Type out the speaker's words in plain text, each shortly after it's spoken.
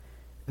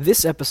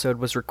This episode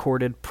was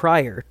recorded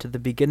prior to the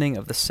beginning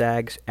of the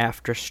SAG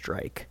AFTRA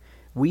strike.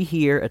 We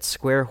here at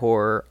Square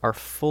Horror are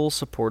full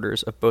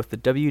supporters of both the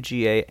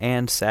WGA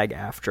and SAG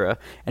AFTRA,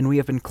 and we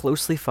have been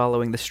closely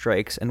following the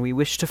strikes, and we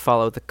wish to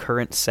follow the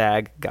current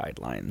SAG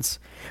guidelines.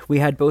 We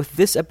had both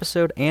this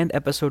episode and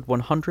episode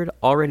 100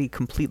 already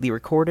completely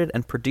recorded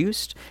and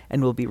produced,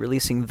 and will be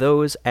releasing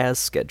those as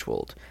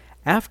scheduled.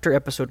 After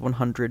episode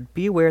 100,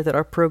 be aware that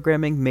our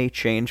programming may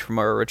change from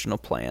our original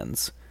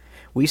plans.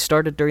 We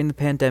started during the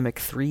pandemic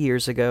 3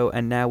 years ago,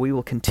 and now we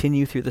will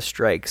continue through the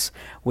strikes,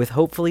 with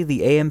hopefully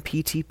the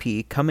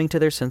AMPTP coming to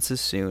their senses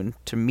soon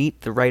to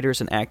meet the writers'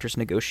 and actors'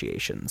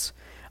 negotiations.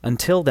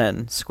 Until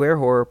then, Square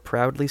Horror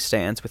proudly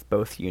stands with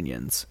both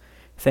unions.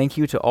 Thank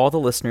you to all the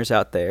listeners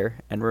out there,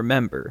 and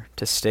remember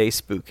to stay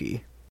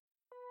spooky.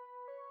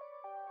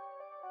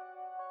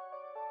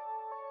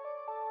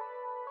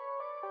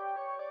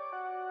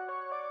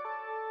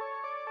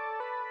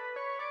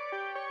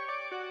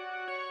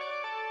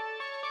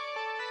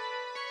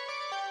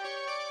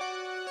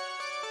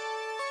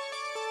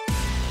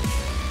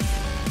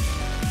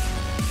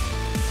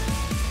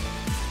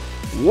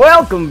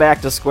 Welcome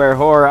back to Square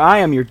Horror. I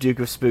am your Duke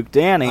of Spook,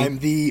 Danny. I'm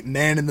the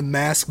man in the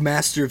mask,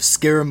 master of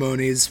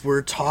Scaremonies.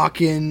 We're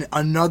talking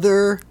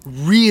another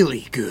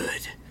really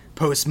good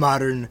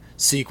postmodern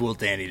sequel,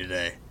 Danny,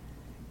 today.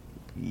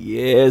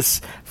 Yes,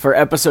 for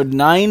episode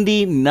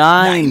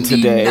 99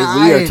 today,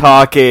 we are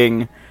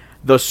talking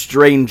The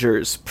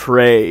Strangers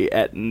Pray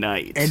at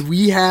Night. And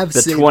we have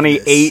the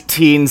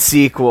 2018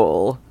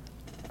 sequel.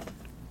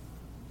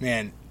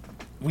 Man,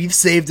 we've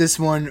saved this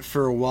one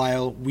for a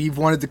while. We've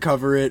wanted to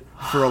cover it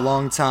for a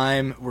long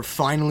time. We're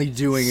finally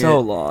doing it. So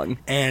long.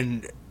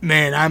 And,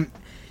 man,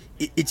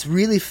 it's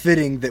really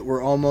fitting that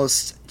we're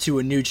almost to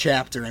a new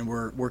chapter and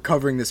we're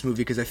covering this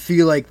movie, because I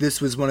feel like this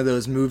was one of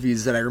those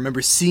movies that I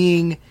remember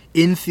seeing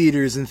in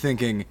theaters and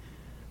thinking,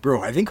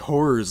 bro, I think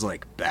horror's,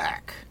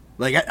 back.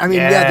 I mean,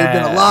 there've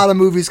been a lot of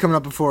movies coming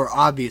up before,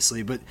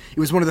 obviously, but it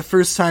was one of the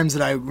first times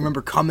that I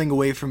remember coming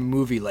away from a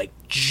movie,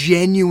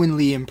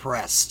 genuinely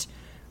impressed.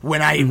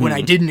 When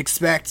I didn't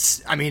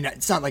expect, I mean,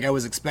 it's not like I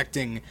was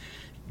expecting,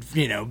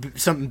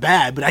 something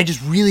bad, but I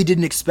just really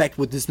didn't expect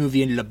what this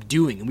movie ended up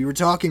doing. And we were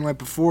talking right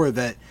before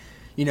that,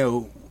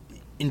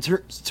 in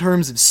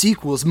terms of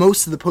sequels,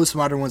 most of the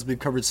postmodern ones we've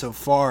covered so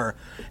far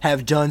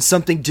have done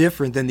something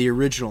different than the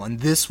original, and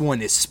this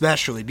one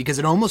especially, because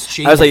it almost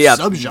changes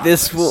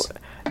subgenres.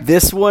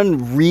 This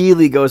one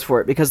really goes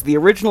for it, because the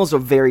original is a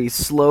very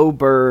slow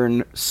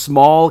burn,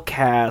 small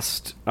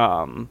cast,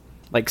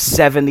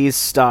 70s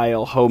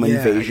style home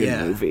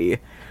invasion movie.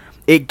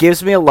 It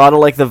gives me a lot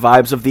of the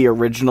vibes of the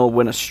original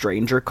When a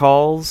Stranger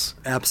Calls.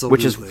 Absolutely.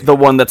 Which is the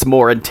one that's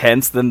more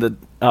intense than the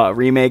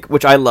remake,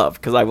 which I love,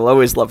 because I will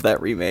always love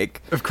that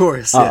remake. Of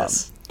course,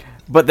 yes.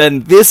 But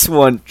then this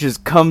one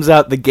just comes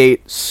out the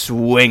gate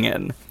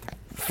swinging.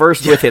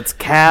 First with its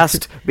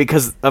cast,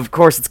 because of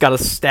course it's got a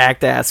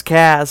stacked ass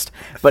cast,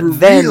 but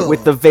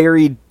with the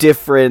very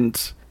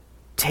different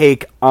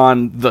take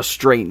on the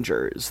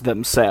strangers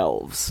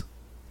themselves.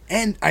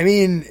 And, I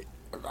mean,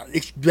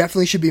 it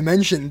definitely should be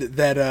mentioned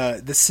that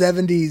the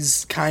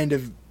 70s kind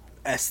of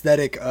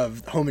aesthetic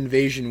of home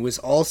invasion was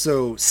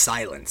also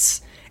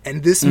silence.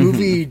 And this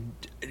movie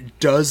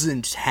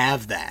doesn't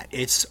have that.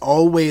 It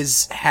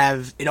always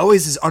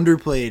is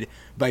underplayed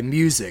by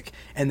music.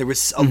 And there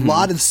was a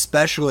lot of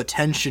special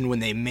attention when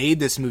they made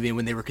this movie and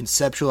when they were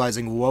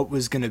conceptualizing what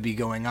was going to be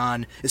going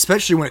on,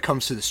 especially when it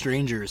comes to the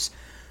strangers,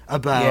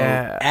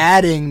 about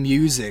adding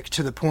music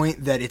to the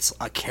point that it's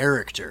a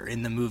character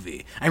in the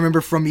movie. I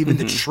remember from even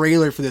the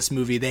trailer for this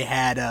movie, they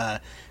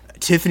had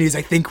Tiffany's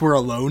I Think We're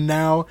Alone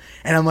Now,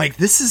 and I'm like,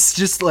 this is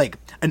just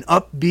an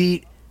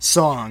upbeat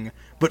song,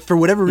 but for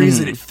whatever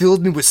reason it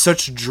filled me with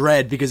such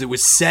dread, because it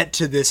was set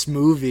to this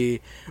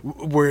movie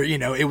where,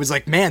 it was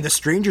man, the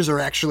strangers are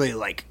actually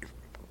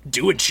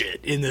doing shit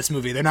in this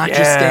movie. They're not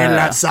just standing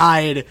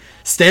outside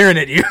staring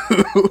at you.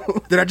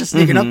 They're not just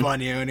sneaking up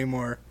on you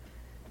anymore.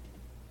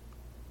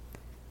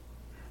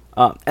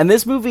 And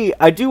this movie,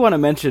 I do want to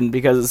mention,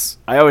 because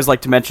I always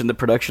like to mention the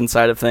production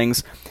side of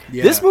things.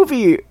 Yeah. This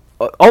movie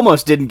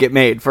almost didn't get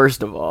made,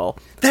 first of all.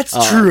 That's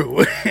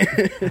true.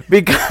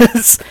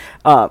 Because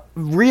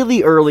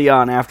really early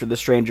on after The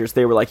Strangers,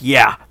 they were like,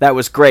 yeah, that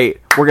was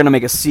great. We're going to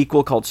make a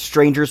sequel called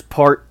Strangers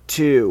Part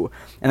 2.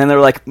 And then they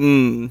were like,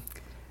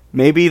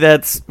 maybe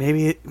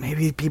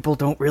people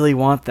don't really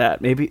want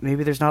that. Maybe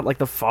there's not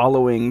the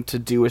following to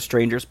do a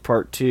Strangers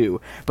Part 2.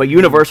 But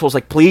Universal's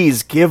like,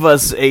 please give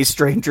us a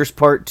Strangers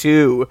Part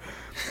 2.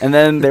 And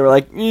then they were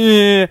like,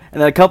 and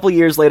then a couple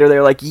years later they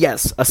were like,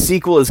 yes, a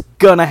sequel is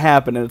gonna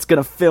happen and it's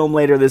gonna film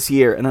later this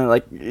year. And they're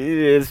like,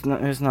 it's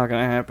not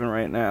gonna happen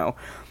right now.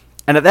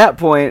 And at that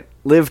point,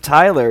 Liv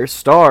Tyler,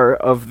 star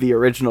of the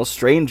original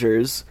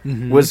Strangers,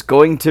 was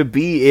going to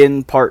be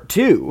in Part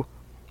 2.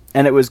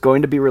 And it was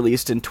going to be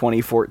released in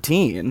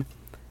 2014.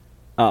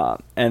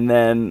 And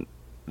then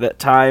that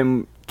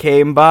time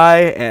came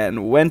by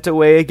and went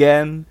away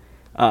again.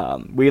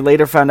 We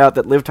later found out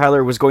that Liv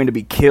Tyler was going to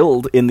be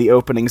killed in the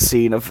opening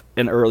scene of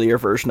an earlier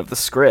version of the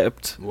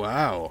script.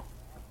 Wow.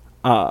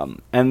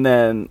 And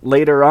then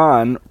later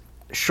on,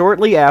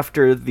 shortly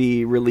after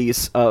the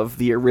release of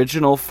the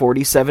original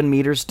 47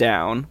 Meters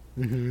Down,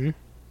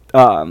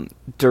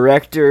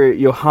 director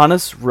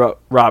Johannes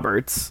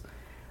Roberts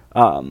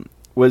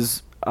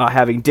was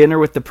having dinner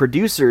with the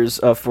producers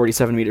of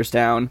 47 Meters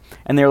Down,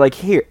 and they're like,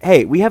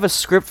 hey, we have a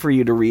script for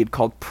you to read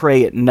called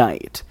Pray at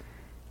Night.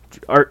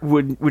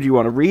 Would you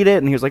want to read it?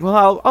 And he was like,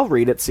 well, I'll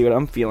read it, see what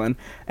I'm feeling.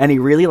 And he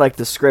really liked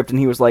the script, and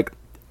he was like,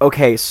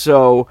 okay,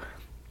 so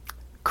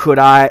could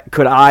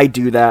I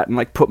do that and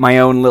like put my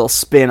own little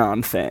spin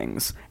on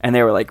things? And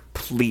they were like,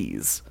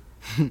 please.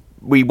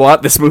 We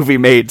want this movie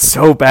made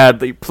so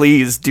badly.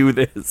 Please do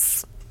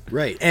this.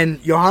 Right.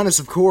 And Johannes,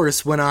 of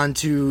course, went on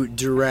to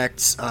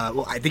direct,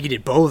 I think he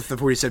did both the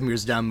 47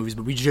 Meters Down movies,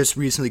 but we just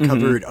recently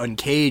covered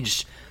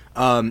Uncaged.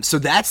 So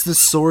that's the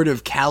sort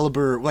of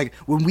caliber, like,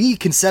 when we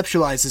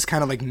conceptualize this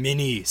kind of like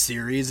mini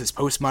series, this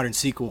postmodern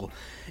sequel,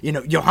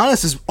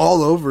 Johannes is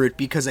all over it,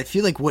 because I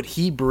feel like what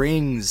he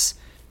brings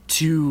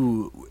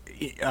to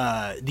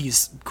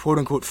these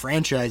quote-unquote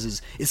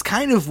franchises is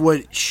kind of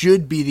what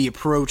should be the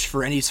approach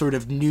for any sort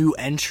of new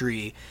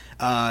entry,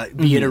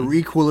 be it a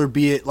requel or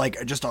be it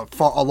like just a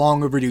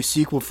long overdue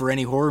sequel for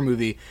any horror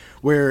movie,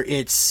 where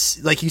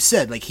it's, like you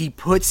said, like he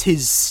puts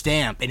his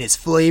stamp and his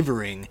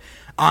flavoring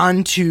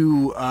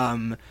onto,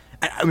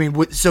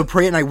 so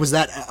Pray at Night, was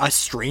that a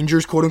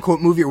Strangers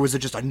quote-unquote movie, or was it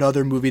just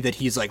another movie that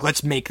he's like,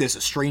 let's make this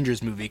a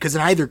Strangers movie? Because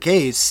in either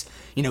case,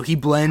 he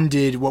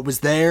blended what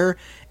was there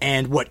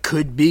and what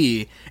could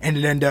be, and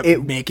it ended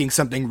up making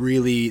something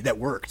really that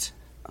worked.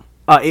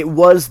 It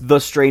was The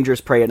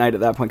Strangers Pray at Night at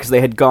that point, because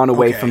they had gone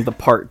away from the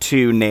Part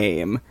 2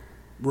 name.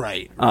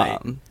 Right.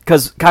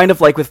 Because kind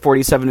of like with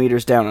 47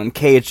 Meters Down on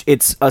Cage,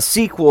 it's a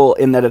sequel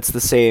in that it's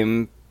the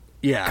same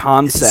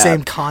concept. It's the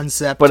same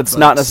concept. But it's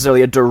not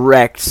necessarily a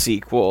direct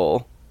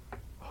sequel.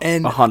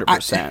 And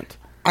 100%.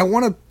 I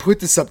want to put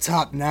this up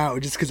top now,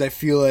 just because I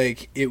feel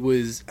like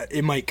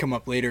it might come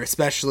up later,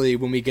 especially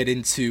when we get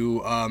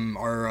into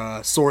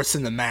our source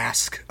in the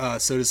mask,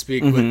 so to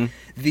speak. But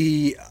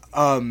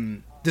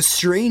the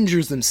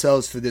strangers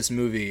themselves for this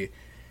movie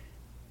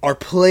are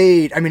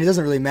played, it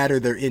doesn't really matter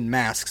they're in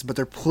masks, but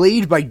they're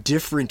played by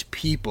different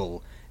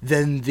people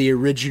than the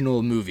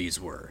original movies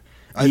were.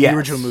 The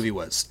original movie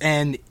was.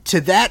 And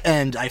to that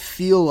end, I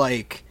feel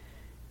like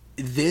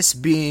this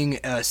being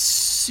a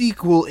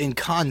sequel in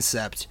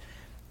concept,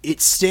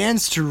 it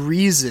stands to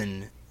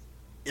reason,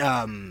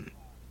 and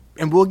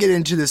we'll get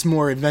into this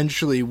more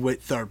eventually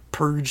with our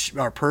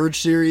Purge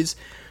series,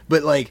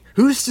 but like,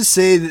 who's to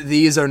say that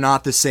these are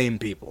not the same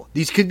people?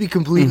 These could be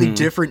completely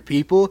different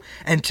people,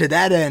 and to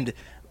that end,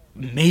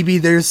 maybe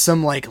there's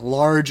some like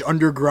large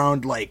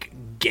underground like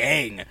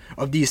gang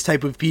of these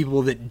type of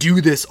people that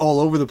do this all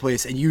over the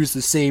place and use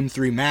the same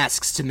three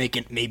masks to make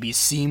it maybe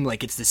seem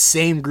like it's the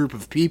same group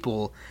of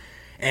people.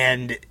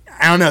 And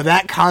I don't know,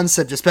 that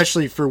concept,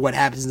 especially for what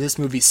happens in this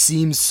movie,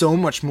 seems so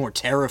much more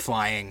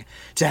terrifying,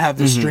 to have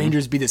the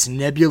strangers be this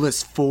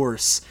nebulous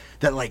force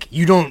that like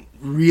you don't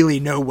really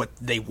know what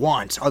they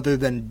want other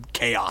than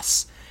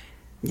chaos.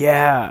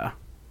 Yeah.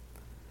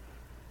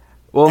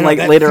 Well, like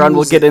later on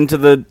we'll get into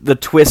the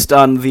twist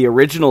on the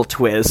original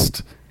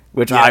twist,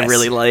 which I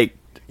really liked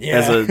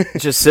as a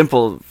just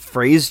simple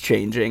phrase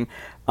changing.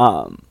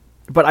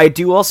 But I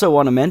do also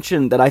want to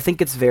mention that I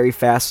think it's very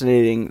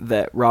fascinating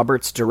that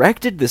Roberts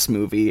directed this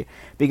movie,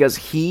 because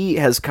he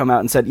has come out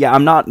and said,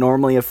 I'm not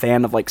normally a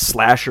fan of like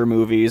slasher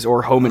movies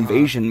or home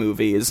invasion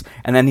movies.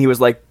 And then he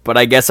was like, but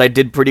I guess I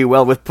did pretty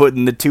well with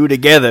putting the two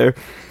together.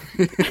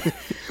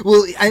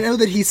 Well, I know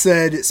that he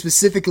said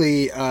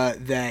specifically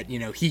that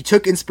he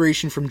took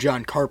inspiration from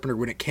John Carpenter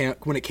when it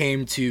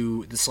came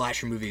to the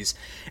slasher movies,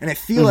 and I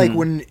feel like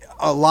when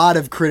a lot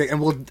of critics,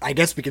 and I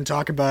guess we can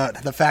talk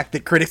about the fact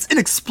that critics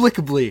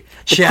inexplicably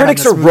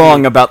critics are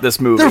wrong about this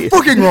movie. They're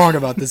fucking wrong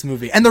about this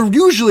movie, and they're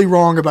usually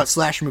wrong about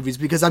slasher movies,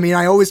 because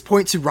I always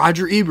point to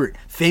Roger Ebert,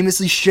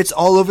 famously shits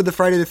all over the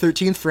Friday the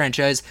 13th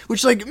franchise,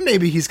 which like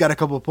maybe he's got a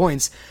couple of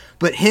points,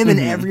 but him and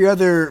every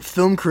other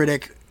film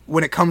critic,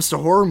 when it comes to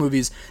horror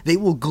movies, they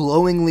will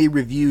glowingly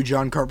review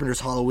John Carpenter's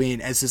Halloween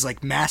as his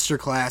like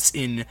masterclass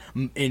in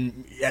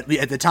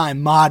at the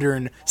time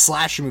modern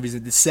slasher movies,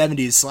 in the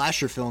 70s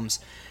slasher films,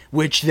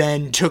 which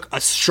then took a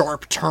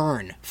sharp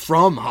turn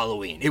from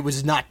Halloween. It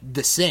was not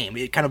the same.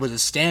 It kind of was a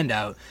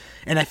standout.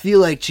 And I feel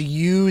like to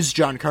use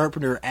John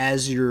Carpenter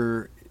as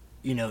your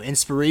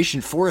inspiration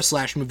for a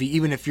slash movie,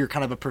 even if you're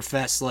kind of a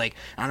professed, like,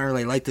 I don't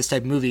really like this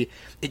type of movie,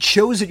 it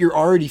shows that you're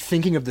already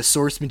thinking of the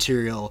source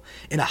material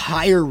in a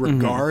higher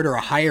regard or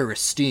a higher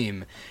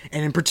esteem.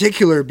 And in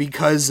particular,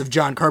 because of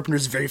John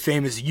Carpenter's very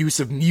famous use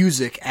of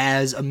music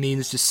as a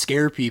means to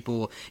scare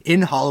people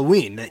in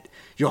Halloween, that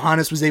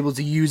Johannes was able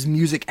to use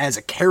music as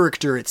a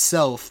character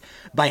itself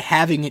by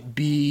having it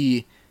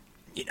be,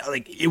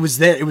 like, it was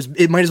there.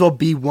 It might as well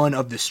be one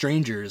of the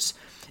strangers.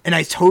 And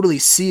I totally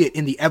see it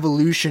in the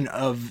evolution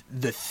of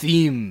the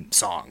theme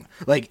song.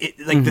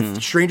 The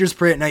Strangers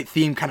Pray at Night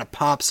theme kind of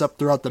pops up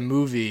throughout the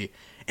movie,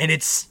 and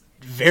it's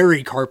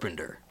very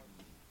Carpenter.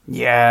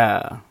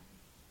 Yeah.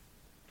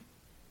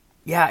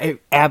 Yeah,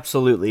 it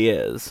absolutely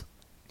is.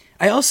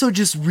 I also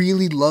just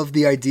really love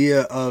the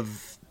idea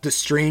of the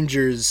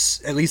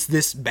Strangers, at least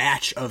this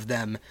batch of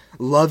them,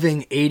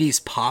 loving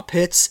 80s pop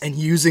hits and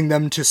using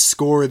them to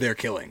score their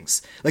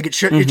killings. Like, it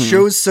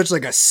shows such,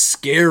 like, a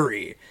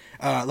scary,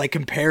 like,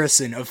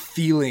 comparison of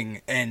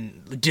feeling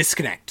and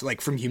disconnect, like,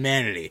 from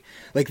humanity.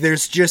 Like,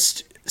 there's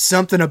just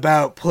something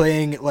about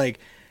playing, like,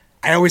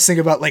 I always think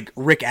about, like,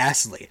 Rick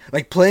Astley.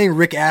 Like, playing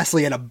Rick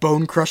Astley at a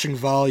bone-crushing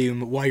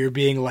volume while you're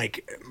being,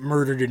 like,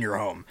 murdered in your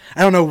home.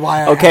 I don't know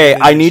why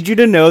I need you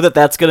to know that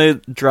that's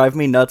going to drive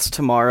me nuts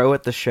tomorrow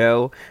at the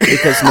show,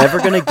 because Never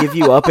Gonna Give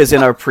You Up is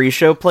in our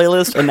pre-show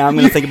playlist, and now I'm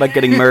going to think about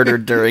getting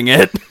murdered during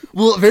it.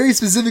 Well, very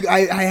specific,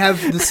 I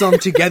have the song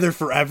Together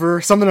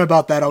Forever. Something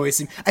about that always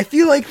seems... I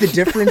feel like the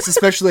difference,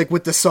 especially, like,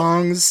 with the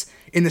songs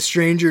in The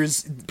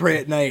Strangers Pray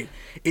at Night,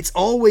 it's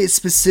always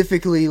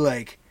specifically,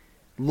 like,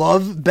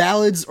 love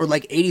ballads or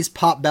like 80s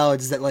pop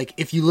ballads that, like,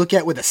 if you look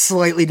at with a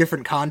slightly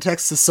different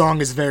context, the song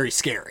is very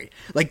scary.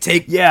 Like,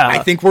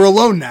 I Think We're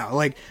Alone Now.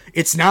 Like,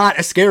 it's not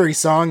a scary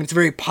song, it's a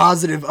very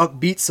positive,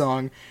 upbeat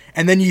song,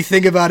 and then you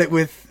think about it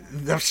with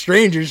The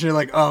Strangers and you're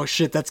like, oh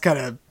shit, that's kind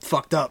of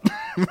fucked up.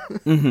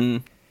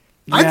 Mm-hmm.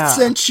 Yeah. I've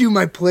sent you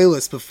my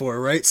playlist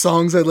before, right?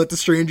 Songs I let the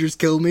strangers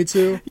kill me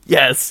to.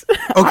 Yes.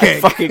 Okay.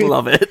 I fucking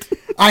love it.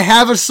 I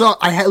have a song.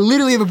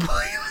 Literally have a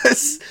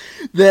playlist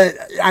that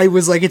I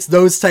was like, it's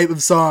those type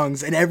of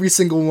songs, and every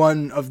single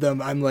one of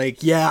them, I'm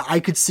like, yeah, I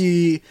could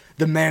see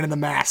the Man in the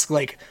Mask,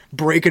 like,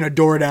 breaking a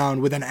door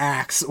down with an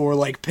axe, or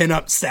like pin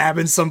up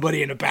stabbing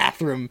somebody in a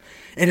bathroom,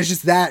 and it's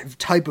just that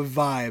type of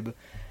vibe.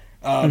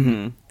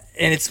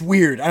 And it's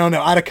weird. I don't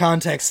know. Out of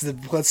context,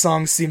 the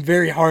songs seem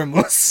very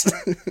harmless.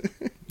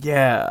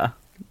 Yeah.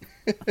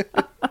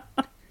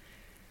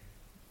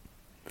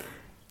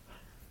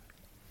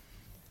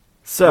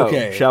 So,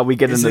 okay. Shall we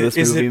get into this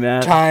movie,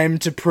 Matt? Is it time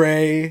to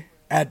pray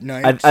at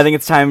night? I think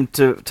it's time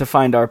to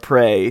find our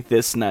prey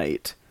this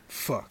night.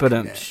 Fuck. But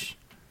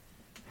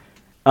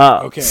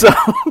okay. So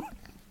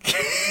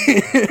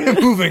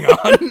moving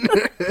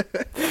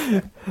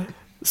on.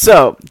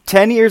 So,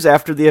 10 years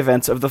after the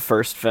events of the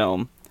first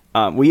film,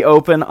 we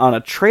open on a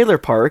trailer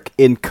park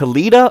in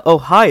Kalida,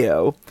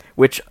 Ohio,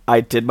 which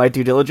I did my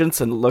due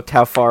diligence and looked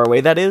how far away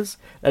that is.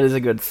 That is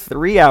a good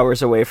 3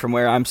 hours away from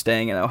where I'm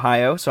staying in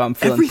Ohio, so I'm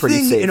feeling pretty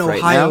safe right now. Everything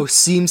in Ohio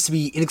seems to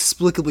be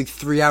inexplicably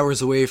 3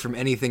 hours away from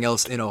anything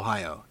else in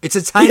Ohio. It's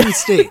a tiny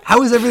state.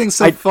 How is everything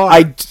so far?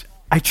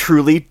 I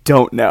truly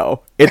don't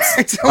know.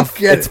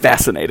 It's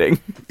fascinating.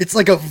 It's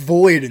like a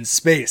void in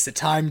space. The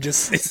time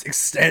just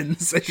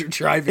extends as you're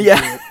driving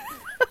through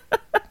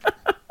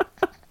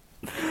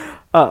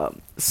it.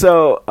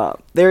 So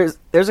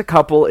there's a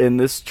couple in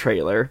this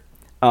trailer,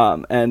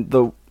 and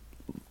the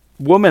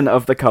woman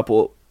of the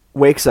couple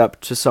wakes up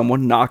to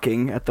someone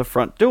knocking at the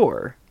front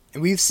door.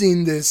 And we've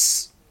seen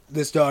this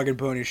dog and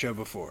pony show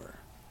before,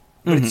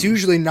 but it's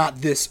usually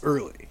not this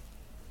early.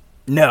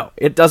 No,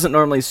 it doesn't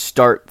normally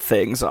start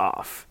things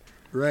off.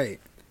 Right.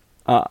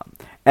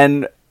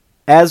 And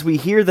as we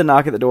hear the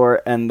knock at the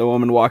door and the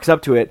woman walks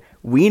up to it,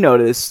 we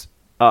notice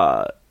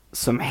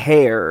some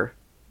hair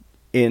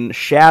in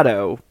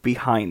shadow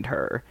behind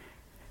her.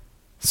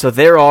 So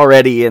they're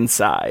already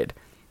inside.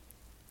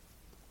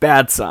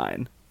 Bad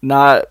sign.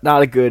 Not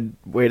a good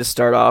way to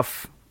start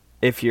off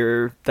if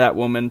you're that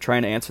woman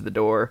trying to answer the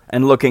door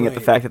and looking at the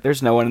fact that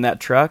there's no one in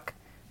that truck.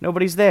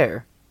 Nobody's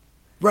there.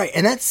 Right,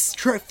 and that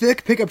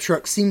thick pickup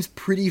truck seems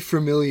pretty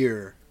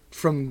familiar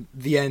from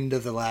the end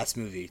of the last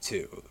movie,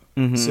 too.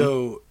 Mm-hmm.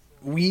 So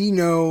we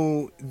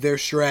know their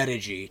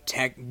strategy,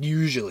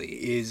 usually,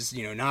 is,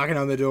 knocking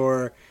on the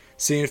door,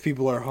 seeing if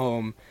people are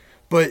home.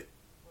 But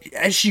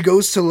as she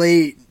goes to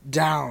lay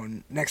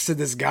down next to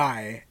this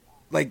guy,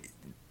 like,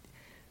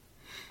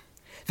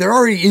 they're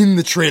already in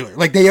the trailer.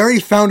 Like, they already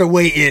found a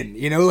way in,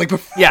 like,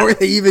 before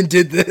they even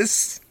did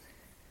this.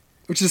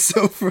 Which is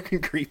so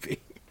freaking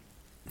creepy.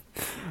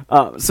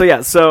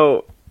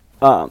 So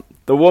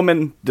the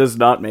woman does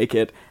not make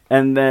it,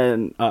 and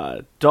then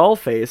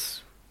Dollface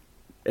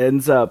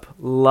ends up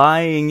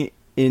lying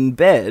in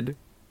bed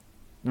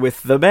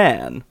with the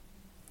man.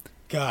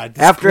 God,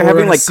 after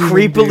having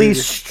creepily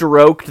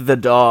stroked the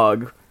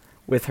dog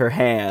with her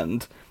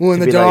hand. Well,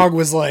 and the dog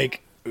was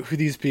like,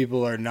 these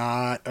people are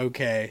not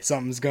okay.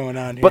 Something's going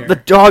on here. But the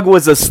dog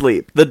was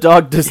asleep. The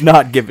dog does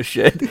not give a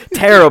shit.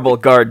 Terrible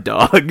guard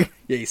dog.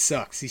 Yeah, he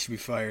sucks. He should be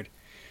fired.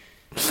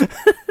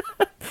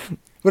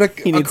 But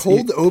a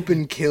cold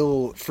open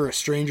kill for a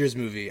Strangers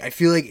movie, I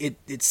feel like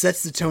it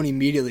sets the tone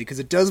immediately, because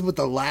it does what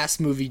the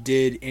last movie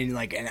did in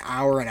like an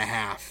hour and a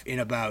half in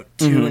about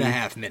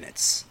 2.5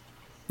 minutes.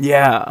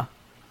 Yeah.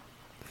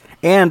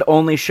 And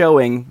only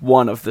showing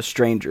one of the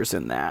strangers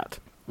in that.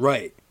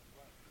 Right.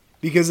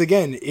 Because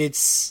again,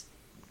 it's,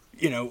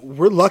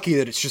 we're lucky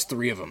that it's just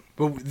 3 of them.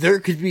 But there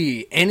could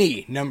be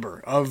any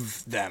number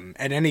of them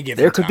at any given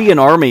time. There could be an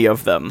army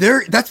of them.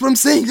 That's what I'm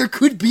saying. There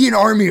could be an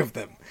army of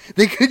them.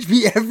 They could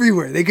be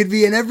everywhere. They could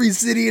be in every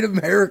city in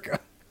America.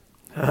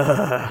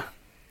 And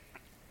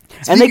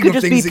they could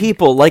just be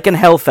people, like in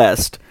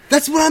Hellfest.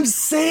 That's what I'm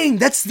saying.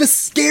 That's the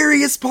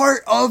scariest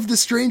part of The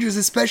Strangers,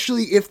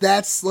 especially if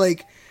that's,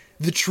 like,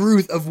 the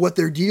truth of what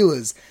their deal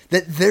is.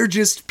 That they're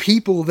just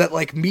people that,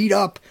 like, meet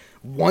up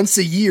once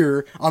a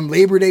year on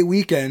Labor Day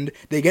weekend.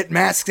 They get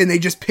masked and they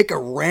just pick a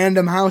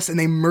random house and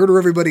they murder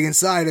everybody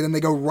inside and then they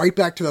go right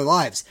back to their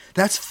lives.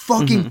 That's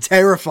fucking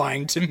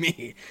terrifying to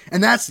me.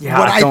 And that's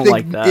what I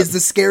think is the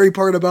scary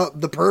part about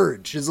The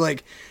Purge, is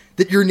like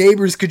that your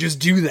neighbors could just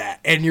do that.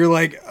 And you're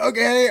like,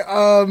 okay,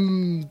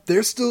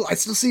 I still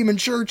see them in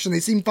church and they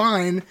seem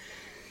fine.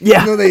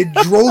 Yeah. You know, they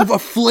drove a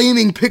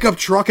flaming pickup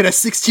truck at a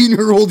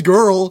 16-year-old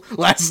girl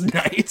last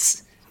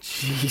night.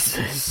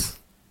 Jesus.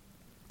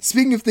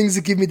 Speaking of things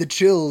that give me the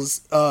chills,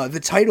 the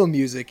title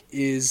music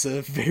is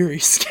very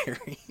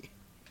scary.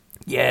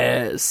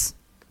 Yes.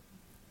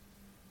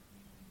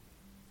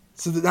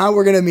 So now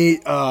we're going to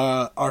meet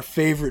our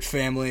favorite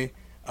family.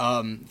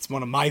 It's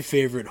one of my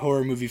favorite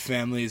horror movie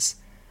families.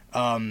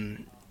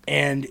 And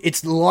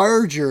it's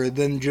larger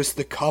than just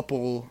the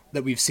couple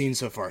that we've seen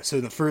so far.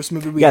 So the first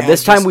movie we had,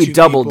 this time we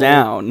double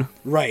down.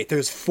 Right,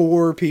 there's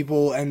 4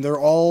 people, and they're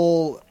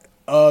all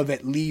of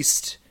at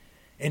least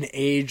an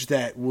age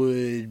that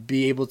would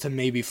be able to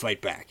maybe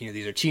fight back. You know,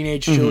 these are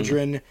teenage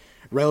children,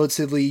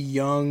 relatively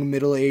young,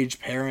 middle-aged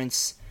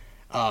parents.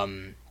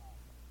 You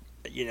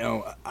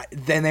know,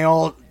 then they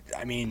all,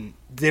 I mean,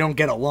 they don't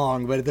get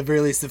along, but at the very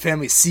least, the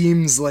family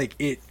seems like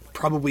it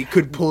probably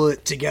could pull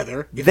it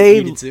together if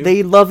it needed to.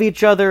 They love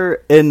each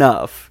other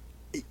enough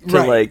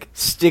to, like,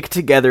 stick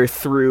together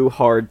through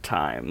hard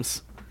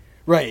times.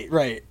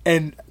 Right.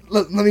 And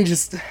let me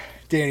just...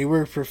 Danny,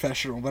 we're a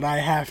professional, but I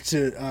have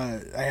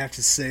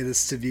to say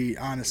this to be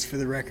honest for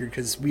the record,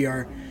 because we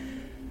are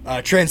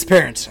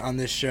transparent on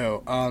this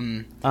show.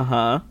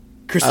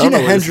 Christina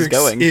Hendricks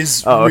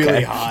is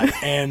really hot,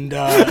 and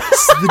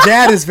the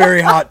dad is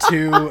very hot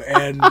too,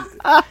 and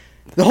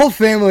the whole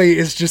family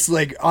is just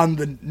like on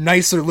the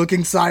nicer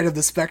looking side of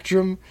the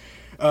spectrum,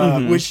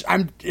 which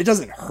it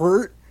doesn't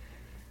hurt.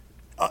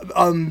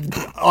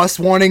 Us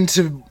wanting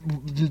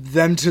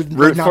them to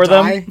root not for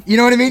die. them. You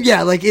know what I mean?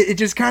 Yeah, like it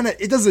just kind of,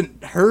 it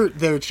doesn't hurt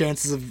the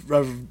chances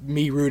of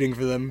me rooting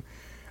for them.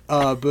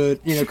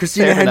 But you know,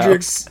 Christina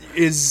Hendricks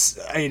is,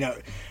 you know,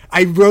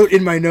 I wrote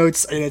in my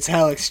notes in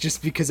italics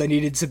just because I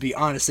needed to be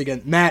honest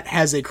again. Matt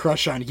has a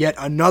crush on yet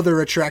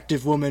another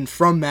attractive woman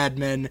from Mad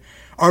Men.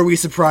 Are we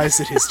surprised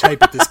at his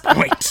type at this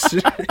point?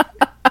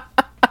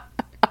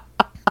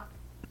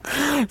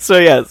 So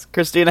yes,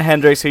 Christina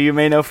Hendricks, who you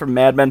may know from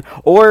Mad Men,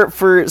 or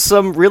for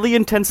some really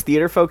intense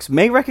theater folks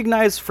may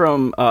recognize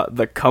from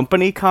the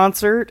Company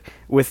concert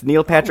with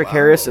Neil Patrick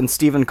Harris and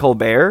Stephen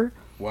Colbert.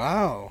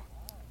 Wow.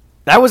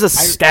 That was a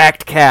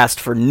stacked cast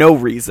for no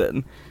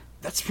reason.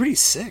 That's pretty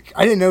sick.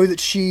 I didn't know that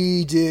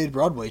she did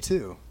Broadway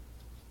too.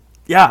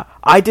 Yeah,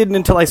 I didn't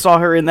until I saw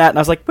her in that, and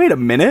I was like, wait a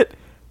minute,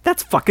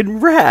 that's fucking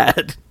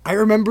rad. I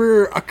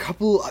remember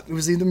it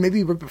was either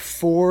maybe right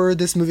before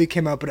this movie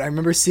came out, but I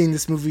remember seeing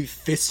this movie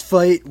Fist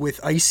Fight with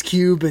Ice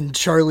Cube and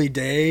Charlie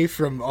Day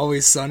from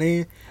Always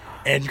Sunny,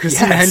 and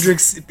Christina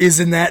Hendricks is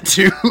in that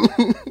too.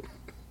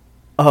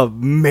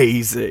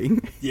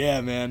 Amazing.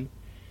 Yeah, man.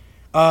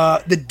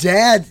 The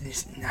dad,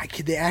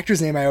 the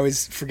actor's name I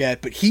always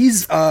forget, but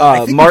he's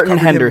I think Martin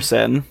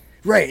Henderson.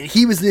 Right,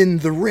 he was in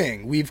The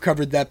Ring. We've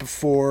covered that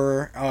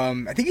before.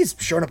 I think he's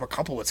shown up a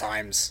couple of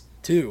times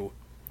too.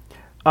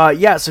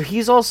 Yeah, so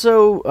he's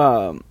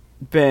also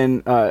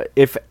been,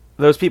 if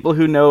those people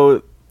who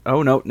know,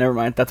 oh no, never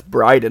mind, that's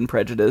Bride and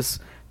Prejudice.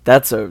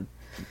 That's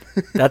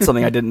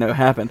something I didn't know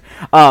happened.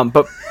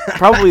 But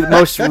probably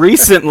most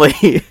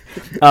recently,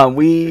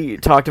 we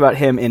talked about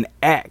him in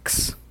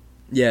X.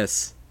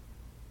 Yes.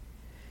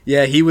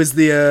 Yeah, he was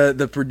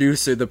the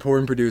producer, the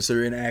porn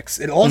producer in X.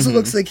 It also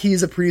looks like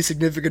he's a pretty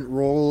significant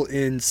role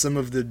in some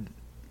of the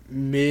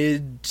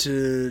mid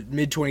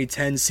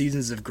 2010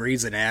 seasons of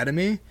Grey's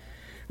Anatomy.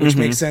 Which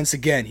makes sense.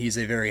 Again, he's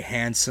a very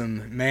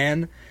handsome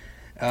man.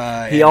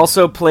 He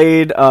also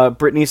played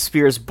Britney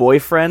Spears'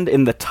 boyfriend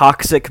in the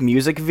Toxic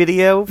music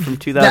video from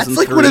 2003. That's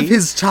like one of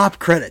his top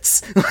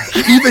credits,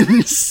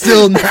 even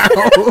still now.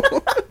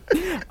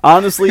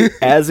 Honestly,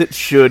 as it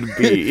should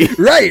be.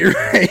 Right.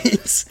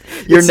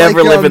 You're It's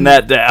never like, living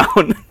that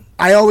down.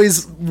 I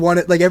always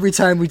wanted, like, every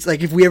time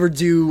if we ever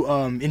do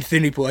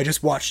Infinity Pool, I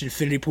just watched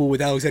Infinity Pool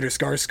with Alexander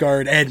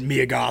Skarsgård and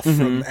Mia Goth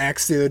from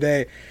X the other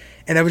day,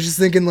 and I was just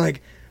thinking,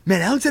 like, man,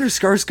 Alexander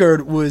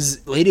Skarsgård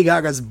was Lady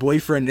Gaga's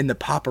boyfriend in the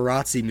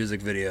Paparazzi music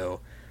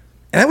video.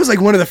 And that was like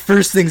one of the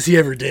first things he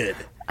ever did.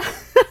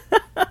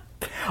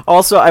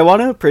 Also, I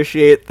want to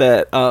appreciate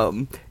that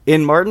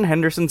in Martin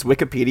Henderson's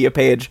Wikipedia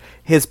page,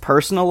 his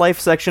personal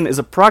life section is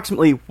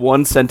approximately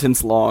 1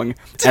 sentence long.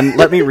 And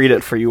let me read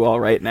it for you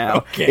all right now.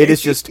 Okay. It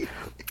is just,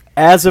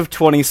 as of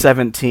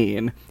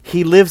 2017,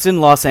 he lives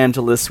in Los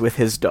Angeles with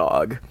his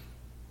dog.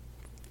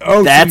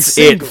 Oh, that's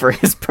so it for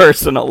his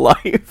personal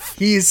life.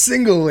 He is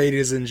single,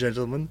 ladies and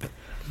gentlemen.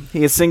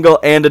 He is single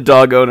and a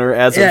dog owner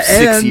as of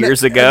 6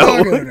 years ago.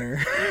 A dog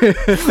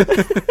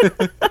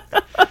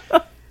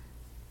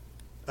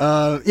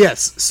owner.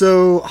 Yes,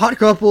 so Hot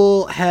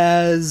Couple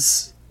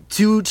has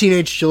 2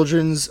 teenage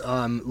children,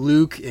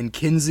 Luke and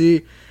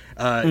Kinsey.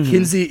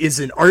 Kinsey is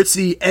an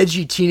artsy,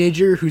 edgy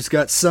teenager who's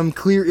got some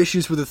clear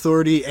issues with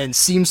authority and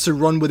seems to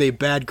run with a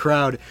bad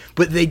crowd.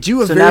 But they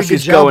do a very good job. So now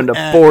she's going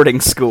to boarding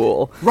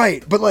school.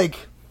 Right, but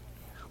like,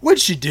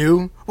 what'd she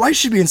do? Why is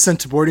she being sent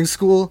to boarding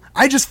school?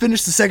 I just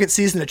finished the second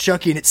season of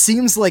Chucky, and it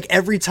seems like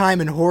every time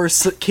in horror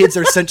kids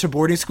are sent to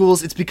boarding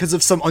schools, it's because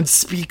of some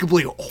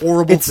unspeakably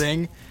horrible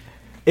thing.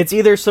 It's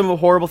either some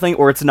horrible thing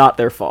or it's not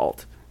their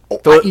fault.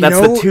 That's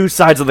the two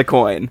sides of the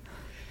coin.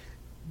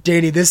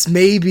 Danny, this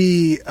may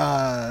be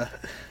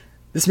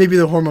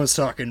the hormones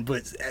talking,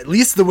 but at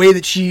least the way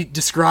that she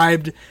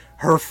described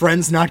her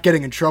friends not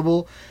getting in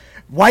trouble,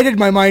 why did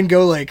my mind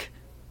go like,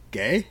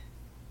 gay?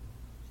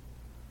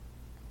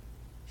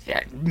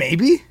 Yeah,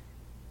 maybe?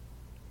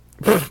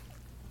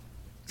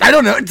 I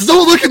don't know.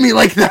 Don't look at me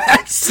like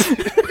that.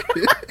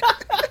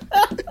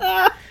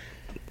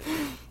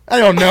 I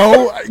don't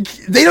know.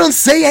 They don't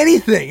say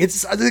anything.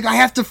 It's like I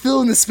have to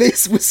fill in the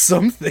space with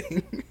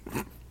something.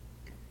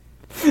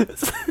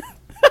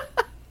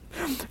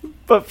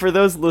 But for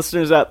those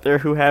listeners out there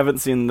who haven't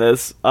seen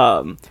this,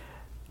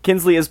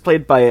 Kinsley is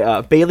played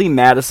by Bailey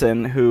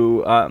Madison,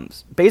 who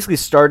basically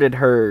started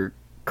her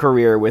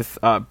career with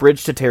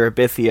Bridge to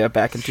Terabithia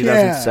back in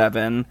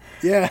 2007.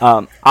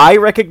 Yeah. I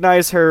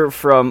recognize her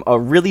from a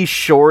really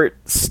short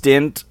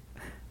stint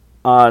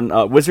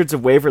on Wizards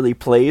of Waverly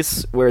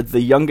Place, where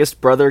the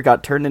youngest brother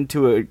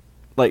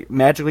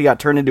magically got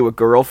turned into a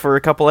girl for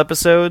a couple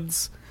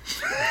episodes,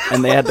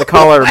 and they had to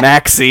call her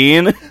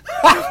Maxine.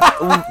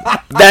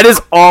 That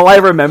is all I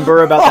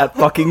remember about that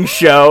fucking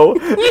show.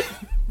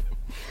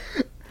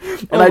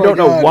 And I don't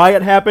know why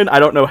it happened, I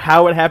don't know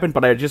how it happened,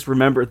 but I just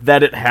remember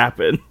that it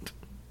happened.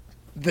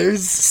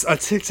 There's a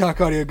TikTok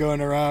audio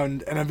going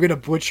around, and I'm gonna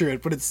butcher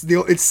it, but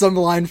it's some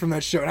line from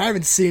that show, and I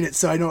haven't seen it,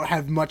 so I don't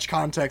have much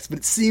context. But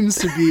it seems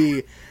to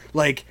be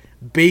like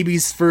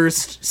baby's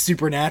first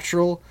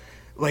Supernatural,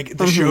 like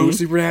the show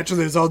Supernatural.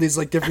 There's all these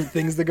like different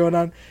things that are going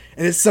on,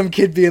 and it's some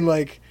kid being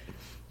like,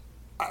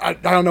 I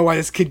don't know why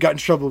this kid got in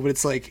trouble, but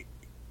it's like,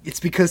 it's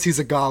because he's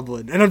a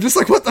goblin, and I'm just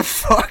like, what the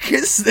fuck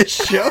is this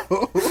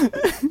show?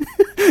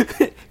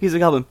 He's a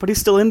goblin, but he's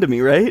still into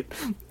me, right?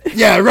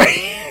 Yeah,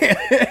 right.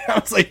 I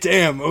was like,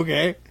 damn,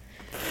 okay.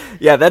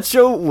 Yeah, that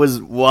show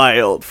was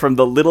wild. From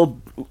the little,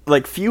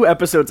 few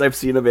episodes I've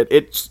seen of it,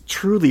 it's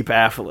truly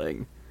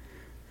baffling.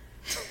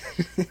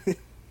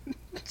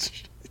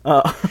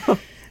 Yeah.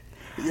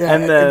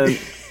 And then,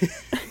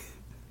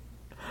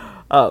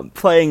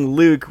 playing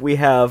Luke, we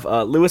have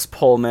Lewis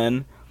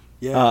Pullman,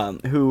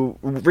 who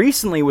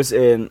recently was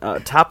in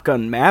Top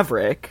Gun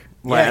Maverick.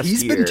 Yeah,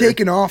 he's been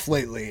taking off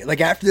lately.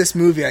 Like, after this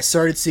movie, I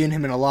started seeing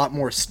him in a lot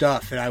more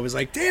stuff, and I was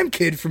like, damn,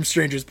 kid from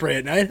Strangers Prey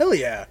at Night, hell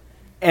yeah.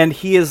 And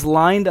he is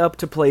lined up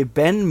to play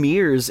Ben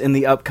Mears in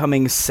the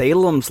upcoming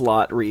Salem's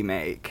Lot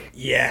remake.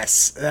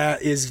 Yes,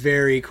 that is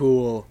very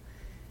cool.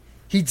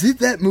 He did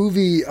that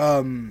movie,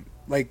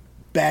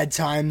 Bad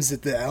Times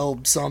at the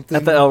El something.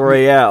 At the El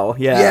Royale,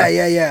 yeah.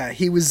 Yeah.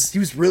 He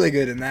was really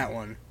good in that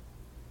one.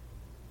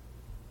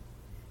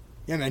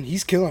 Yeah, man,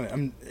 he's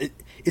killing it.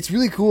 It's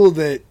really cool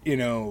that,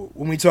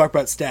 when we talk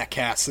about stack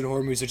casts in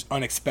horror movies, there's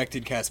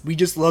unexpected casts. We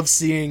just love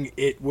seeing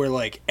it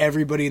where,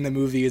 everybody in the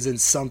movie is in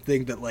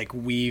something that,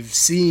 we've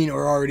seen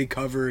or already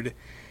covered.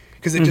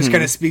 Because it just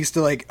kind of speaks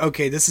to,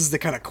 okay, this is the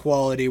kind of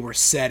quality we're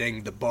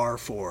setting the bar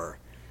for,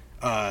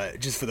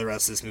 just for the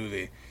rest of this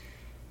movie.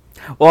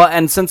 Well,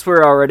 and since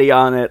we're already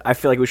on it, I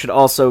feel like we should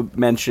also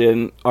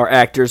mention our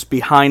actors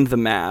behind the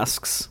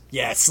masks.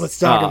 Yes, let's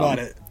talk about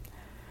it.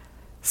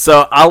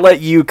 So I'll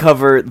let you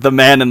cover the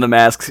man in the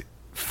mask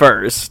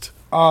first.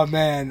 Oh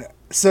man.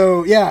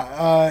 So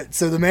yeah,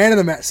 so the man in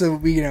the mask. So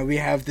we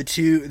have the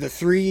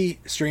three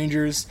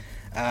strangers.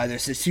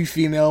 There's the two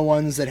female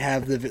ones that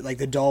have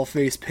the doll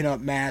face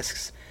pinup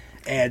masks,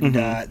 and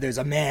there's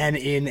a man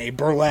in a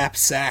burlap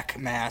sack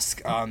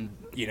mask.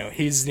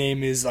 His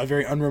name is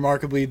very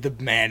unremarkably the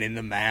man in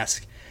the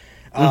mask.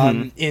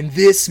 In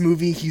this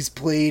movie, he's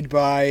played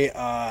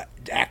by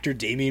actor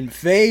Damien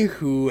Maffei,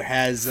 who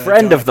has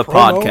friend of the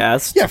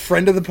podcast. Yeah,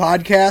 friend of the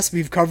podcast.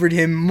 We've covered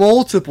him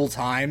multiple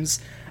times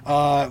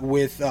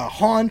with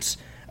Haunt.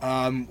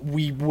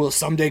 We will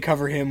someday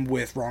cover him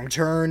with Wrong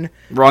Turn.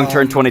 Wrong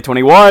Turn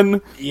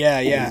 2021. Yeah,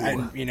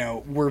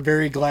 and we're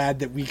very glad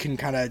that we can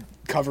kind of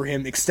cover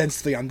him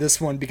extensively on this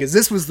one, because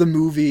this was the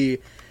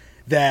movie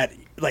that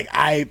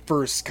I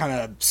first kind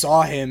of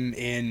saw him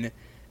in.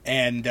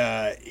 And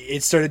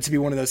it started to be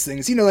one of those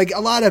things,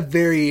 a lot of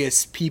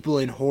various people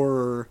in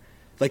horror,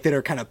 that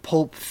are kind of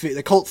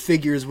the cult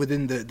figures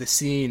within the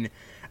scene,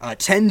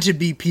 tend to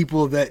be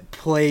people that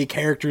play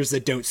characters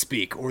that don't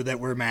speak or that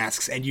wear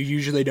masks, and you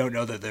usually don't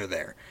know that they're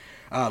there.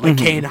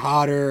 Kane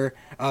Hodder,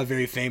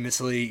 very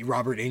famously,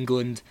 Robert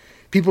Englund,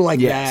 people like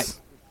that.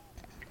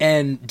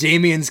 And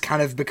Damien's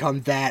kind of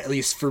become that, at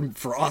least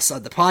for us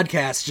on the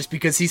podcast, just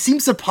because he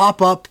seems to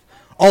pop up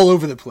all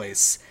over the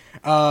place.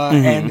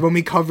 And when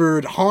we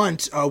covered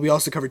Haunt, we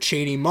also covered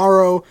Cheney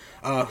Morrow,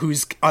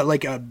 who's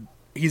a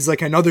he's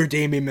like another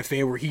Damien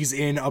Maffei where he's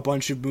in a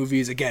bunch of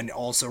movies. Again,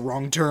 also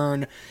Wrong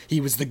Turn. He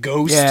was the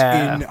ghost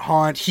in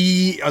Haunt.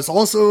 He is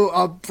also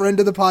a friend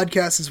of the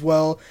podcast as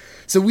well.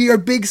 So we are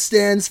big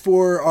stands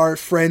for our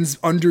friends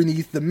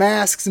underneath the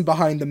masks and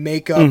behind the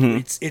makeup.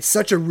 It's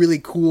such a really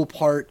cool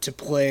part to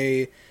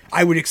play,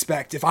 I would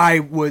expect, if I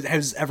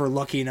was ever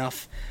lucky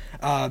enough.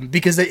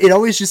 Because it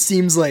always just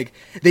seems like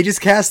they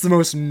just cast the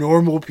most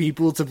normal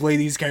people to play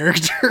these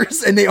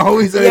characters, and they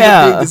always end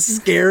up being the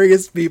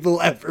scariest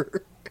people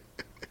ever.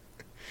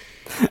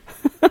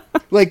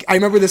 Like, I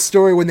remember this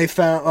story when they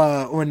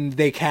found when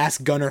they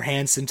cast Gunnar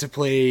Hansen to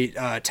play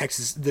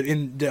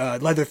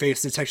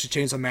Leatherface in the Texas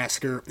Chainsaw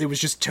Massacre. It was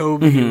just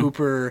Tobe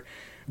Hooper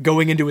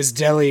going into his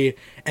deli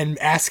and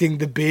asking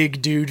the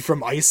big dude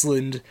from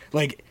Iceland,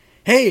 like,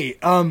 "Hey,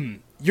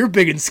 you're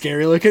big and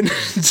scary looking.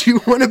 Do you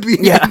want to be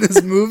in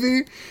this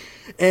movie?"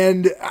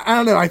 And I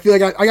don't know. I feel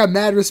like I got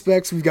mad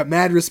respect. We've got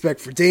mad respect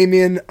for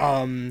Damien.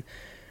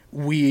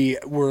 We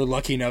were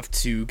lucky enough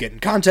to get in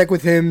contact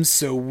with him,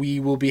 so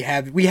we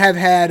have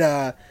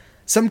had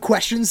some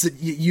questions that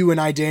you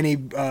and I, Danny,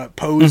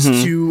 posed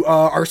to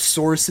our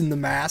source in the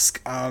mask.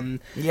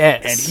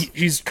 Yes, and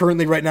he's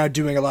currently right now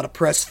doing a lot of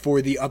press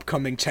for the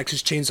upcoming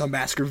Texas Chainsaw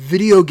Massacre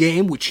video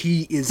game, which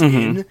he is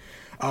in.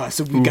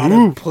 So we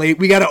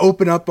gotta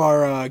open up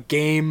our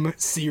game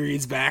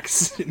series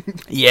backs.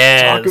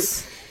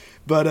 Yes.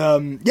 But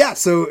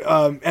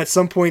so at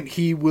some point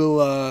he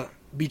will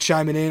be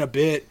chiming in a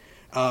bit.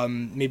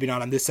 Maybe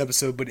not on this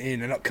episode, but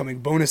in an upcoming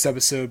bonus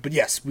episode. But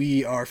yes,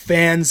 we are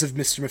fans of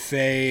Mr.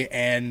 Maffei,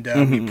 and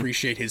we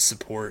appreciate his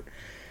support.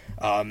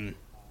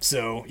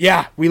 So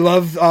yeah, we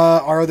love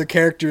our other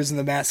characters in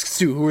the masks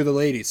too. Who are the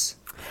ladies?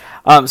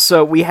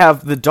 So we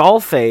have the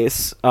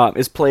Dollface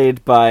is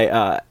played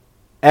by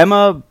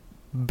Emma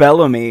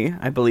Bellamy,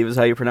 I believe is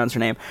how you pronounce her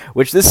name,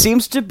 which this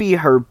seems to be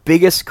her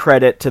biggest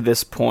credit to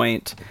this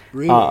point.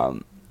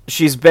 Really?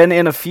 She's been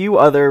in a few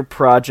other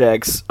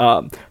projects.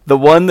 The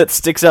one that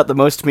sticks out the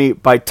most to me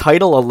by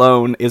title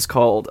alone is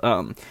called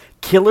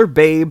Killer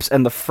Babes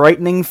and the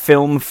Frightening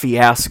Film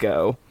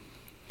Fiasco.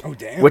 Oh,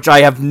 damn. Which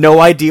I have no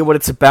idea what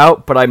it's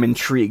about, but I'm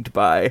intrigued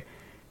by.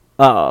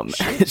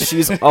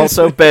 She's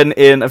also been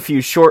in a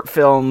few short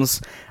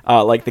films,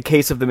 like The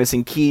Case of the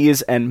Missing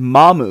Keys and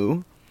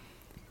Mamu.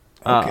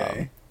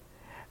 Okay.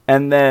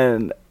 And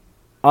then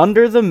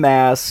Under the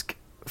Mask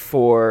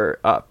for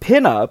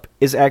Pinup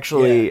is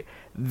actually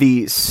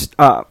the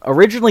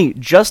originally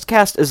just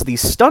cast as the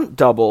stunt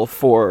double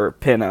for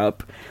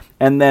Pinup,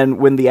 and then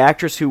when the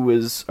actress who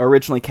was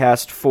originally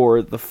cast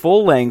for the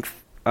full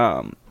length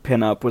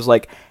Pinup was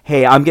like,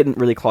 "Hey, I'm getting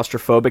really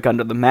claustrophobic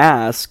under the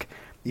mask,"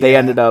 they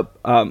ended up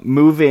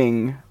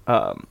moving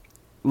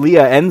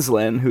Leah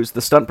Enslin, who's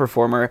the stunt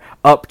performer,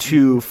 up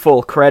to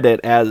full credit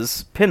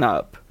as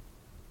Pinup.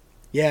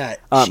 Yeah,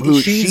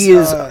 she's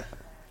a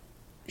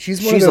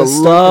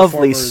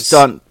lovely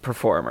stunt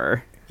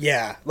performer.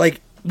 Yeah,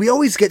 like, we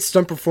always get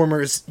stunt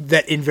performers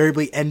that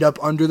invariably end up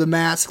under the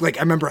mask. Like,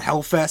 I remember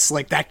Hellfest,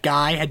 like, that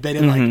guy had been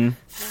in, like,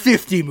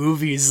 50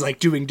 movies, like,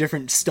 doing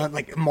different stunt,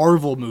 like,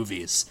 Marvel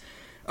movies.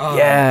 So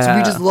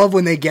we just love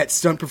when they get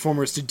stunt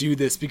performers to do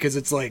this, because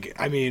it's like,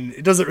 I mean,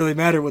 it doesn't really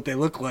matter what they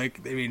look like.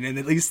 I mean, and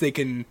at least they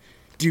can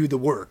do the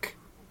work.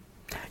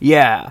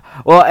 Yeah.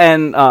 Well,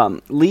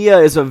 and Leah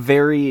is a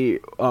very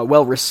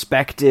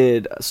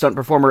well-respected stunt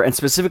performer, and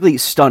specifically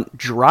stunt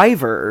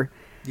driver.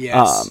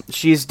 Yes.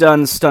 She's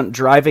done stunt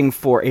driving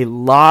for a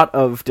lot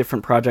of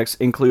different projects,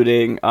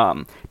 including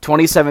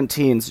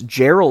 2017's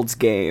Gerald's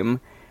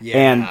Game,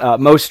 and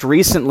most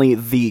recently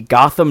the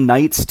Gotham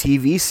Knights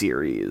TV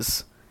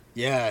series.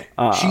 Yeah,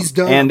 she's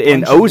done, and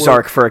in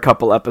Ozark for a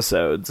couple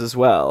episodes as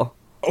well.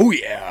 Oh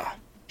yeah,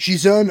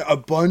 she's done a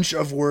bunch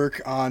of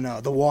work on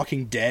The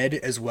Walking Dead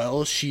as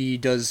well. She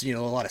does, a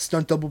lot of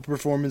stunt double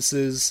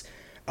performances.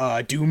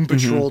 Doom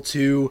Patrol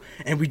 2,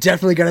 and we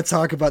definitely got to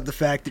talk about the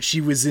fact that she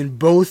was in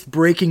both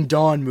Breaking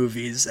Dawn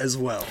movies as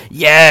well.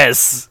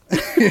 Yes!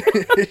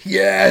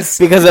 Yes!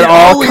 Because it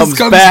all comes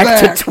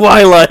back to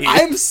Twilight.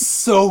 I'm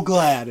so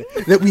glad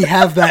that we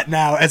have that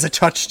now as a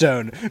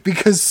touchstone,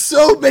 because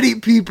so many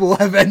people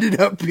have ended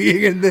up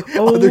being in the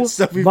other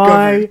stuff we've covered. Oh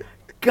my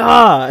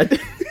god!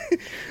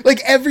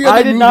 Like, every other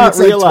movie, I did not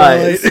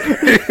realize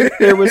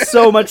there was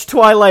so much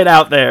Twilight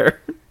out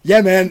there.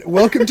 Yeah, man.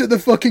 Welcome to the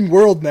fucking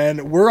world,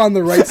 man. We're on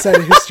the right side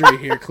of history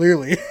here,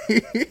 clearly.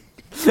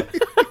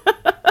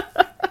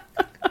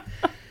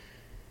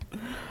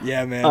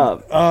 Yeah,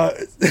 man.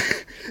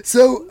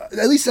 So,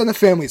 at least on the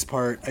family's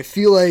part, I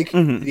feel like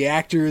the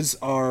actors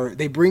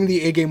they bring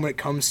the A game when it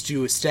comes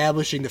to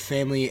establishing the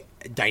family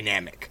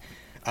dynamic.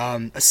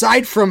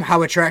 Aside from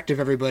how attractive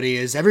everybody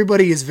is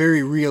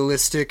very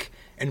realistic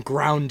and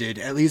grounded,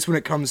 at least when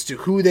it comes to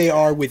who they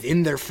are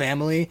within their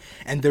family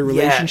and their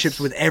relationships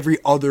with every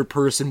other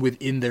person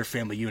within their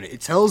family unit. It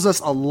tells us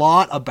a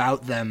lot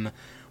about them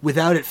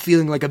without it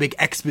feeling like a big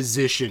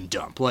exposition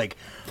dump. Like,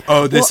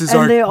 oh, this is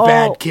our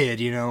bad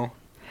kid, Yeah,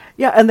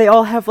 and they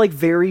all have, like,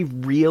 very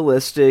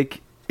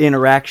realistic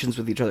interactions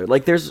with each other.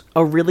 Like, there's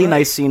a really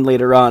nice scene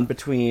later on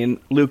between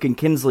Luke and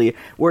Kinsley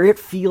where it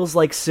feels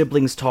like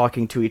siblings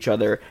talking to each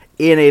other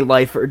in a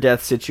life or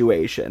death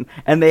situation.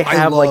 And they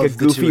have, like, a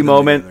goofy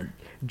moment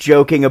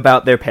joking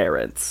about their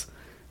parents.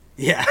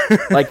 Yeah.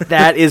 Like,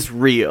 that is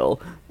real.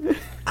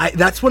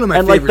 That's one of my favorite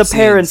And, like, the scenes.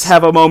 parents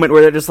have a moment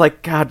where they're just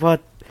like,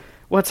 God,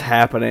 what's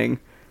happening?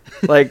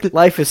 Like,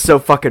 life is so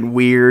fucking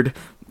weird.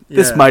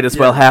 This might as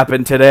well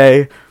happen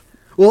today.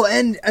 Well,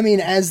 and, I mean,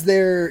 as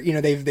they're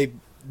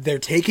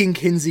taking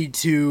Kinsey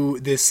to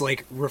this,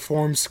 like,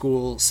 reform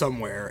school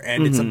somewhere,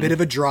 and it's a bit of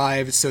a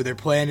drive, so their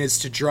plan is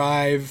to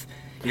drive,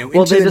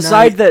 well, they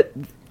decide that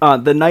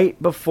the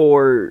night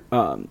before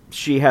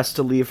she has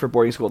to leave for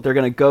boarding school, they're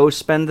going to go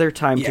spend their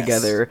time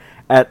together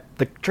at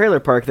the trailer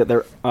park that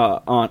their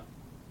aunt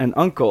and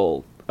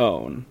uncle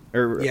own,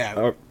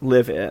 or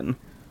live in.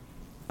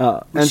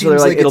 And so they're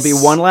like, it'll be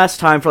one last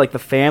time for, like, the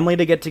family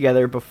to get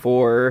together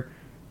before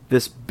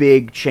this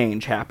big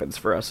change happens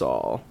for us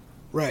all.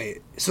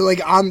 Right. So,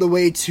 like, on the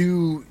way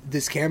to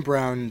this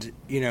campground,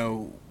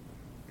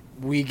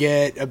 we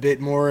get a bit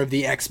more of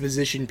the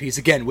exposition piece,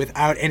 again,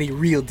 without any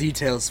real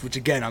details, which,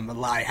 again,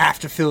 I have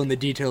to fill in the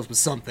details with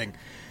something.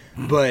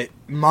 But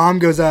Mom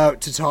goes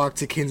out to talk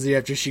to Kinsey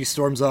after she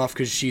storms off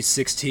because she's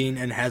 16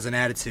 and has an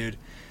attitude,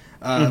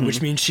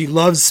 which means she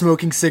loves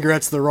smoking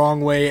cigarettes the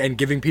wrong way and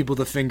giving people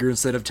the finger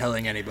instead of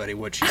telling anybody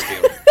what she's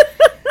feeling.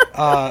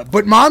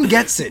 But Mom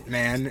gets it,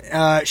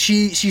 man.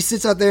 She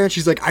sits out there and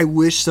she's like, I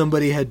wish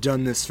somebody had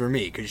done this for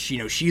me. Because,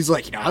 she's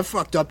like, I've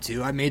fucked up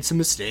too. I made some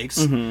mistakes.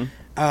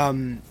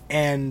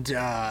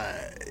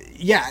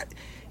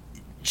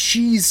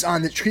 She's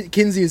on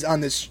Kinsey is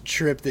on this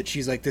trip that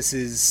she's like, this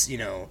is,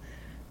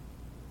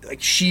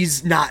 like,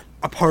 she's not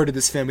a part of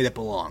this family that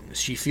belongs.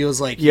 She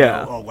feels like,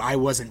 I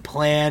wasn't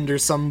planned or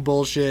some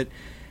bullshit.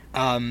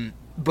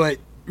 But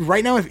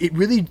right now,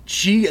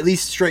 she at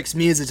least strikes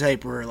me as a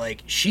type where,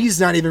 like, she's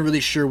not even really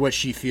sure what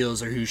she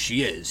feels or who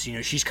she is.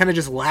 She's kind of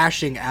just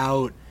lashing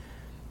out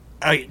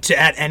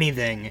at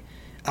anything.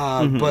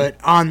 But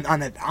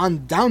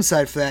on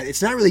downside for that,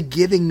 it's not really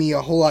giving me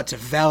a whole lot to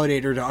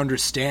validate or to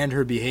understand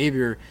her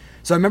behavior.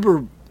 So I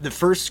remember the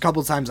first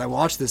couple times I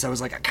watched this, I was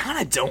like, I kind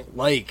of don't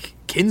like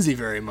Kinsey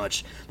very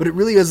much. But it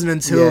really wasn't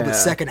until the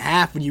second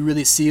half when you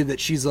really see that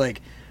she's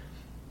like,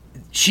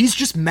 she's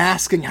just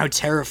masking how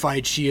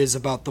terrified she is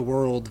about the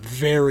world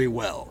very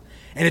well.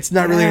 And it's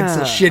not really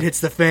until shit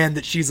hits the fan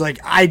that she's like,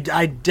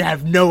 I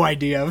have no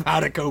idea of how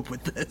to cope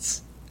with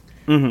this.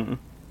 And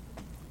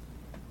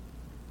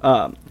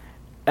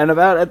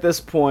about at this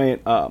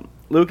point,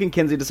 Luke and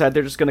Kinsey decide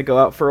they're just going to go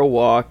out for a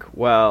walk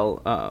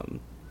while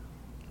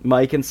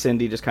Mike and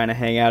Cindy just kind of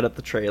hang out at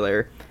the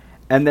trailer.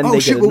 And then they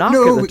get a knock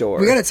at the door.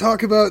 We gotta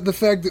talk about the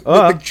fact that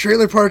the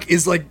trailer park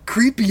is, like,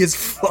 creepy as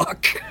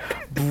fuck.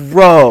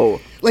 Bro.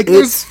 Like,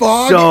 there's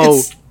fog.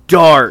 So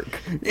dark.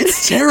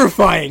 It's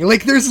terrifying.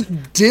 Like, there's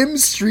dim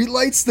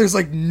streetlights. There's,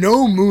 like,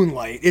 no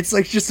moonlight. It's,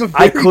 like, just a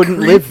very I couldn't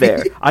live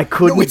there. I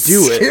couldn't do it.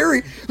 It's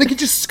scary. Like, it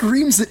just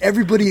screams that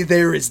everybody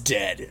there is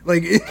dead.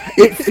 Like,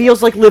 it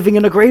feels like living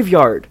in a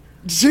graveyard.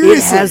 Seriously.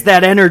 It has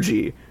that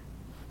energy.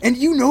 And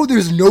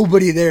there's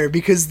nobody there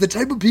because the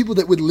type of people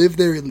that would live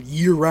there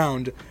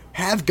year-round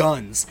have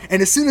guns.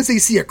 And as soon as they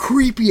see a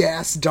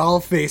creepy-ass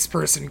doll-faced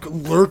person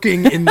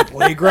lurking in the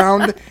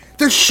playground,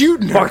 they're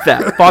shooting her.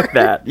 Fuck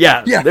that.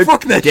 Yeah, they're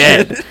fuck that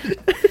dead. Shit.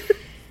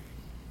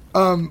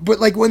 But,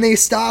 like, when they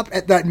stop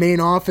at that main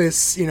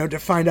office, to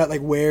find out,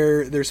 like,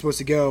 where they're supposed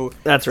to go.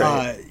 That's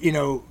right.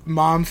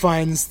 Mom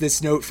finds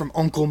this note from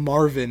Uncle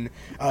Marvin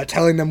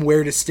telling them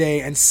where to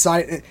stay, and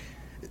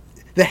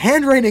the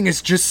handwriting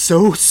is just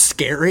so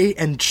scary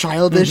and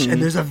childish, and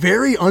there's a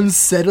very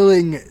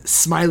unsettling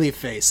smiley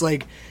face.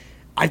 Like,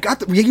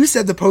 we used to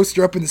have the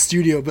poster up in the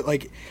studio, but,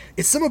 like,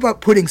 it's something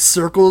about putting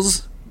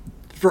circles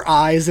for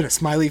eyes and a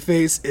smiley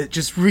face. It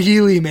just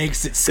really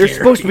makes it scary. They're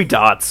supposed to be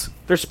dots.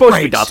 They're supposed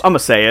to be dots. I'm gonna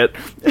say it.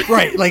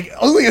 Right, like,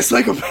 only a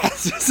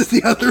psychopath does it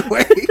the other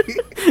way.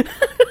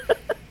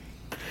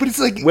 But it's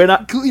like, when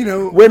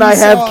I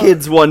have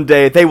kids one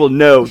day, they will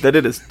know that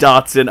it is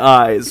dots and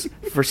eyes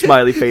for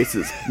smiley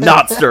faces,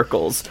 not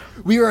circles.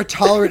 We are a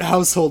tolerant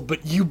household,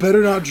 but you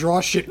better not draw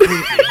shit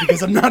creepy,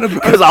 because I'm not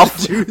about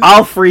to do that.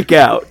 I'll freak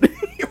out.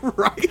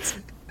 Right.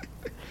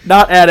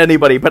 Not at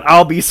anybody, but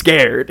I'll be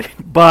scared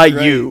by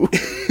you.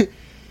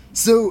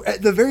 So,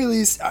 at the very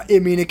least, I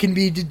mean, it can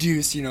be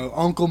deduced,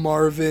 Uncle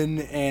Marvin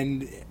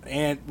and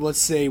Aunt, let's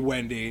say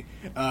Wendy,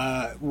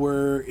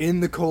 were in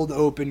the cold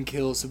open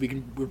kill, so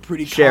we're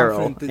pretty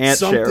confident that Aunt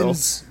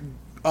something's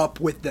up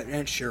with the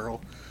Aunt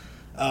Cheryl.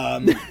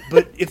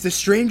 But if the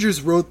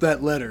strangers wrote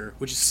that letter,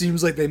 which it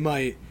seems like they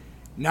might,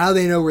 now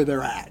they know where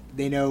they're at.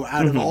 They know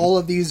out of all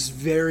of these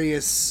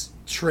various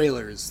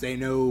trailers, they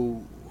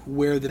know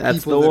where That's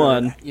people the that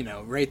one.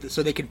 are, right?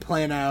 So they can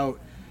plan out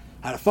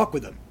how to fuck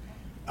with them.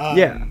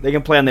 They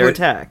can plan their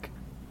attack.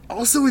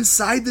 Also,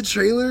 inside the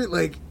trailer,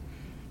 like,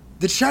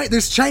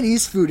 there's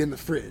Chinese food in the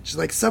fridge.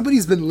 Like,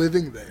 somebody's been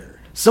living there.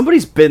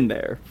 Somebody's been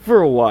there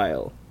for a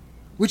while.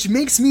 Which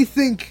makes me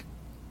think,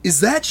 is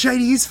that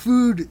Chinese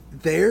food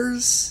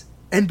theirs?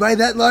 And by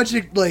that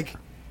logic, like,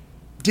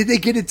 did they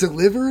get it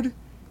delivered?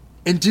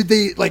 And did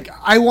they, like,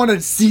 I want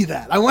to see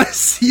that. I want to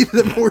see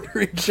them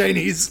ordering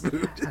Chinese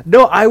food.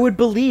 No, I would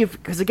believe,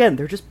 because again,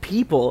 they're just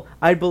people.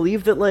 I'd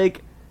believe that,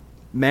 like,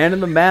 Man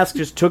in the Mask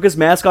just took his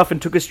mask off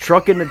and took his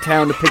truck into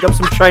town to pick up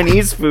some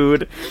Chinese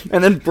food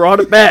and then brought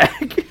it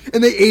back.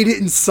 And they ate it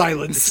in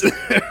silence.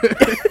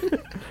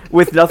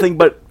 With nothing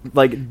but,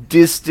 like,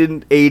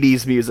 distant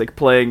 80s music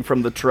playing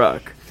from the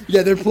truck.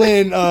 Yeah, they're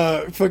playing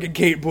fucking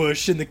Kate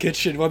Bush in the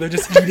kitchen while they're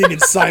just eating in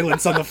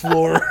silence on the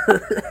floor.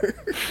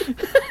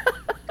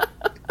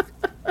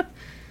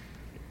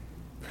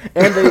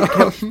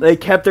 And they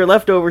kept their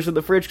leftovers in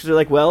the fridge because they're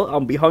like, well,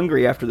 I'll be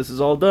hungry after this is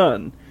all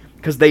done.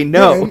 Because they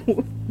know. Yeah,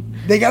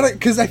 they gotta,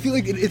 because I feel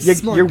like it's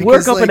smart. You because,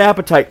 work up like, an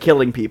appetite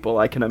killing people,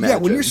 I can imagine. Yeah,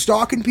 when you're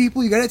stalking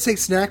people, you gotta take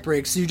snack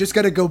breaks. So you just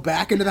gotta go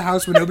back into the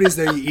house when nobody's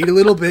there. You eat a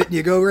little bit and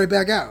you go right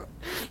back out.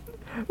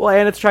 Well,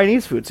 and it's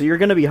Chinese food, so you're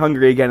going to be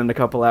hungry again in a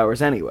couple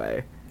hours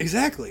anyway.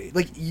 Exactly.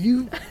 Like,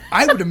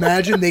 I would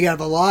imagine they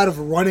have a lot of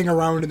running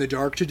around in the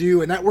dark to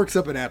do, and that works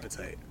up an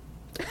appetite.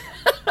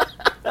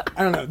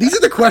 I don't know. These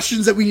are the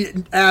questions that we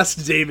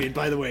asked Damien,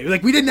 by the way.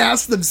 Like, we didn't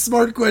ask them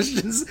smart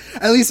questions.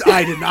 At least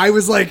I didn't. I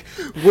was like,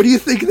 what do you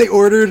think they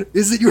ordered?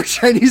 Is it your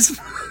Chinese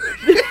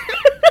food?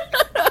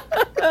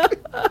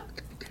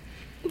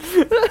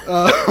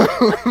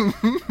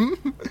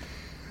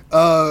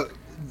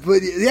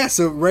 But yeah,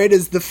 so right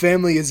as the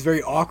family is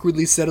very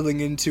awkwardly settling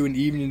into an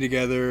evening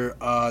together,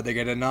 they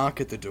get a knock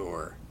at the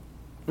door.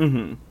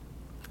 Mm-hmm.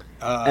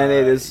 And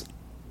it is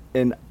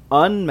an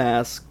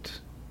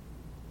unmasked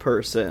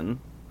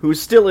person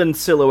who's still in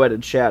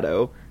silhouetted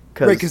shadow.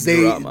 Right, because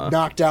they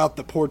knocked out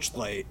the porch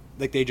light.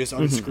 Like, they just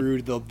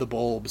unscrewed the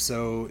bulb,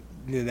 so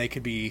they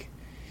could be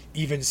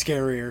even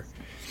scarier.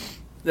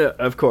 Yeah,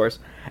 of course.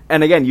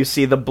 And again, you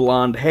see the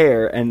blonde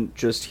hair, and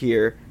just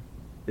hear,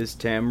 is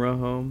Tamra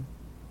home?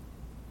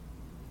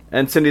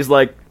 And Cindy's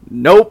like,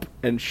 nope,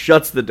 and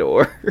shuts the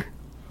door.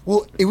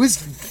 Well, it was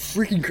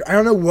freaking... I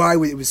don't know why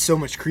it was so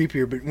much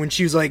creepier, but when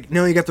she was like,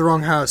 no, you got the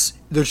wrong house,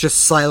 there's just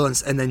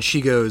silence, and then she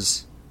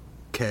goes,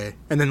 okay,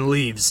 and then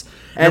leaves.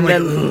 And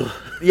then, like,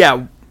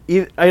 yeah,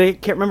 I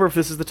can't remember if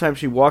this is the time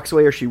she walks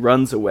away or she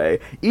runs away.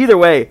 Either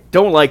way,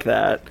 don't like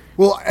that.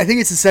 Well, I think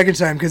it's the second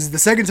time, because the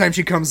second time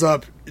she comes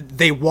up,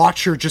 they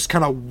watch her just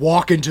kind of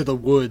walk into the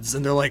woods,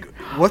 and they're like,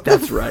 what the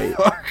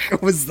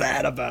fuck was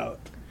that about?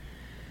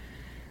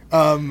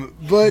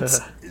 But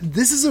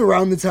this is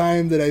around the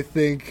time that I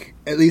think,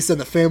 at least on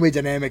the family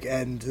dynamic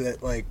end,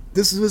 that, like,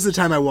 this was the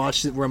time I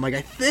watched it where I'm like,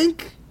 I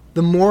think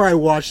the more I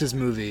watch this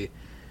movie,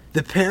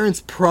 the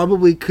parents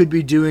probably could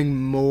be doing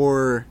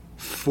more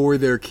for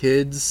their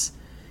kids.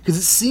 Because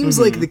it seems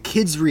like the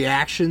kids'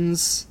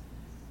 reactions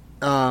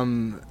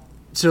to,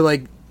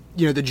 like,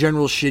 you know, the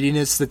general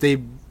shittiness that they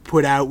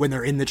put out when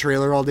they're in the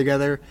trailer all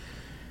together.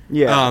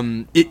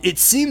 Yeah. It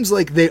seems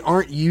like they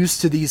aren't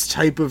used to these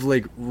type of,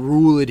 like,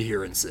 rule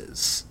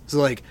adherences. So,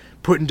 like,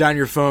 putting down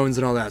your phones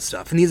and all that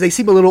stuff. And they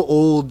seem a little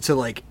old to,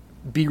 like,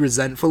 be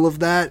resentful of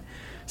that.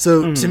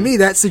 So, to me,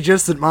 that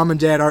suggests that mom and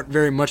dad aren't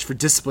very much for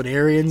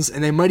disciplinarians,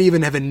 and they might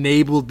even have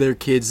enabled their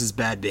kids'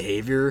 bad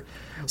behavior.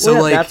 So,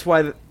 well, yeah,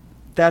 like...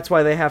 That's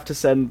why they have to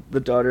send the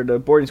daughter to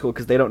boarding school,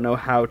 because they don't know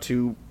how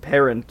to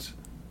parent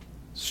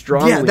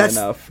strongly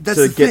enough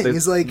to get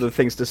the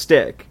things to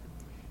stick.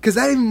 Because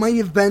that might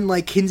have been,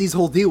 like, Kinsey's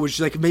whole deal, which is,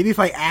 like, maybe if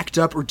I act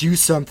up or do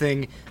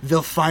something,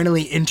 they'll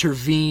finally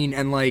intervene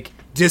and, like,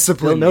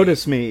 discipline They'll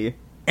notice me.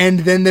 And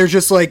then they're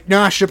just like,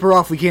 nah, ship her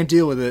off, we can't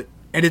deal with it.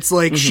 And it's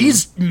like,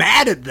 she's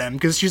mad at them,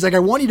 because she's like, I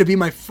want you to be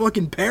my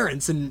fucking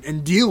parents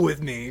and deal with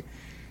me.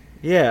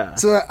 Yeah.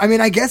 So, I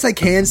mean, I guess I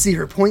can see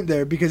her point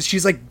there, because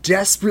she's, like,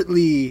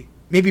 desperately,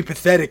 maybe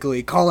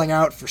pathetically, calling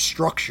out for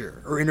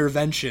structure or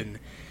intervention.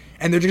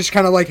 And they're just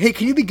kind of like, hey,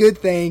 can you be good,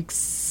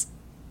 thanks?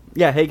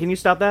 Yeah, hey, can you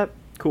stop that?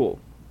 Cool.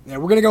 Yeah,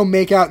 we're gonna go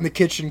make out in the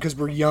kitchen because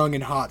we're young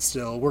and hot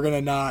still. We're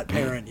gonna not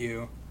parent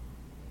you.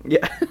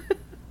 Yeah.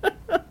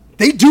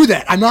 They do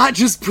that. I'm not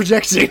just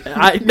projecting.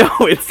 I know,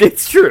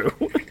 it's true.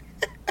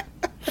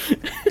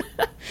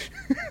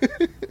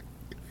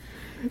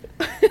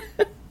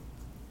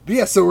 But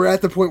yeah, so we're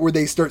at the point where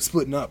they start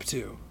splitting up,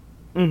 too.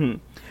 Mm-hmm.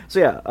 So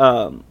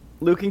yeah,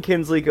 Luke and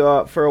Kinsley go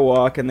out for a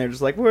walk, and they're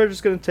just like, we're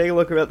just going to take a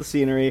look about the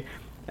scenery.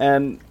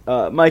 And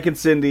Mike and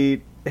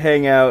Cindy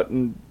hang out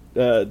and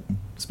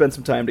spend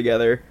some time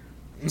together.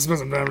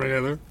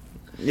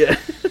 Yeah.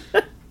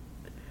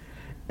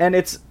 And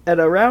it's at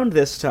around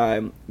this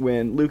time,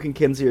 when Luke and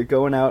Kinsey are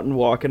going out and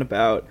walking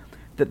about,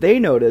 that they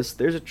notice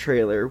there's a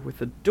trailer with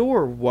the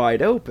door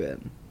wide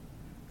open.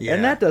 Yeah.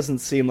 And that doesn't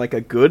seem like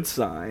a good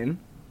sign.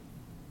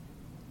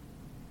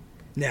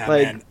 Nah,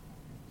 like, man.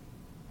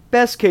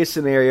 Best case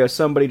scenario,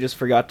 somebody just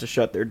forgot to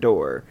shut their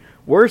door.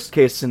 Worst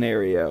case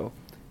scenario,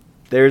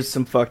 there's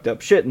some fucked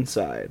up shit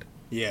inside.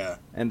 Yeah.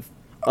 And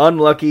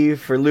unlucky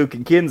for Luke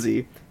and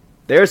Kinsey,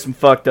 there's some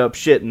fucked up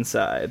shit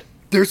inside.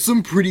 There's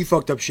some pretty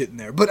fucked up shit in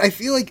there. But I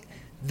feel like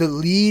the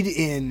lead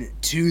in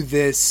to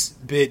this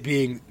bit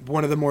being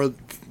one of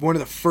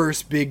the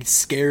first big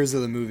scares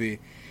of the movie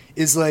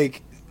is,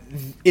 like,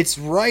 it's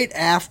right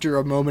after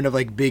a moment of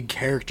like big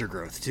character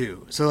growth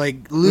too. So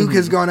like Luke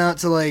has gone out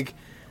to like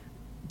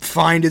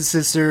find his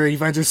sister. He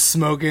finds her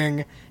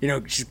smoking. You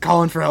know, she's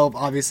calling for help,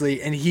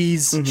 obviously, and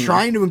he's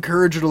trying to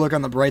encourage her to look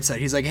on the bright side.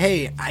 He's like,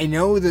 "Hey, I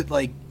know that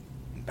like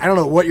I don't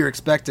know what you're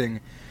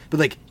expecting, but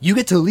like you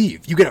get to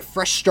leave. You get a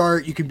fresh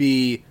start. You can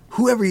be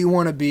whoever you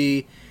want to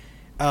be."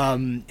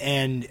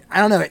 And I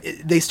don't know,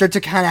 they start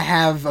to kind of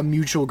have a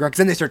mutual ground, because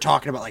then they start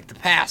talking about like the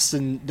past,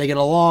 and they get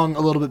along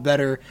a little bit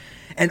better.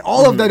 And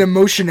all of that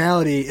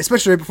emotionality,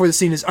 especially right before the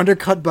scene, is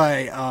undercut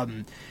by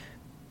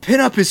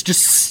Pinup is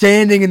just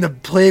standing in the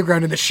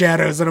playground in the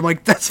shadows, and I'm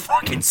like, that's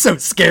fucking so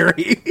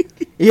scary.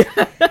 Yeah.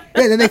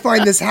 And then they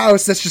find this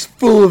house that's just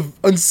full of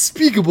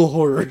unspeakable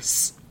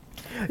horrors.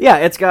 Yeah,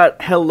 it's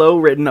got hello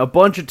written a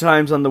bunch of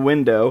times on the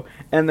window,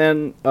 and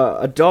then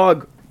a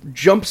dog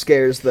jump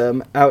scares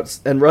them out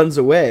and runs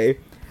away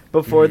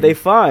before they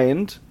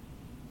find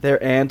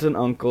their aunt and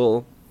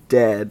uncle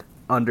dead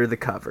under the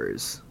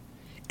covers.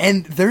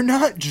 And they're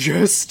not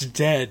just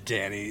dead,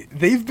 Danny.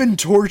 They've been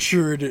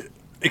tortured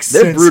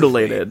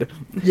extensively. They're brutalated.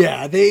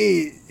 Yeah,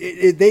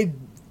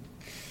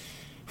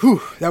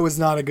 that was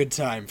not a good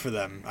time for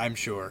them, I'm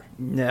sure.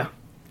 Yeah.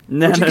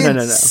 Which again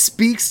No.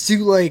 speaks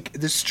to like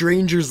the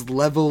stranger's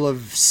level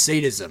of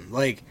sadism.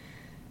 Like,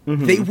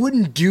 they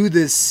wouldn't do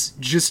this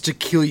just to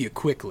kill you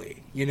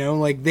quickly, you know?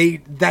 Like,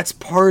 that's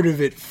part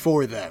of it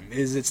for them,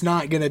 is it's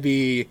not gonna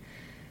be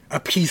a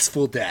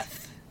peaceful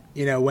death,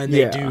 you know, when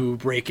they do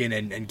break in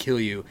and kill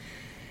you.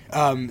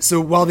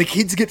 So while the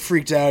kids get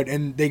freaked out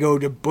and they go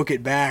to book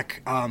it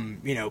back,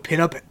 you know,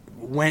 Pinup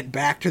went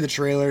back to the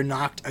trailer,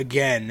 knocked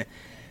again.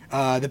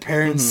 The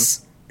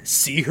parents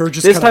see her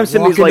just kind of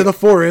walk into the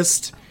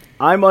forest.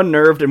 I'm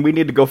unnerved, and we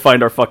need to go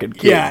find our fucking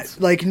kids. Yeah,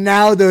 like,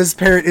 now those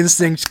parent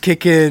instincts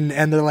kick in,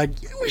 and they're like,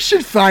 we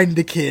should find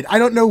the kid. I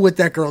don't know what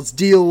that girl's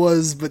deal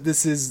was, but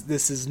this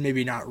is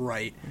maybe not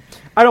right.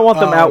 I don't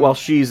want them out while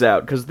she's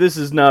out, because this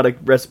is not a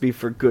recipe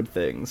for good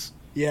things.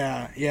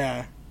 Yeah.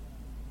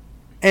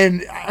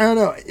 And, I don't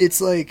know, it's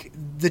like,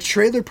 the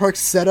trailer park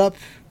setup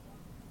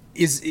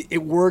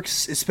it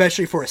works,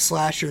 especially for a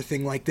slasher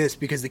thing like this,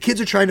 because the kids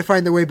are trying to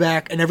find their way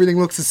back, and everything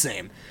looks the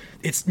same.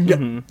 It's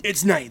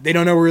night. They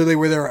don't know really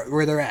where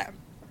they're at.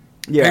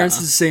 Yeah. Parents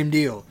is the same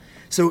deal.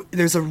 So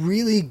there's a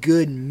really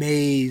good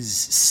maze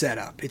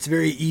setup. It's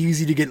very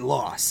easy to get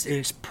lost. And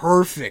it's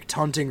perfect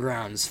hunting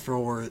grounds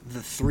for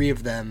the three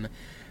of them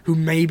who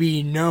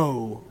maybe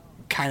know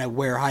kind of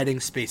where hiding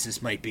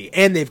spaces might be.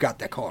 And they've got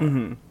that car.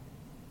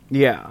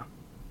 Yeah.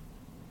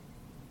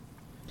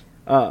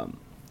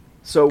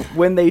 So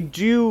when they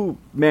do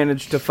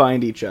manage to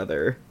find each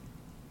other,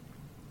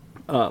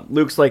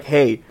 Luke's like,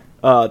 hey,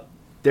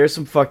 there's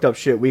some fucked up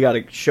shit we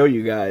gotta show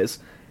you guys.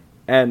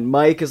 And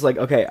Mike is like,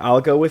 okay,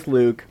 I'll go with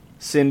Luke.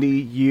 Cindy,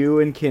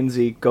 you and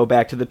Kinsey go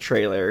back to the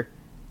trailer.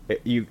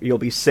 You'll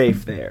be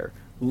safe there.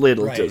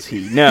 Little does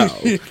he know.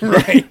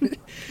 Right.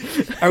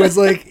 I was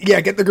like,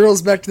 yeah, get the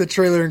girls back to the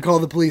trailer and call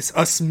the police.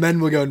 Us men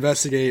will go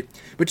investigate.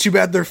 But too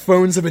bad their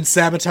phones have been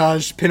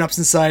sabotaged, Pinup's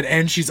inside,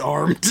 and she's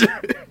armed.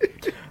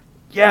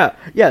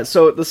 Yeah,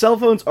 so the cell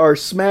phones are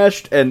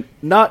smashed and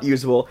not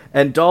usable,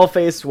 and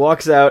Dollface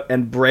walks out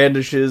and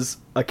brandishes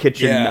a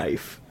kitchen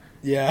knife.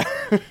 Yeah.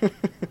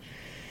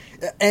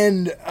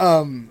 And,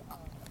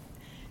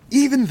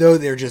 even though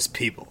they're just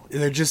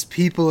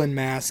people in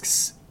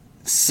masks,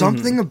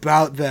 something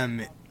about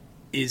them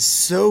is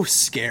so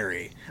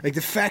scary. Like,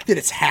 the fact that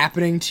it's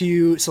happening to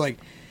you, so, like,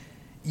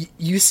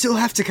 you still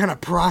have to kind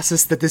of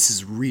process that this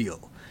is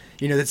real.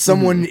 You know, that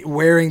someone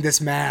wearing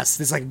this mask,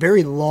 this, like,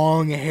 very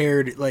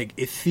long-haired, like,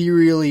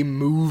 ethereally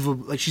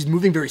like, she's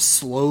moving very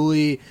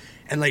slowly,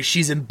 and, like,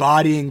 she's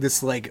embodying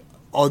this, like,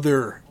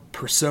 other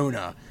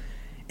persona.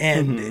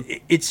 And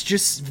it's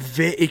just,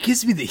 it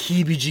gives me the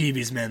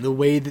heebie-jeebies, man, the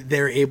way that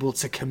they're able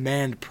to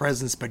command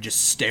presence by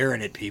just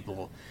staring at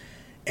people.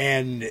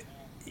 And,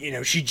 you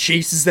know, she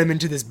chases them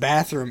into this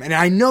bathroom, and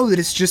I know that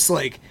it's just,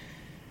 like,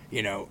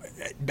 you know,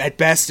 at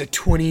best a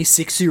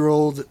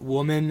 26-year-old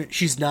woman.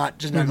 She's not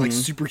just not like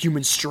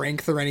superhuman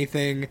strength or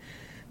anything,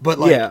 but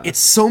like it's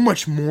so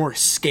much more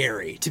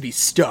scary to be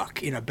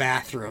stuck in a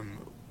bathroom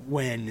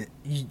when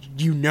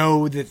you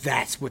know that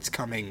that's what's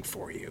coming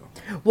for you.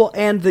 Well,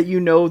 and that you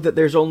know that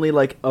there's only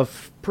like a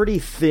pretty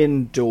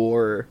thin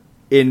door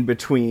in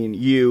between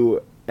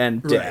you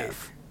and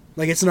death. Right.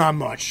 Like, it's not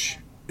much.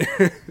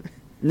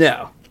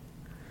 No.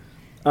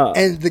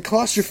 And the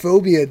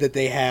claustrophobia that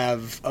they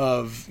have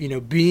of, you know,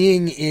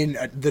 being in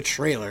the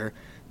trailer,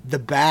 the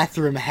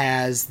bathroom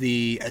has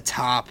the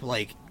top,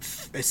 like,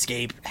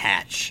 escape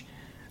hatch.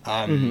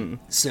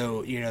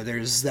 So, you know,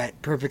 there's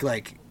that perfect,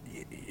 like,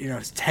 you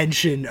know,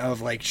 tension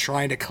of, like,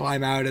 trying to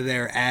climb out of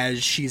there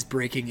as she's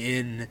breaking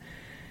in.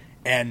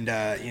 And,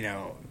 you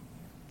know,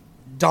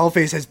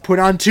 Dollface has put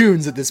on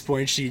tunes at this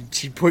point. She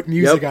put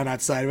music on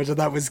outside, which I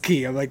thought was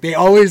key. I'm like, they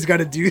always got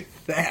to do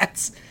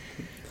that.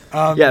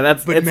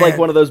 It's like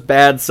one of those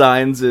bad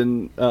signs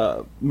in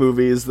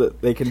movies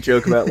that they can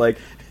joke about, like,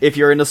 if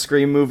you're in a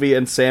Scream movie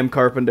and Sam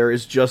Carpenter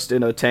is just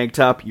in a tank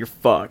top, you're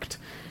fucked.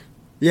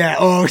 Yeah,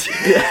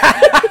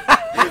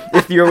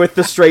 if you're with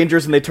the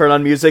strangers and they turn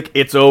on music,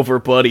 it's over,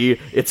 buddy.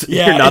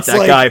 You're not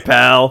that guy,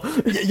 pal.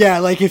 Yeah,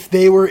 like if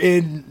they were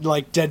in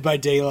like Dead by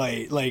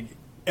Daylight, like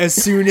as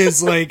soon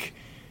as like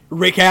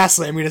Rick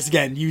Astley, I'm gonna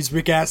again use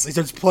Rick Astley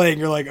starts playing,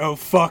 you're like, oh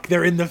fuck,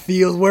 they're in the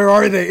field. Where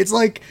are they? It's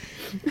like,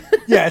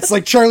 yeah, it's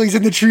like Charlie's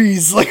in the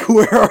trees. Like,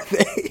 where are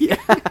they? Yeah.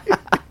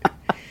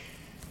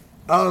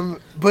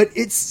 But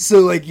it's so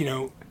like, you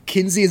know,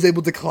 Kinsey is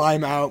able to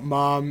climb out.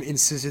 Mom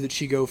insisted that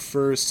she go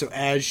first, so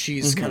as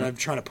she's kind of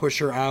trying to push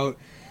her out,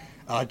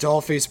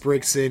 Dollface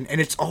breaks in,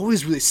 and it's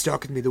always really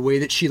stuck with me the way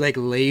that she like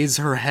lays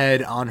her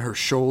head on her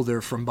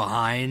shoulder from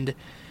behind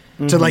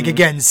to like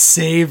again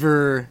save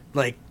her,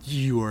 like,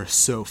 you are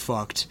so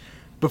fucked,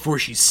 before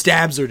she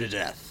stabs her to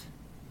death.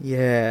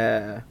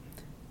 Yeah.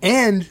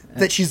 And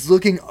that she's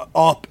looking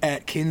up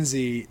at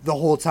Kinsey the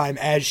whole time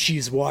as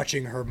she's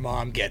watching her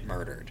mom get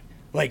murdered.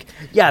 Like,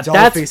 yeah,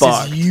 Dollface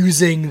that's is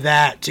using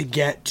that to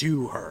get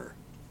to her.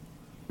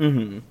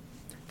 Mm-hmm.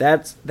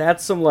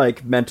 That's some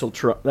like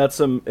that's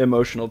some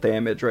emotional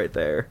damage right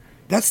there.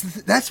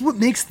 That's what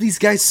makes these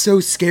guys so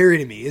scary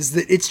to me, is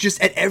that it's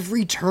just at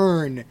every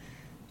turn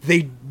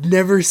they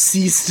never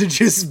cease to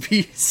just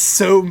be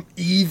so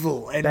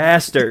evil and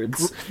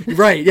bastards.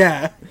 Right,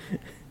 yeah.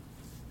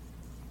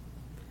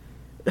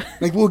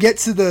 Like, we'll get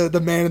to the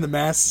Man in the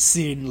Mask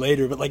scene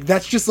later, but like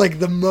that's just like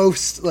the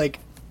most like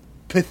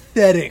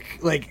pathetic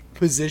like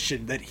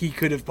position that he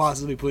could have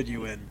possibly put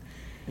you in.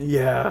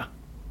 Yeah.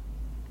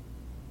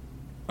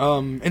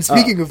 And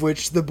speaking of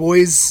which, the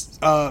boys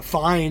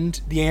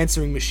find the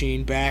answering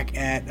machine back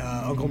at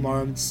Uncle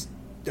Marm's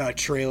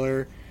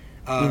trailer.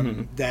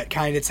 That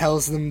kind of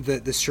tells them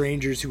that the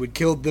strangers who had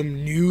killed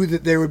them knew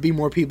that there would be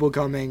more people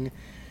coming.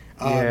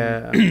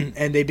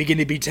 And they begin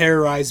to be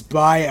terrorized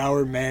by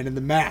our Man in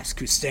the Mask,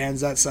 who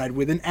stands outside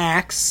with an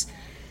axe.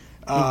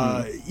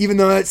 Even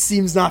though that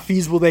seems not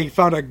feasible, they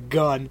found a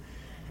gun.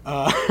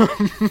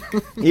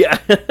 Yeah.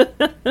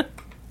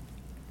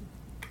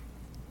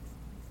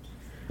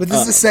 But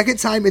this is the second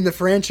time in the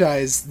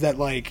franchise that,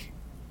 like,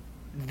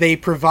 they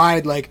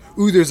provide, like,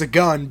 ooh, there's a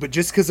gun, but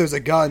just because there's a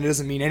gun, it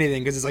doesn't mean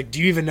anything, because it's like, do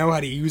you even know how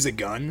to use a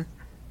gun?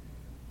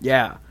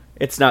 Yeah.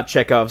 It's not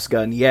Chekhov's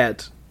gun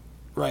yet.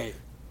 Right.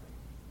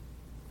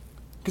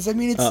 Because, I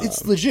mean,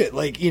 it's legit.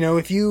 Like, you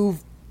know,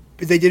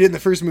 they did it in the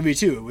first movie,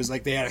 too. It was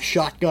like they had a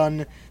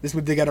shotgun. This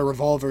movie, they got a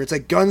revolver. It's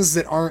like guns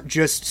that aren't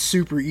just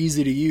super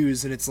easy to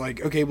use, and it's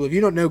like, okay, well, if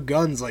you don't know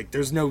guns, like,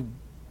 there's no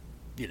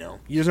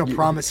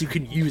promise you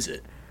can use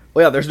it.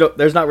 Well, yeah,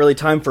 there's not really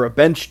time for a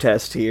bench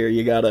test here.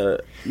 You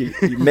gotta you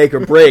make or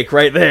break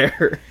right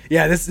there.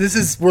 Yeah, this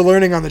is, we're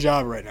learning on the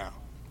job right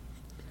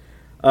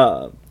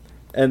now.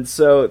 And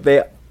so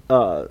they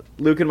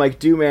Luke and Mike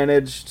do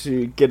manage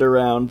to get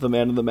around the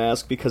Man in the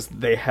Mask because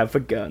they have a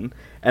gun,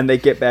 and they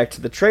get back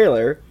to the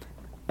trailer,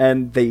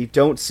 and they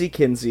don't see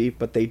Kinsey,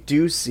 but they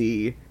do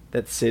see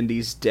that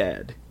Cindy's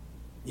dead.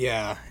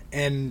 Yeah,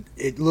 and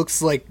it looks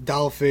like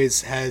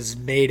Dollface has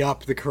made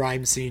up the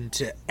crime scene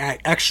to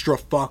extra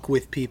fuck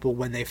with people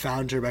when they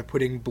found her by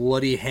putting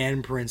bloody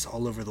handprints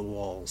all over the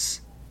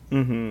walls.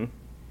 Mm-hmm.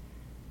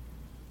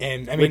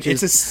 And, I mean,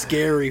 it's a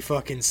scary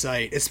fucking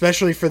sight,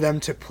 especially for them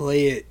to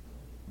play it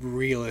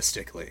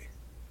realistically.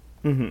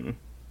 Mm-hmm.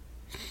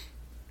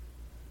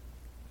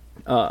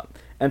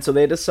 And so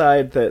they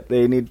decide that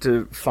they need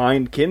to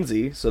find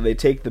Kinsey, so they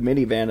take the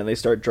minivan and they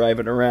start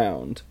driving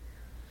around.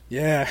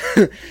 Yeah,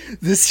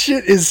 this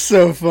shit is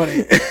so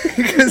funny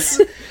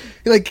because,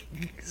 like,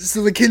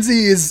 so the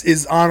Kinsey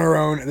is on her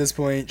own at this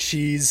point.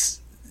 She's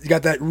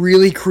got that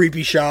really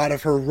creepy shot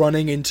of her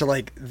running into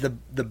like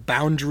the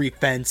boundary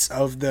fence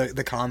of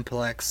the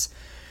complex,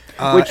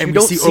 which and you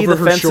don't see see over the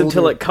her fence shoulder.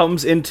 until it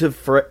comes into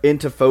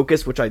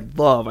focus, which I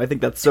love. I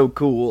think that's so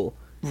cool.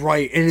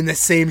 Right, and in the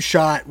same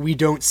shot, we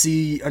don't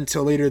see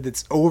until later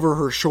that's over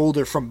her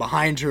shoulder from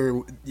behind her.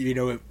 You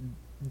know,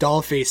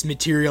 Dollface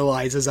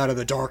materializes out of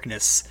the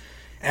darkness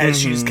as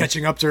she's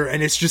catching up to her,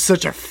 and it's just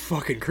such a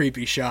fucking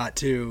creepy shot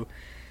too.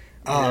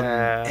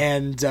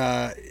 And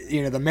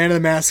you know, the Man in the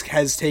Mask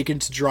has taken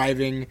to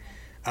driving.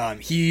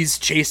 He's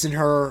chasing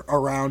her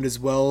around as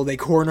well. They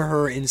corner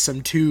her in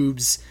some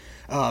tubes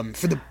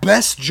for the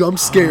best jump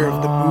scare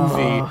of the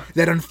movie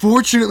that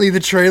unfortunately the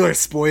trailer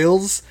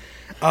spoils.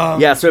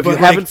 Yeah, so if you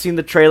haven't seen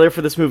the trailer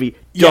for this movie,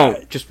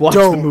 just watch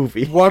the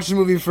movie. Watch the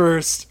movie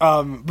first.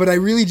 But I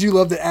really do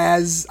love that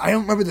I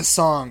don't remember the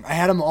song. I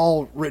had them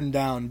all written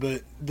down,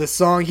 but the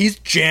song, he's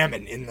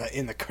jamming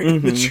in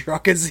the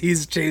truck as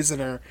he's chasing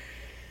her.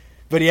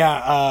 But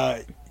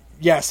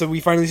so we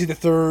finally see the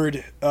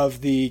third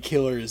of the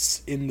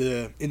killers in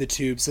the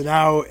tube. So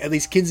now at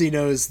least Kinsey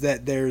knows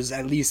that there's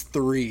at least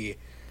three.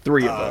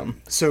 Three of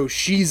them. So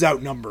she's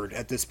outnumbered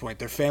at this point.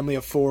 Their family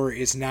of four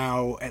is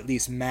now at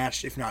least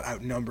matched, if not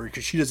outnumbered,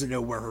 because she doesn't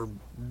know where her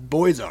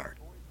boys are.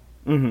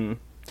 Mm-hmm.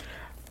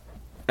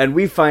 And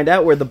we find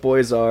out where the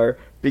boys are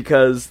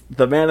because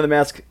the Man in the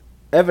Mask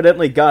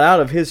evidently got out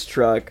of his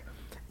truck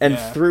and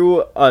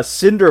threw a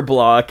cinder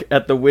block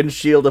at the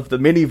windshield of the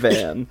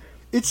minivan,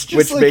 it's just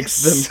which like,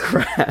 makes them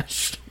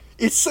crash.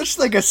 It's such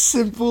like a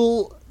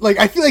simple Like,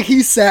 I feel like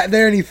he sat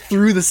there and he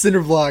threw the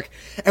cinder block,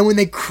 and when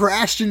they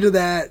crashed into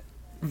that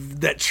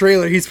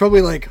trailer, he's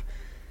probably like,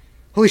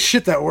 holy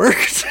shit, that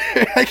worked.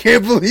 I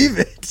can't believe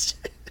it.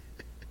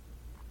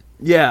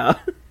 Yeah.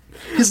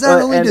 Because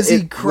not only does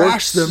he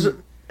crash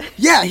them,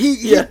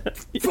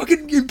 he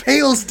fucking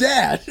impales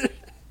Dad.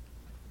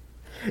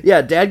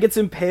 Yeah, Dad gets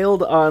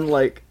impaled on,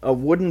 like, a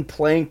wooden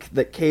plank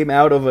that came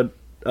out of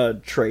a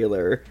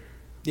trailer.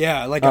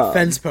 Yeah, like a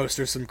fence post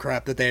or some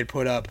crap that they had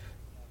put up.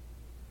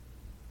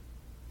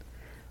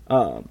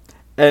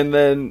 And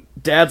then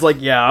Dad's like,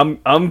 yeah,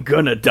 I'm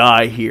gonna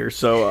die here,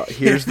 so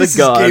here's the this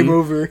gun. Is game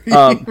over.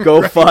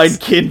 Go find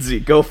Kinsey.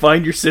 Go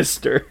find your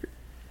sister.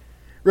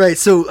 Right,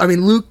 so, I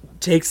mean, Luke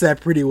takes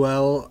that pretty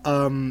well,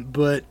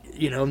 but,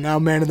 you know, now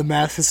Man of the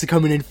Mask has to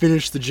come in and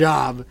finish the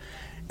job.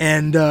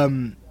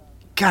 And,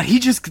 God, he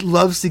just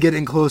loves to get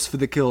in close for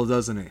the kill,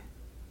 doesn't he?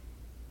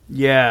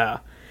 Yeah,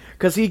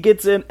 because he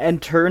gets in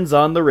and turns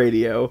on the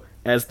radio,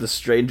 as the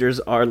strangers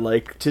are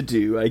like to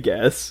do, I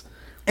guess.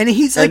 And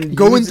he's, like, and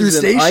going through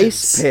uses an stations.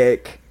 ice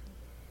pick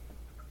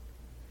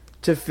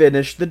to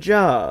finish the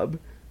job.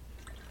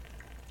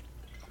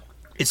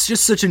 It's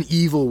just such an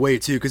evil way,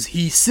 too, because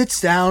he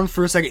sits down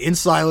for a second in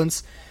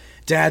silence.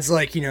 Dad's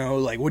like, you know,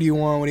 like, what do you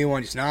want? What do you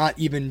want? He's not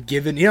even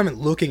giving, he's not even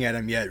looking at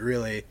him yet,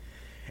 really.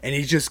 And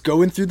he's just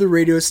going through the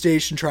radio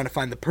station trying to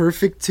find the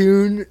perfect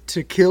tune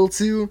to kill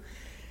to,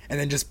 and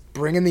then just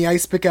bringing the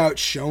ice pick out,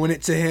 showing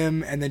it to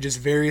him, and then just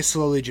very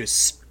slowly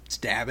just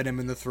stabbing him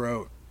in the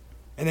throat.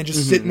 And then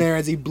just sitting there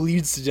as he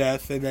bleeds to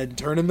death, and then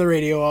turning the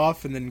radio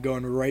off, and then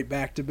going right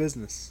back to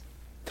business.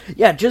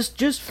 Yeah,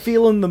 just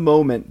feeling the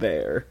moment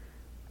there.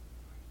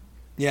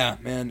 Yeah,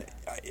 man,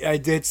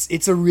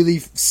 it's a really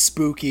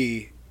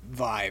spooky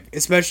vibe,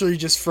 especially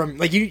just from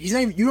like you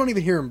don't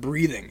even hear him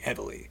breathing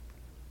heavily.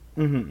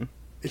 Mm-hmm.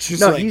 It's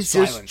just no, like he's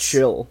silence. just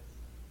chill.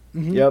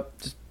 Mm-hmm. Yep,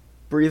 just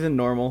breathing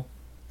normal,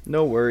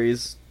 no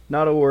worries,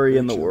 not a worry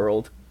in the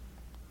world.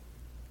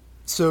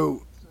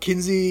 So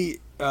Kinsey,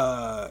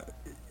 I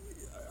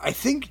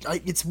think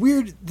it's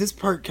weird. This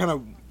part kind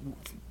of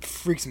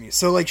freaks me.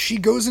 So like she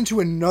goes into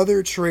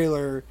another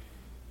trailer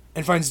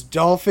and finds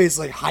Dollface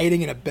like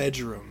hiding in a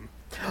bedroom.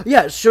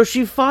 Yeah, so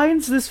she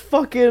finds this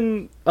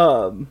fucking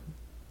what's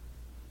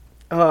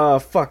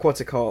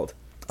it called?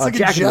 It's like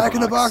a Jack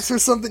in the Box or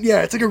something.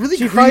 Yeah, it's like a really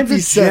creepy setup. She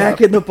finds a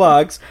Jack in the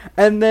Box,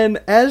 and then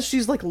as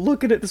she's like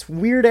looking at this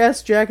weird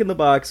ass Jack in the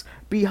Box,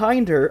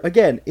 behind her,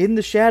 again in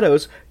the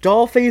shadows,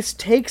 Dollface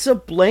takes a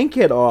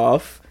blanket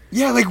off.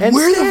 Yeah, like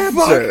where the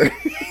fuck?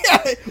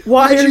 Yeah,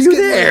 why are you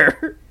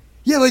there?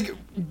 Yeah, like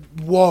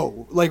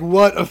whoa, like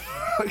what a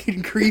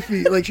fucking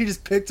creepy. Like she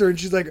just picked her and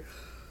she's like,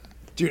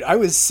 dude, I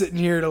was sitting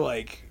here to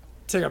like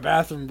take a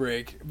bathroom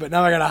break, but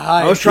now I gotta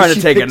hide. I was trying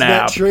to take a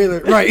nap. Trailer.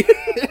 Right.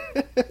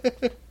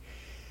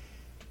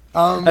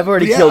 I've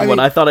already killed one.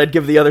 I thought I'd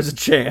give the others a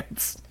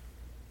chance.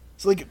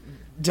 So like,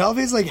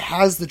 Dollface like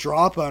has the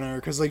drop on her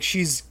because like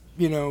she's,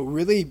 you know,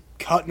 really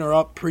cutting her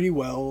up pretty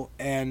well,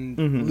 and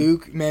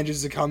Luke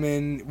manages to come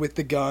in with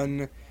the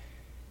gun,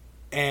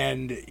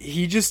 and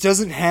he just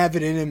doesn't have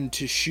it in him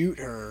to shoot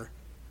her,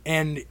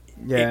 and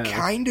it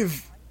kind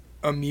of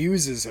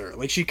amuses her.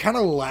 Like she kind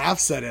of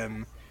laughs at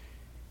him,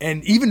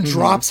 and even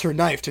drops her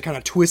knife to kind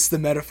of twist the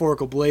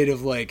metaphorical blade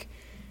of like,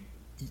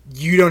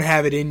 you don't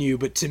have it in you,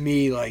 but to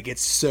me, like,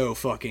 it's so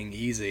fucking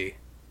easy.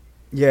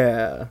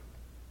 Yeah.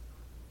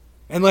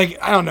 And like,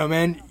 I don't know,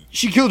 man.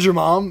 She killed your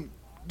mom.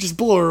 Just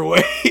blow her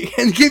away.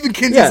 And Kevin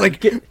Kinsey's like,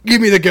 give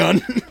me the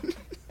gun.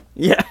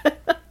 Yeah.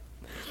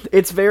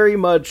 It's very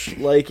much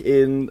like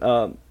in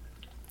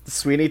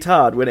Sweeney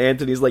Todd when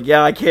Anthony's like,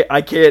 yeah,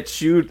 I can't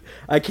shoot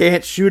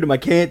him, I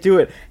can't do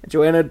it. And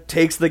Joanna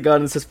takes the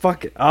gun and says,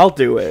 fuck it, I'll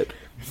do it.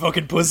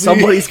 Fucking pussy.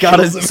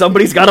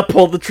 Somebody's gotta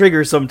pull the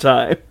trigger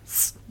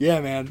sometimes.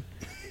 Yeah, man.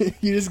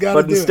 You just gotta do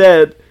it. But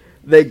instead,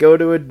 they go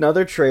to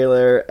another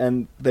trailer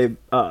and they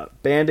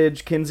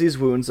bandage Kinsey's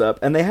wounds up,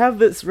 and they have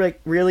this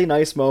really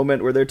nice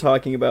moment where they're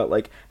talking about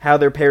like how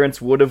their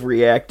parents would have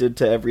reacted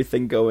to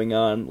everything going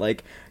on.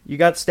 Like, you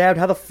got stabbed,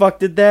 how the fuck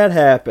did that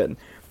happen?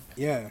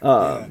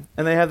 Yeah.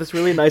 And they have this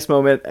really nice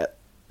moment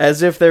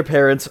as if their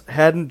parents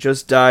hadn't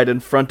just died in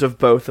front of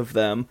both of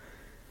them.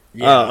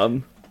 Yeah.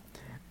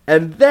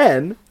 And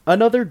then,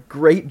 another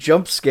great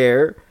jump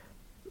scare,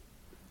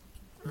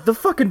 the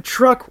fucking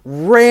truck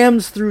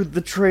rams through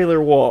the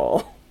trailer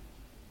wall.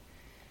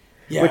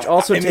 Yeah, which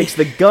also takes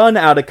the gun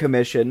out of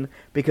commission,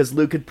 because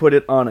Luke had put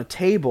it on a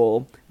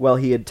table while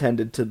he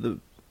attended to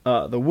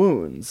the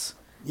wounds.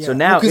 Yeah, so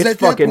now it's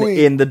fucking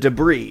in the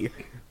debris.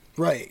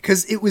 Right,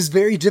 because it was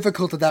very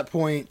difficult at that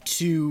point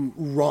to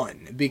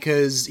run,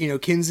 because, you know,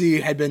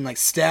 Kinsey had been, like,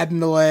 stabbed in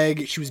the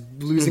leg, she was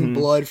losing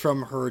blood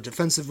from her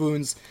defensive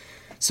wounds,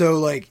 so,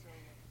 like,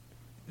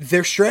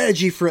 their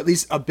strategy for at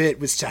least a bit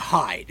was to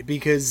hide,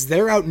 because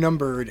they're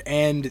outnumbered,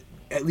 and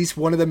at least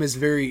one of them is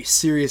very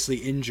seriously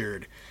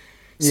injured.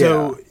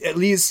 So, at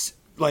least,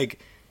 like,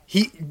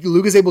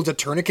 Luke is able to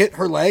tourniquet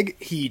her leg,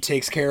 he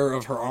takes care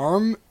of her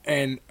arm,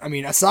 and, I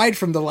mean, aside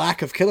from the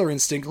lack of killer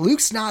instinct,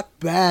 Luke's not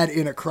bad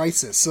in a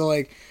crisis. So,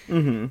 like,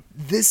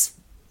 this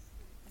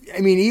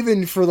I mean,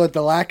 even for like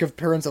the lack of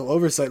parental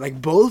oversight,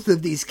 like both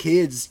of these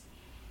kids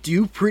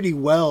do pretty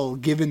well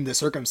given the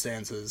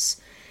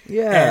circumstances.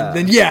 Yeah. And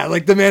then, yeah,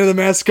 like the man in the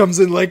mask comes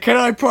in like, can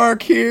I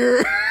park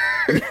here?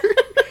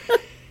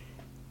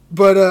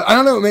 But I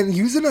don't know, man,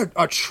 using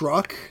a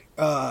truck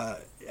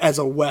as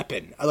a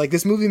weapon. Like,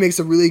 this movie makes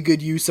a really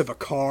good use of a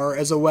car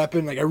as a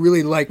weapon. Like, I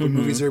really like when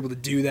movies are able to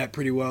do that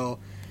pretty well.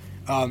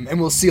 And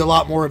we'll see a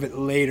lot more of it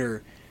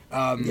later.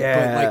 But,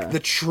 like, the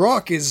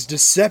truck is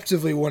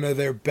deceptively one of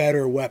their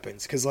better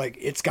weapons. Because, like,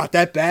 it's got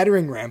that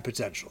battering ram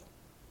potential.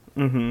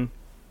 Mm-hmm.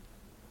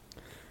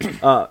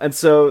 And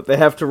so they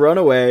have to run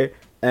away,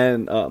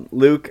 and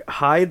Luke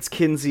hides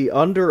Kinsey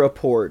under a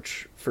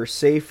porch for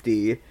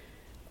safety,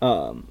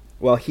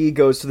 while he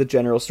goes to the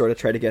general store to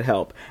try to get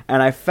help.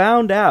 And I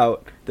found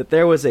out that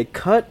there was a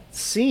cut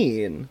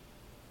scene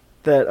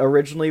that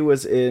originally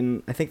was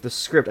in, I think, the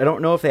script. I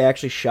don't know if they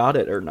actually shot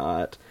it or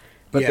not,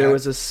 but there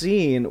was a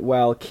scene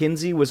while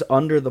Kinsey was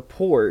under the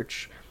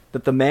porch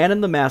that the man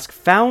in the mask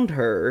found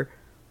her.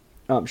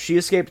 She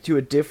escaped to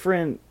a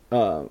different,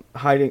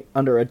 hiding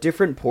under a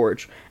different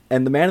porch,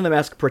 and the man in the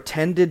mask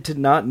pretended to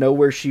not know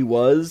where she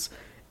was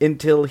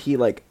until he,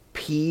 like,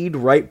 peed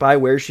right by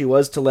where she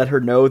was to let her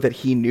know that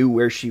he knew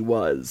where she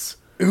was.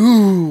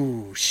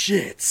 Ooh,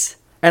 shit.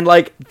 And,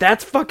 like,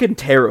 that's fucking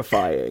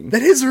terrifying.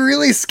 That is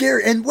really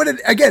scary. And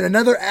again,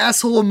 another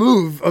asshole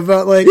move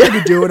about, like, I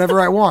can do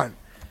whatever I want.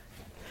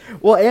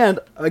 Well, and,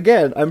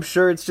 again, I'm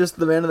sure it's just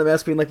the man in the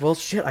mask being like, well,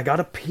 shit, I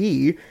gotta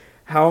pee.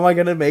 How am I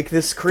gonna make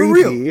this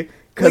creepy?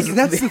 Because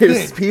like,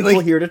 there's people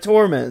here to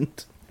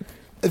torment.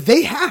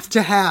 They have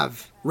to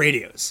have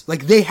radios.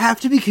 Like, they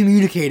have to be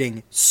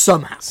communicating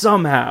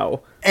somehow.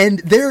 And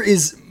there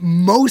is,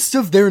 most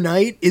of their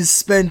night is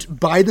spent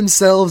by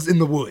themselves in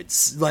the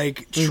woods,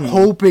 like,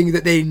 hoping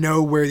that they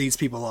know where these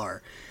people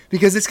are.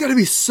 Because it's gotta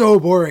be so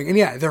boring. And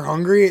yeah, they're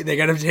hungry, they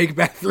gotta take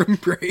bathroom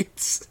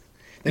breaks.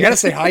 They gotta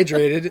stay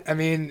hydrated, I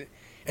mean,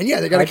 and yeah,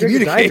 they gotta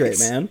communicate. Hydrate,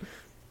 man.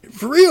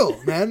 For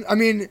real, man. I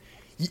mean,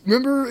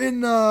 remember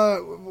in,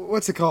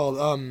 what's it called,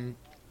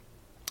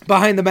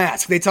 Behind the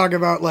Mask, they talk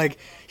about, like,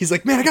 he's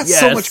like, man, I got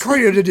so much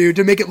cardio to do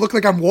to make it look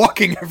like I'm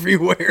walking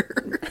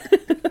everywhere.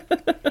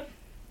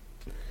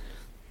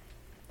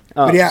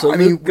 But yeah, so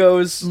Luke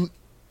goes...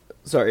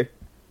 Sorry.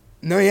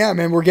 No, yeah,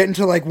 man, we're getting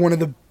to, like, one of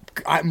the,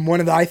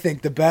 I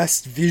think, the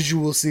best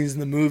visual scenes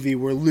in the movie,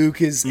 where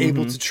Luke is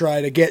able to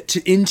try to get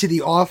into the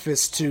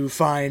office to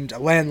find a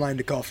landline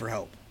to call for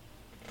help.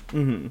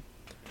 Mm-hmm.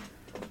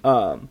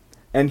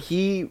 And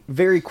he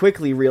very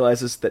quickly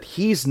realizes that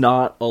he's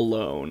not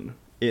alone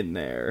in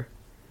there.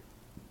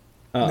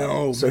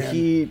 So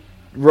he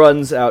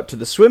runs out to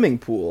the swimming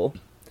pool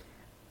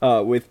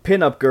with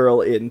Pinup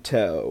Girl in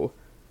tow.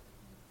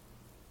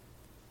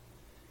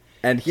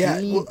 And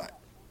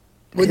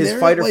his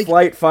fight or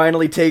flight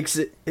finally takes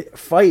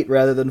fight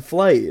rather than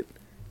flight.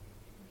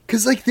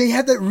 Because, like, they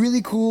had that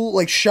really cool,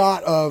 like,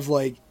 shot of,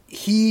 like,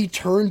 he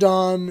turned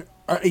on...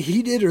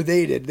 he did or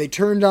they did. They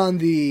turned on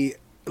the,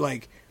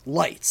 like,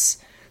 lights.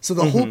 So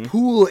the whole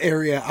pool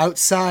area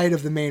outside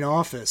of the main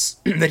office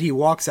that he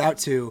walks out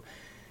to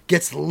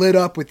gets lit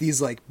up with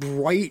these, like,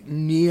 bright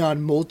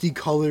neon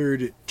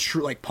multicolored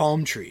like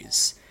palm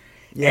trees.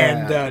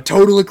 Yeah. And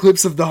Total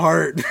Eclipse of the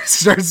Heart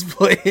starts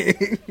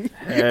playing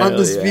on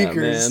the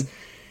speakers.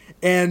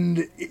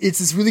 And it's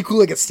this really cool,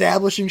 like,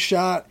 establishing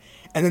shot.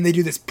 And then they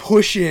do this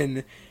push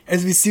in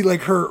as we see,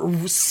 like, her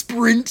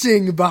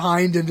sprinting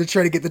behind him to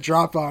try to get the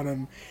drop on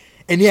him.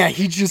 And yeah,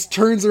 he just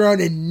turns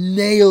around and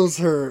nails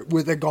her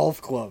with a golf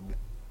club.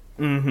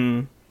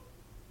 Mm-hmm.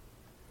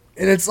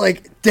 And it's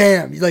like,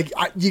 damn, like,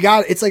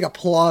 it's like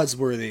applause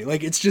worthy.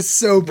 Like, it's just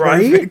so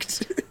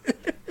perfect. Right?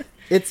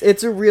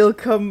 It's a real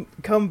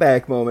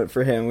comeback moment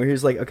for him, where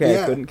he's like,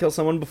 okay, I couldn't kill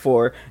someone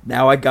before,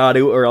 now I got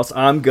to, or else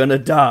I'm gonna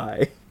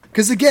die.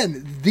 Because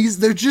again,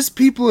 they're just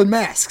people in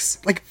masks.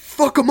 Like,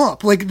 fuck them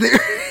up. Like, they're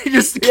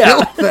just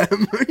kill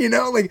them, you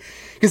know? Like,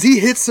 because he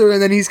hits her,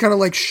 and then he's kind of,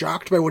 like,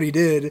 shocked by what he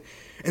did.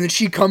 And then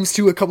she comes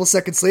to a couple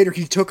seconds later,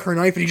 he took her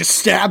knife, and he just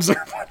stabs her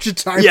a bunch of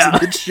times in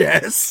the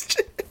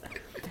chest.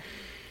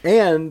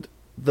 And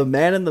the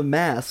man in the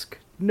mask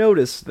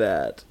noticed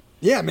that.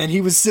 Yeah, man,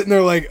 he was sitting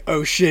there like,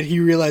 oh shit, he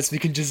realized they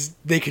can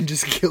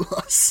just kill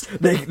us.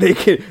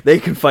 They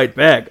can fight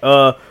back.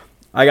 I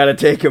gotta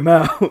take him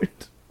out.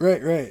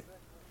 Right.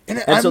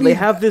 And so they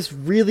have this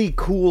really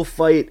cool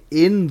fight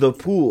in the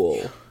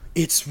pool.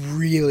 It's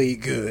really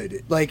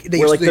good. Like,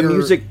 where, like, the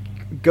music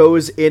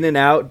goes in and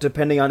out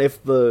depending on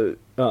if the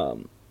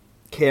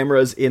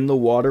camera's in the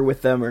water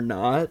with them or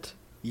not.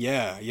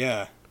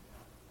 Yeah.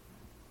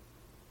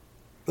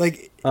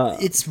 Like,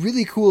 it's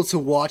really cool to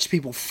watch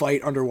people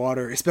fight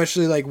underwater,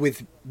 especially, like,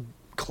 with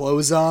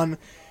clothes on.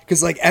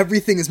 Because, like,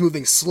 everything is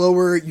moving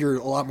slower, you're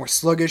a lot more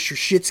sluggish, your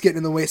shit's getting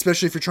in the way,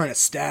 especially if you're trying to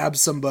stab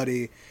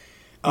somebody.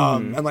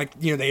 And, like,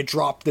 you know, they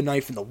drop the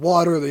knife in the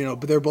water, you know,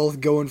 but they're both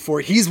going for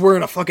it. He's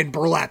wearing a fucking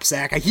burlap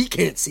sack. He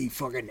can't see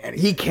fucking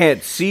anything. He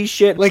can't see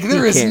shit. Like,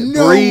 there is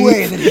no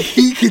way that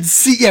he can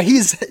see. Yeah,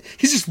 he's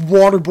just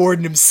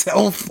waterboarding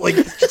himself. Like,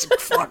 just,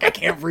 fuck, I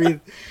can't breathe.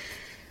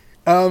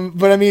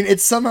 But I mean,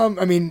 it's somehow,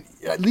 I mean,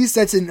 at least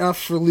that's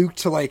enough for Luke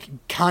to, like,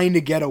 kind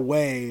of get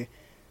away.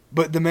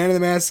 But the Man in the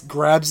Mask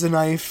grabs the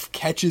knife,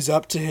 catches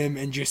up to him,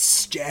 and just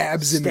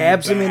stabs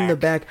him in the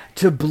back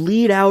to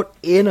bleed out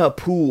in a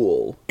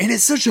pool. And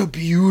it's such a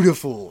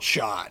beautiful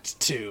shot,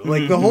 too.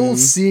 Like, the whole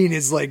scene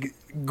is, like,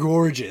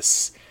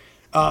 gorgeous.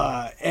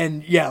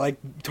 And, yeah, like,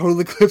 Total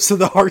Eclipse of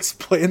the Heart's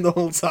playing the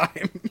whole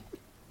time.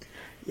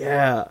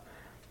 Yeah.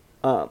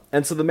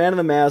 And so the Man in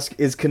the Mask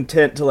is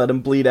content to let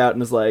him bleed out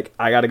and is like,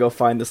 I gotta go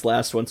find this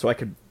last one so I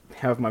could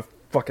have my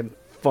fucking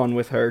fun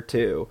with her,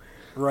 too.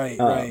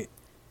 Right.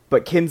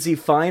 But Kinsey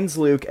finds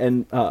Luke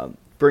and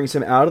brings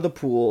him out of the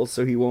pool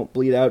so he won't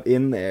bleed out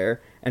in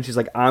there. And she's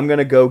like, I'm going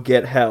to go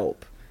get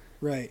help.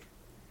 Right.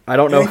 I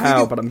don't know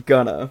how, but I'm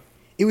gonna.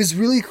 It was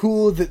really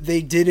cool that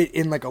they did it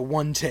in, like, a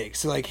one take.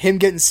 So, like, him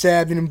getting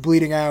stabbed and him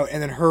bleeding out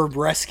and then her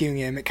rescuing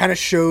him. It kind of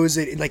shows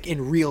it, like,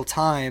 in real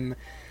time.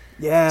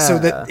 Yeah. So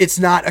that it's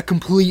not a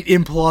complete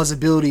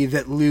implausibility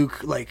that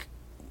Luke, like,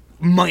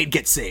 might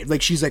get saved.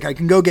 Like, she's like, I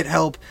can go get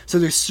help. So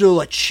there's still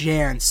a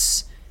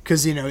chance.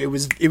 Because, you know, it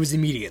was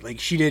immediate. Like,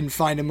 she didn't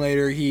find him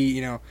later. He,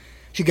 you know,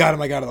 she got him,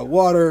 like, out of the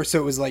water. So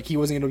it was like he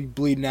wasn't going to be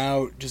bleeding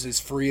out just as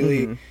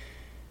freely.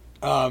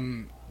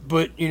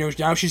 But, you know,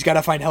 now she's got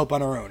to find help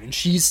on her own. And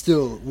she's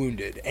still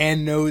wounded.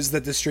 And knows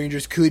that the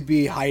strangers could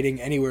be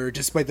hiding anywhere,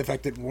 despite the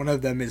fact that one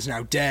of them is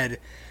now dead.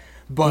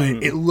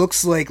 But it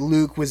looks like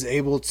Luke was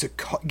able to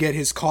get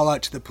his call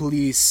out to the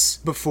police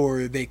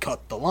before they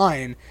cut the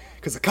line.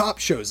 Because the cop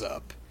shows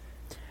up.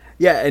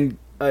 Yeah, and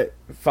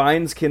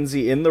finds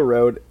Kinsey in the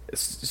road,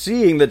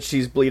 seeing that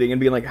she's bleeding and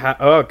being like,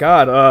 oh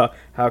god,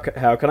 how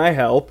can I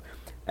help?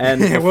 And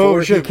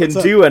before he can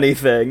do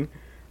anything,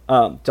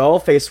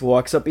 Dollface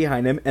walks up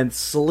behind him and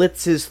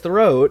slits his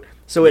throat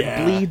so it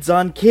bleeds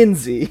on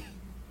Kinsey.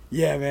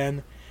 Yeah,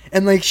 man.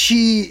 And, like,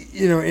 she,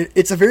 you know,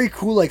 it's a very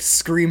cool, like,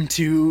 Scream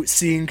 2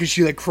 scene because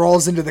she, like,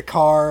 crawls into the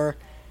car.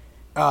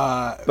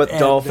 But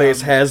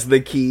Dollface has the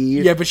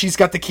key. Yeah, but she's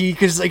got the key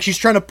because, like, she's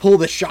trying to pull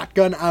the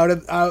shotgun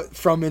out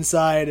from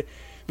inside.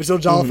 But still,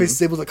 Dollface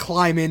is able to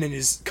climb in and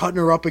is cutting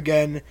her up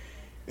again.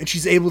 And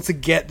she's able to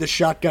get the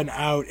shotgun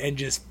out and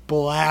just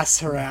blast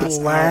her ass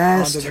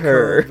out onto the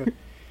curb.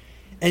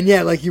 And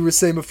yeah, like you were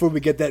saying before, we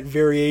get that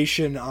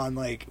variation on,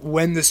 like,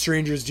 when the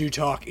strangers do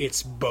talk,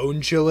 it's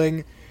bone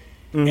chilling.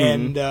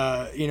 And,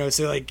 you know,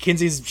 so, like,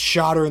 Kinsey's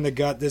shot her in the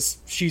gut.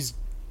 She's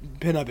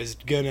Pinup is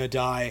gonna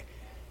die.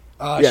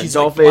 She's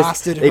Dollface, like,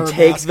 blasted her they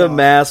take the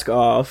mask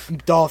off.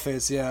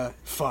 Dollface, yeah.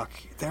 Fuck.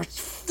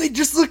 They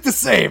just look the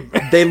same.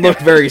 They look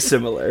very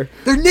similar.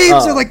 Their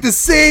names are like the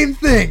same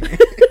thing.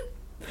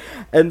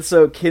 And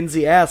so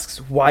Kinsey asks,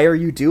 why are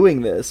you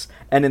doing this?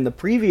 And in the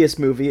previous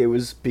movie, it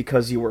was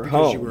because you were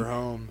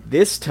home.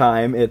 This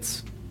time,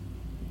 it's,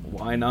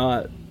 why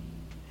not?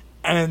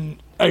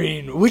 And, I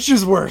mean, which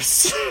is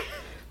worse?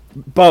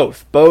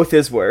 Both. Both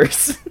is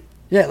worse.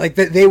 Yeah, like,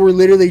 they were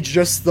literally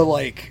just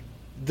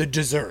the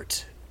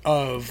dessert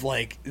of,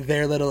 like,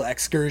 their little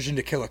excursion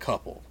to kill a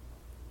couple.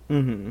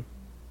 And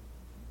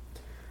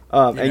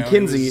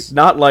Kinsey,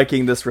 not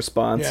liking this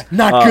response,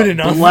 not good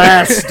enough,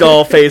 blasts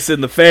Dollface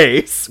in the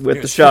face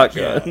with the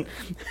shotgun. Yeah.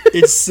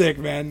 It's sick,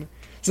 man.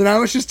 So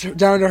now it's just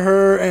down to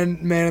her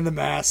and Man in the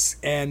Mask,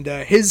 and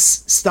his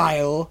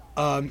style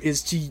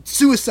is to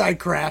suicide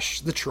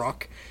crash the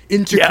truck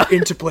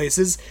into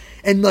places,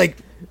 and, like,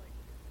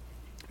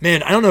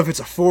 man, I don't know if it's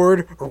a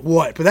Ford or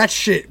what, but that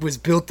shit was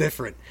built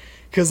different.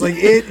 Because, like,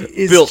 it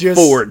is built just...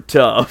 Ford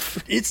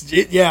tough.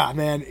 Yeah,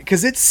 man.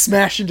 Because it's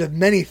smashed into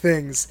many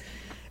things.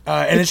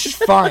 And it's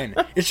just fine.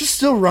 It's just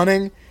still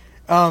running.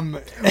 And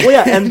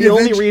the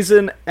only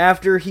reason,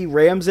 after he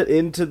rams it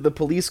into the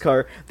police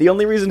car, the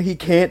only reason he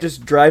can't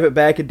just drive it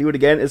back and do it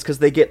again is because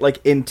they get, like,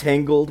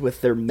 entangled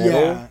with their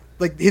metal. Yeah.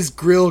 Like, his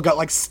grill got,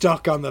 like,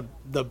 stuck on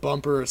the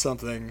bumper or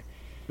something.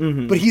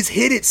 But he's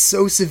hit it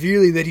so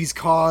severely that he's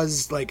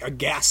caused, like, a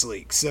gas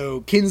leak. So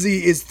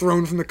Kinsey is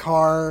thrown from the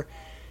car...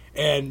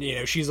 And, you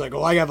know, she's like,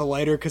 I have a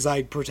lighter because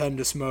I pretend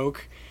to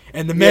smoke.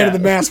 And the Man in the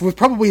Mask, with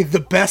probably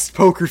the best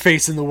poker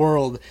face in the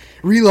world,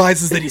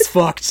 realizes that he's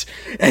fucked.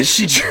 And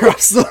she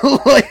drops the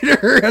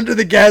lighter under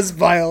the gas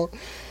pile.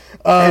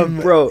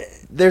 And, bro,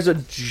 there's a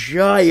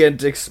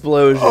giant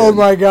explosion. Oh,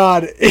 my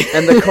God.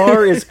 And the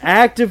car is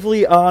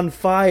actively on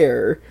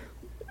fire.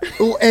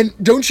 Well, and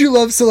don't you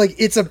love, so, like,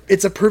 it's a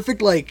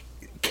perfect, like,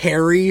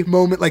 Carrie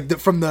moment, like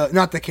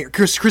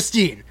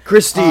Christine,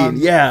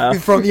 yeah,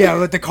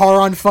 with the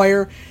car on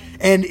fire,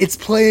 and it's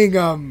playing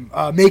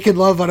Making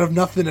Love Out of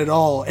Nothing at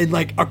All, and,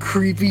 like, a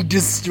creepy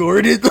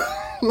distorted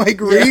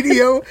like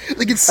radio,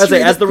 like, it's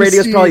as the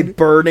radio's probably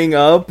burning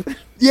up.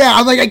 Yeah,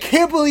 I'm like, I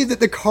can't believe that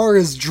the car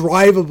is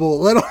drivable,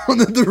 let alone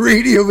that the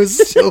radio is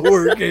still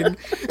working and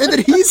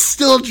that he's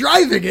still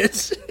driving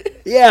it.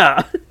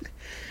 Yeah.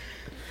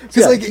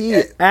 Because, like,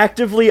 he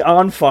actively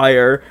on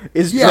fire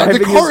is driving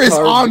the car his is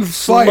on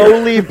fire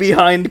slowly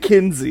behind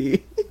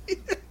Kinsey.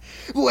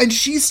 Well, and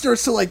she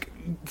starts to, like,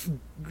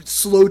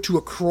 slow to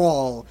a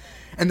crawl,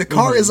 And the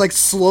car is like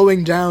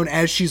slowing down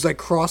as she's like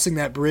crossing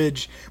that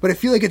bridge. But I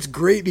feel like it's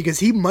great because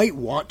he might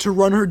want to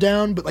run her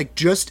down, but like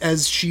just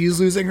as she's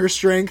losing her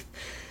strength,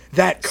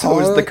 that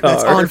car,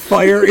 that's on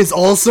fire is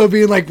also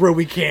being like, bro,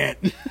 we can't.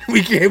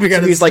 We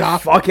gotta he's stop.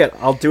 Like, fuck it,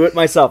 I'll do it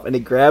myself. And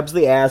he grabs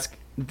the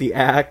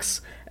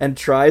axe and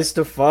tries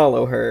to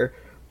follow her.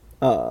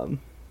 But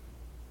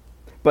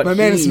my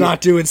man is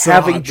not doing so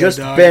having hot, just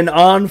though, been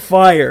on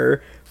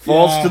fire,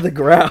 falls to the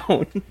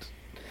ground.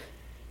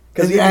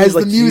 Because he's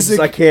like, Jesus,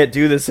 I can't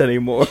do this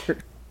anymore.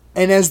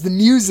 And as the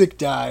music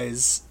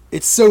dies,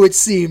 it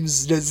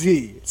seems does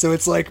he. So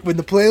it's like, when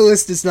the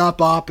playlist is not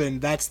bopping,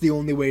 that's the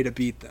only way to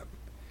beat them.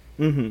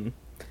 Mm-hmm.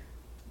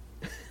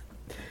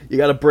 You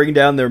gotta bring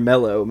down their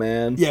mellow,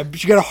 man. Yeah,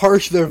 but you gotta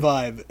harsh their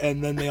vibe,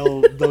 and then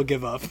they'll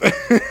give up.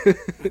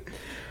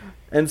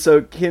 And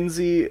so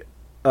Kinsey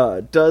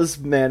does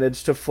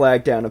manage to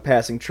flag down a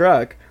passing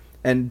truck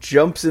and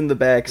jumps in the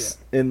back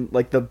in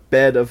like the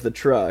bed of the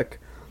truck.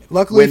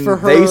 Luckily for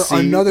her,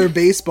 another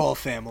baseball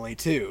family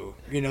too.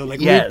 You know,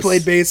 like Luke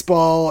played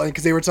baseball,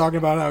 because they were talking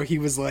about how he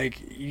was like,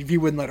 he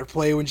wouldn't let her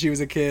play when she was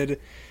a kid.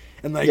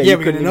 And like, we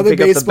got another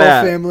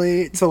baseball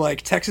family to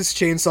like Texas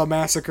Chainsaw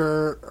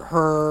Massacre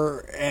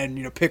her and,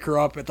 you know, pick her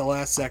up at the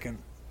last second.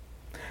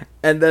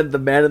 And then the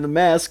man in the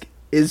mask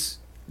is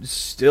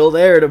still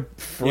there to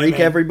freak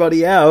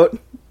everybody out.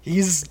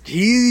 He's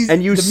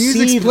and you the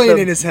music's playing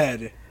in his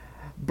head.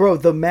 Bro,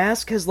 the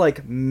mask has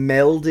like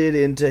melded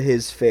into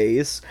his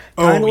face.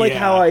 Kind of like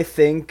how I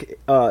think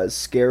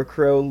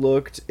Scarecrow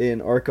looked in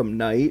Arkham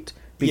Knight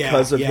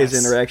because of his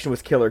interaction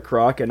with Killer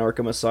Croc in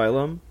Arkham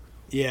Asylum.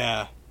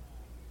 Yeah.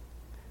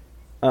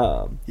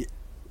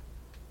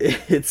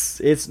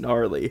 It's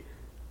gnarly.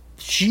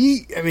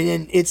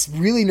 And it's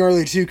really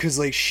gnarly too, because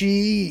like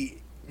she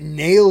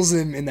nails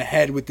him in the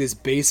head with this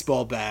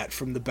baseball bat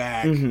from the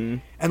back,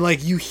 and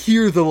like you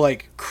hear the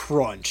like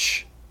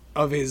crunch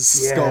of his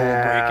skull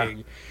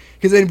breaking,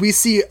 because then we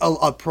see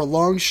a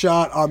prolonged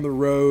shot on the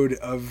road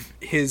of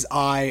his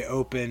eye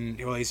open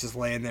while he's just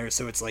laying there,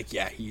 so it's like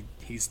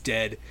he's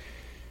dead.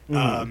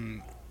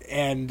 And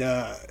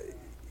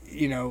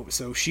you know,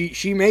 so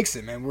she makes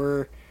him,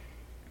 and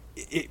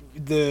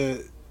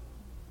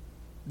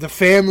the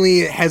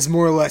family has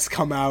more or less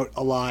come out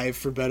alive,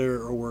 for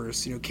better or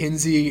worse. You know,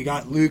 Kinsey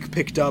got Luke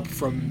picked up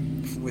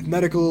with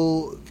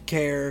medical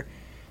care,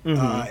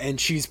 and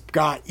she's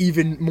got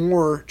even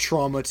more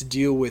trauma to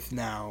deal with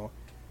now.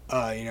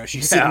 You know,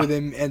 she's sitting with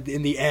him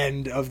in the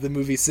end of the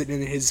movie,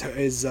 sitting in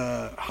his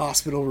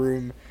hospital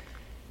room,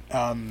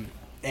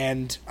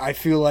 and I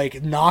feel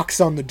like knocks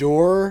on the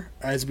door,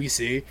 as we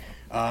see.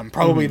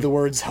 Probably the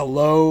words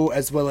hello,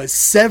 as well as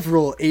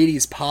several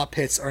 80s pop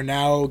hits, are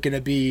now going to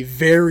be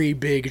very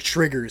big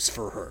triggers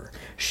for her.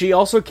 She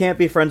also can't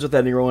be friends with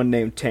anyone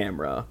named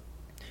Tamra.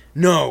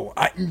 No,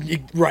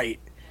 right.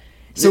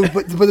 So,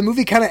 but the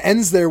movie kind of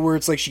ends there, where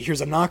it's like she hears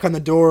a knock on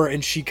the door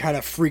and she kind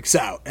of freaks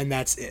out, and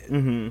that's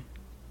it.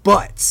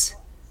 But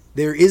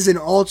there is an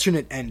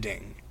alternate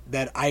ending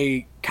that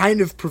I kind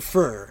of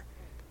prefer,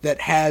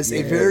 that has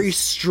a very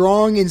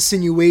strong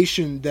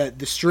insinuation that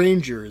the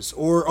strangers,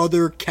 or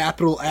other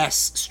capital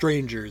S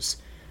strangers,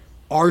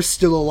 are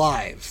still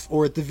alive,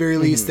 or at the very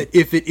least that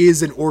if it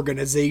is an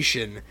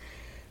organization,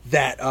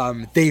 that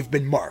they've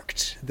been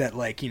marked, that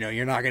like, you know,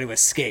 you're not going to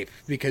escape,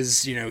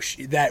 because, you know,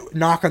 that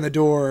knock on the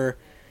door,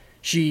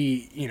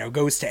 she, you know,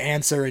 goes to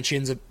answer and she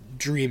ends up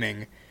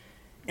dreaming,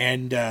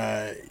 and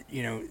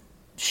you know,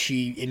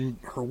 she, in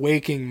her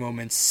waking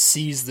moments,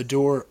 sees the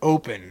door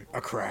open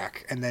a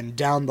crack, and then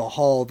down the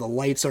hall the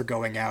lights are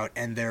going out,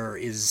 and there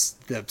is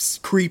the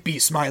creepy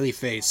smiley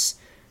face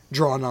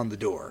drawn on the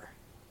door.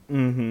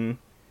 And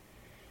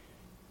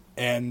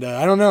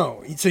I don't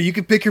know, so you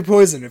could pick your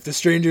poison, if the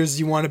strangers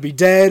you want to be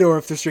dead, or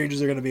if the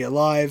strangers are going to be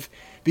alive,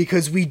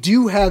 because we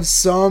do have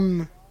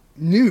some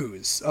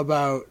news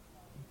about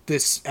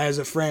this as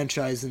a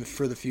franchise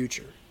for the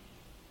future.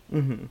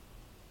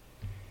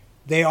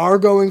 They are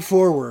going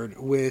forward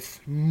with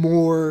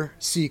more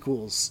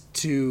sequels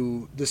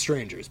to The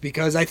Strangers,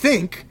 because I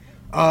think,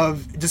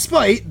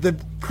 despite the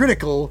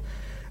critical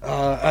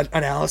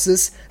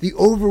analysis, the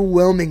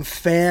overwhelming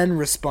fan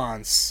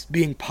response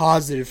being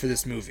positive for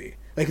this movie.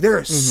 Like, there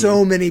are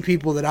so many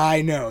people that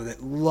I know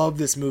that love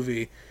this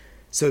movie,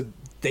 so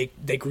they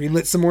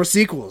greenlit some more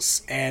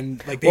sequels,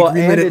 and like they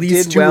greenlit at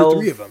least 2 or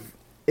 3 of them.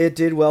 It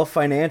did well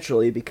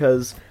financially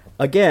because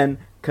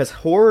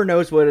horror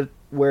knows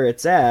where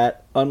it's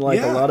at,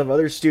 unlike a lot of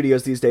other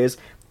studios these days.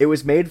 It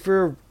was made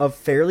for a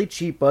fairly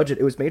cheap budget.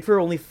 It was made for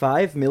only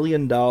 $5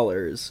 million,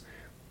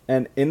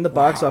 and in the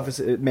box office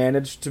it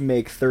managed to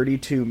make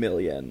 $32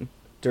 million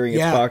during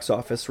its box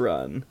office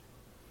run.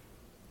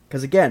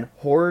 Because again,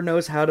 horror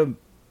knows how to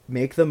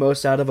make the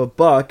most out of a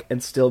buck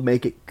and still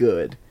make it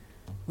good.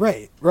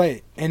 Right.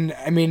 And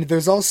I mean,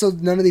 there's also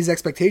none of these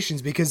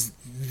expectations, because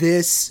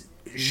this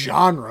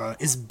genre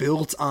is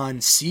built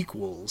on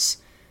sequels.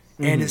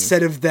 And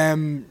instead of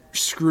them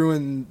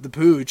screwing the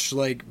pooch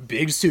like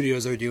big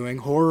studios are doing,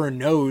 horror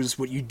knows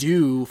what you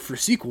do for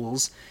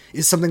sequels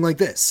is something like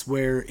this,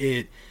 where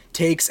it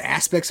takes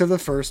aspects of the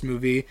first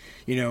movie,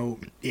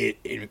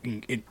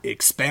 it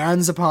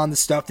expands upon the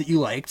stuff that you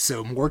liked,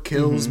 so more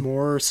kills,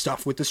 more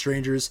stuff with the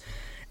strangers,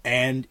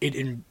 and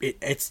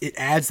it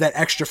adds that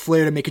extra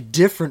flair to make it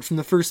different from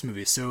the first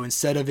movie. So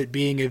instead of it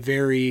being a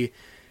very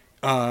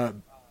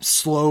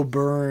slow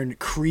burn,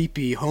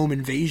 creepy home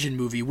invasion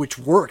movie, which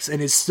works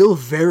and is still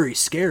very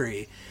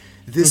scary,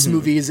 this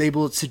movie is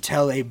able to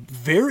tell a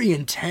very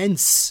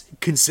intense,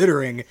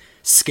 considering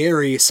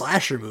scary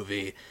slasher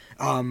movie,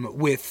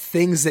 with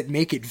things that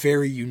make it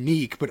very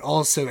unique, but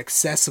also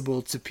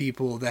accessible to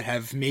people that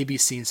have maybe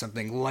seen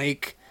something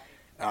like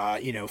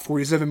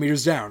 47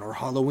 Meters Down or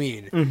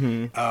Halloween,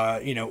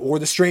 or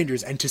The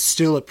Strangers, and to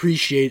still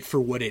appreciate for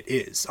what it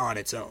is on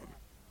its own.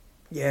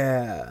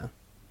 Yeah.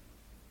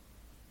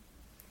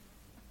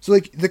 So,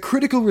 like, the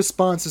critical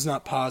response is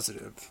not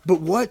positive,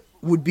 but what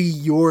would be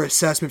your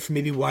assessment for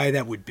maybe why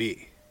that would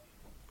be?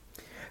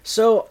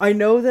 So, I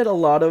know that a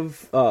lot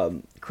of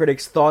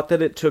critics thought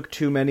that it took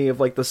too many of,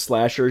 like, the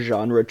slasher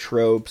genre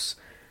tropes,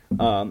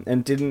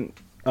 and didn't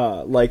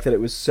like that it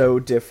was so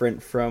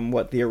different from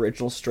what the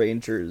original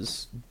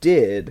Strangers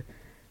did.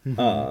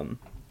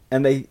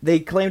 And they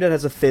claimed it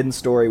has a thin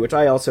story, which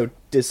I also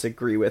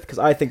disagree with, because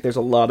I think there's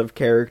a lot of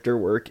character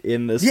work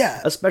in this,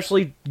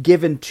 especially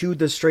given to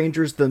the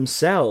strangers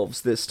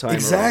themselves this time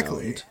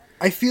around.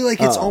 I feel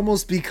like it's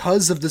almost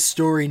because of the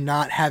story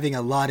not having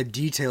a lot of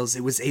details,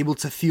 it was able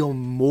to feel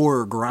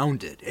more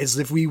grounded, as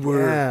if we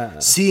were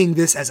seeing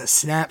this as a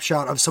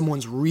snapshot of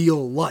someone's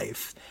real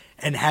life,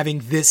 and having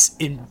this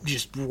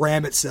just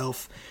ram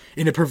itself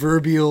in a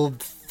proverbial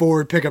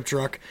Ford pickup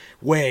truck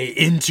way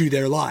into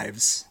their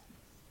lives.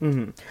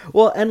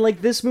 Well, and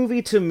like this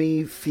movie to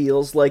me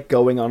feels like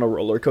going on a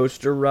roller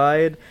coaster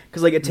ride,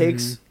 because like it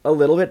takes a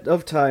little bit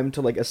of time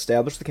to like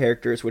establish the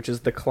characters, which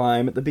is the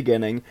climb at the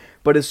beginning,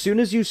 but as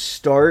soon as you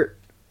start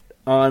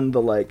on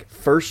the like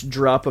first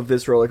drop of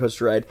this roller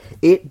coaster ride,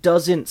 it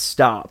doesn't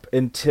stop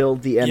until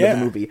the end of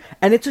the movie.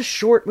 And it's a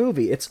short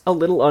movie. It's a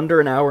little under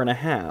an hour and a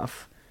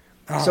half.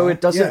 So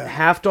it doesn't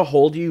have to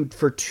hold you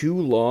for too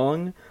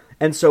long.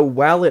 And so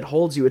while it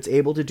holds you, it's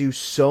able to do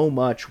so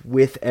much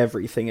with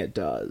everything it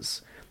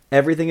does.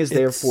 Everything is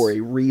there for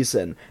a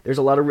reason. There's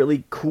a lot of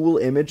really cool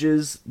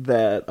images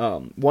that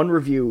one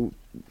review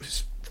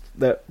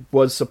that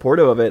was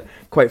supportive of it,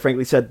 quite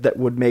frankly, said that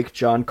would make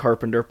John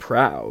Carpenter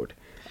proud.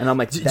 And I'm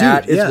like,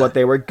 that is what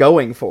they were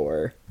going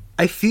for.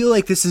 I feel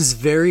like this is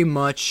very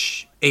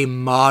much a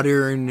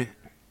modern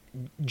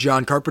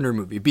John Carpenter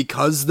movie,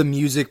 because the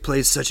music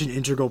plays such an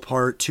integral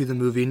part to the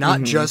movie,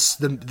 not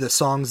just the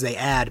songs they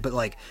add, but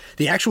like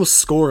the actual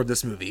score of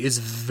this movie is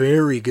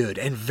very good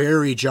and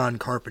very John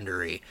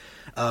Carpenter-y.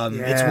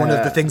 It's one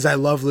of the things I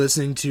love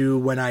listening to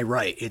when I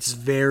write. It's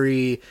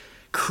very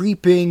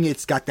creeping,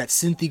 it's got that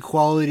synthy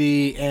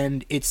quality,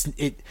 and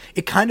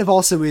it kind of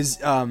also is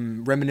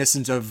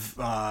reminiscent of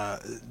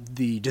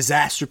the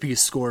Disaster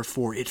Piece score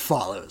for It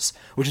Follows,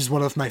 which is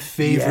one of my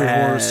favorite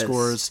horror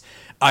scores.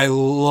 I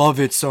love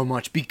it so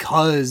much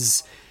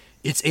because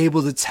it's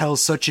able to tell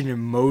such an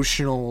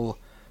emotional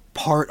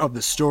part of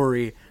the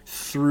story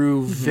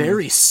through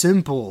very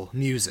simple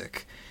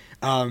music.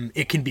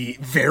 It can be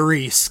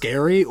very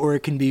scary, or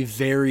it can be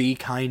very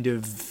kind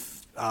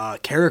of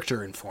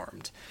character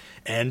informed.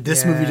 And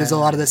this movie does a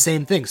lot of the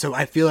same thing. So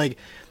I feel like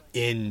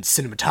in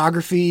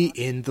cinematography,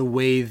 in the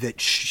way that,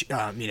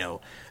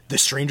 the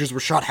strangers were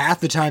shot,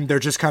 half the time they're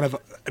just kind of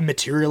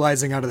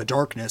materializing out of the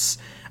darkness,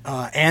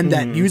 and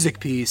that music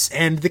piece,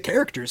 and the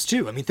characters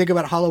too. I mean, think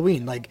about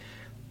Halloween. Like,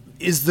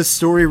 is the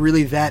story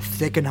really that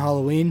thick in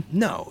Halloween?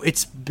 No,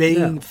 it's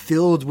being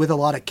filled with a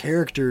lot of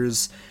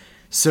characters.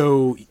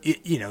 So,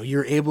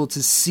 you're able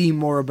to see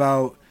more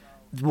about,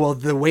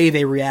 the way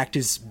they react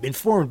is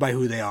informed by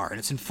who they are, and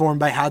it's informed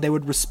by how they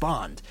would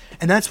respond.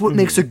 And that's what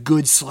makes a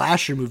good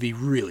slasher movie,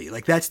 really.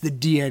 Like, that's the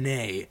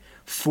DNA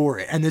for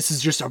it. And this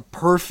is just a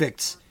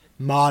perfect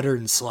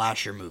modern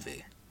slasher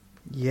movie.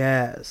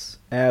 Yes,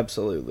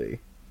 absolutely.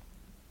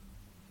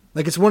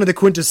 Like, it's one of the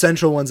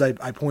quintessential ones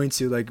I point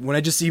to. Like, when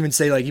I just even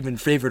say, like, even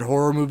favorite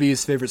horror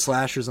movies, favorite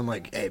slashers, I'm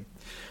like, hey,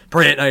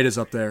 Pray at Night is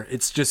up there.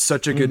 It's just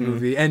such a good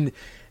movie. And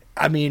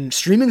I mean,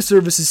 streaming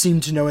services seem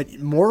to know it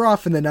more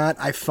often than not.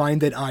 I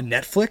find it on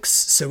Netflix,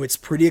 so it's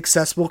pretty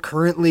accessible.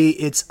 Currently,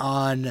 it's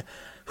on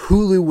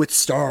Hulu with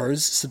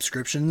Stars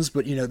subscriptions,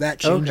 but, that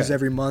changes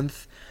every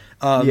month.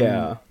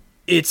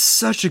 It's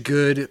such a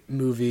good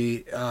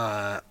movie.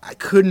 I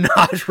could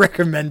not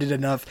recommend it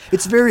enough.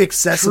 It's very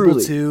accessible,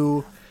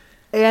 too.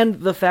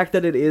 And the fact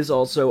that it is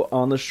also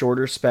on the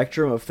shorter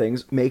spectrum of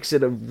things makes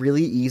it a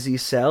really easy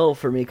sell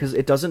for me, because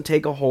it doesn't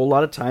take a whole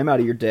lot of time out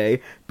of your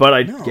day, but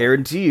I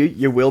guarantee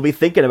you will be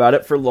thinking about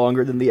it for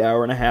longer than the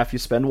hour and a half you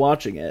spend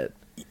watching it.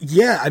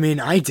 Yeah, I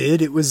mean, I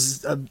did. It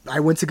was, I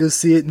went to go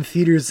see it in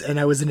theaters, and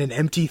I was in an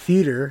empty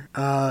theater,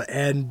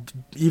 and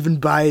even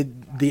by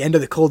the end of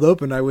the cold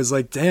open, I was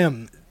like,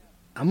 damn,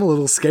 I'm a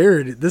little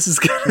scared. This is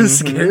kind of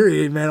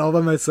scary, man, all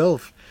by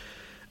myself.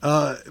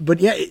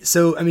 But yeah,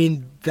 so, I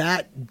mean,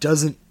 that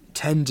doesn't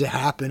tend to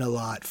happen a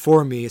lot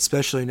for me,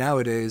 especially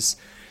nowadays.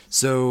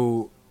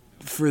 So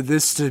for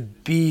this to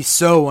be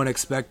so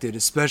unexpected,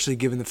 especially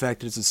given the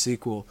fact that it's a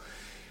sequel.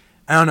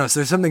 I don't know, so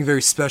there's something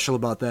very special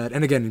about that.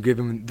 And again,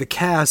 given the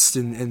cast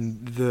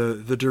and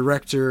the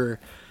director,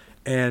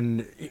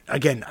 and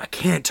again, I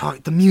can't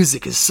talk, the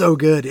music is so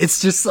good.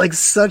 It's just like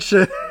such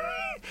a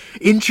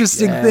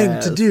interesting thing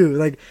to do.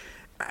 Like,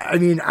 I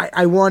mean,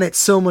 I want it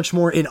so much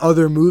more in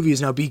other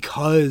movies now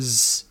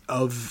because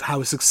of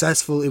how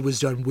successful it was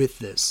done with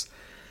this.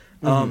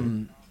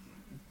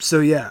 So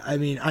yeah, I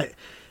mean,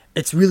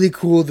 it's really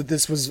cool that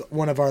this was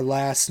one of our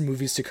last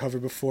movies to cover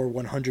before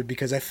 100,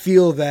 because I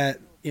feel that,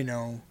 you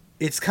know,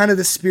 it's kind of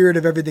the spirit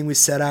of everything we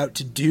set out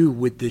to do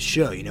with this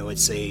show. You know,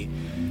 it's a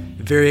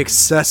very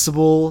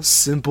accessible,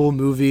 simple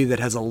movie that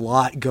has a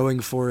lot going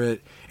for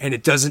it, and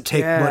it doesn't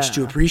take much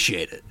to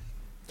appreciate it.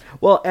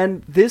 Well,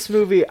 and this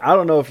movie, I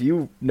don't know if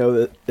you know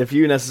that, if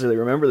you necessarily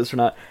remember this or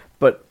not,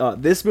 but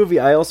this movie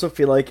I also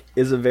feel like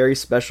is a very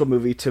special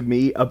movie to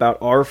me about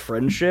our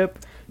friendship,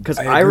 because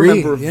I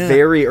remember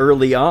very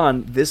early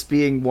on this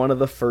being one of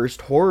the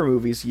first horror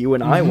movies you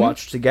and I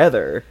watched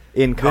together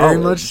in college.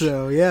 Very much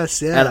so,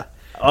 yes, yeah. And,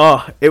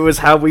 it was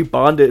how we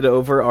bonded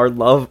over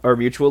our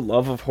mutual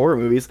love of horror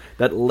movies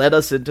that led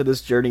us into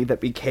this journey that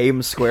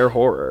became Square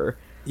Horror.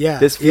 Yeah,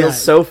 this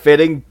feels so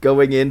fitting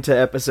going into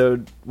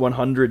episode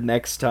 100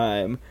 next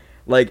time.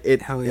 Like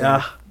it,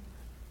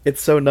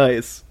 it's so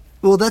nice.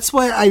 Well, that's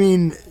why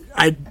I'm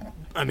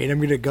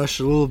gonna gush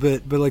a little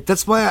bit, but like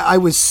that's why I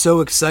was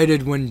so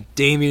excited when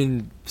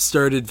Damien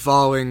started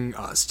following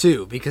us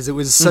too, because it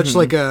was such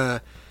like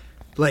a,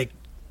 like,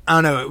 I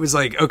don't know, it was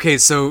like, okay,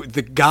 so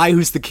the guy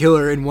who's the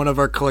killer in one of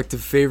our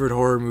collective favorite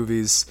horror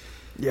movies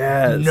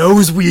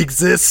knows we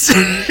exist.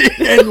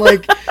 And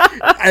like,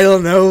 I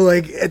don't know,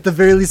 like at the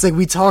very least, like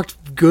we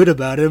talked good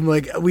about him.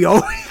 Like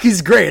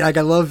he's great. Like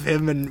I love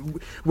him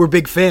and we're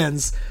big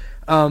fans.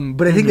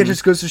 But I think it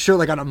just goes to show,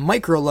 like on a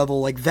micro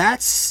level, like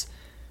that's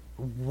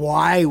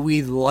why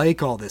we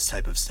like all this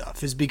type of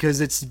stuff, is because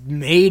it's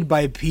made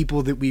by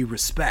people that we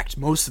respect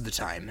most of the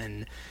time.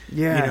 And,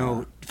 you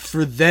know,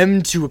 for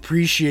them to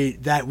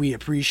appreciate that we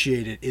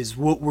appreciate it is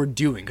what we're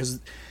doing. Because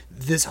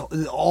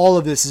all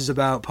of this is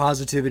about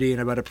positivity and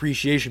about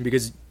appreciation,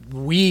 because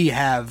we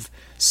have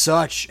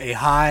such a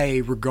high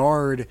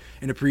regard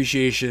and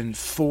appreciation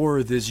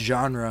for this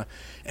genre,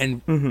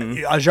 and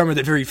a genre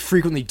that very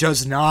frequently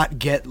does not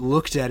get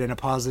looked at in a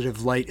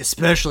positive light,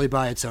 especially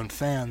by its own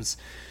fans.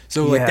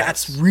 So like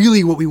that's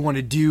really what we want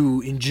to do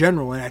in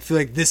general, and I feel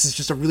like this is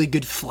just a really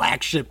good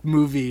flagship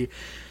movie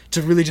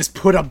to really just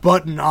put a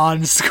button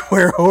on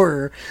Square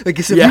Horror. Like,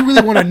 if you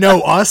really want to know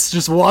us,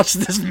 just watch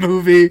this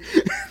movie.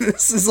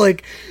 This is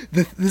like,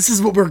 this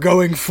is what we're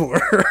going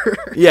for.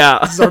 Yeah.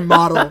 This is our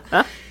model.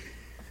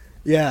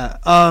 Yeah.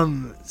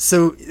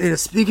 So, you know,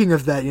 speaking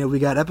of that, you know, we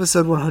got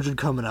episode 100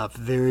 coming up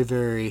very,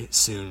 very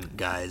soon,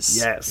 guys.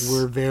 Yes.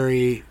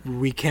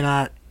 We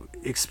cannot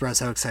express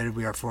how excited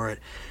we are for it.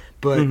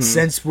 But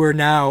since we're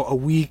now a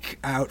week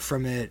out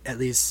from it, at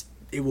least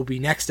it will be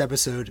next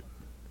episode.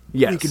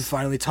 Yes. We can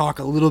finally talk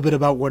a little bit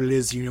about what it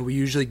is. You know, we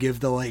usually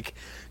give the, like,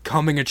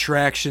 coming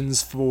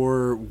attractions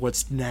for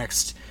what's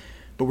next,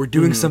 but we're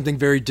doing something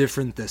very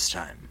different this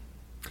time.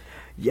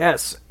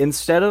 Yes.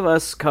 Instead of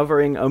us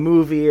covering a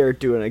movie or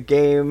doing a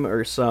game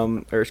or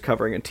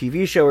covering a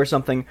TV show or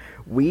something,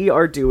 we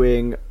are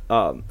doing,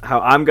 how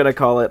I'm going to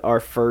call it, our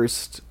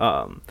first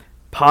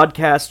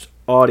podcast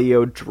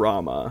audio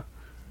drama.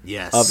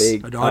 Yes,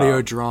 an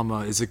audio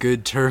drama is a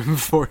good term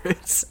for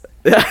it.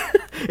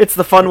 It's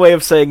the fun way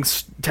of saying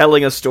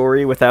telling a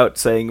story without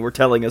saying we're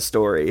telling a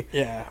story.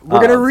 Yeah, we're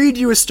going to read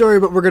you a story,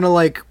 but we're going to,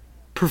 like,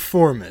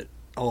 perform it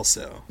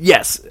also.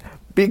 Yes,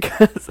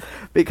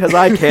 because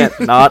I can't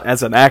not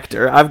as an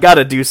actor. I've got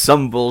to do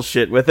some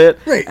bullshit with it.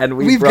 Right, and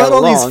we've got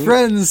all these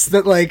friends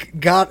that, like,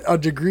 got a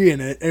degree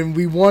in it, and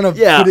we want to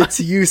put it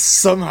to use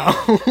somehow.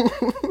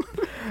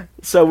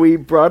 So we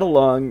brought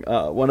along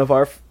one of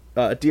our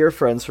dear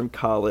friends from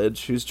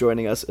college who's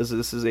joining us, as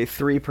this is a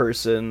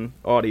 3-person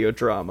audio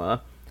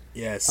drama.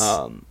 Yes.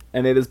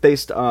 And it is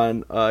based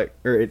on, or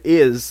it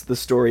is the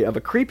story of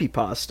a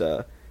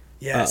creepypasta.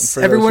 Yes.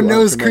 Everyone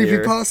knows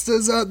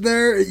creepypastas out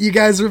there. You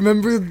guys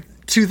remember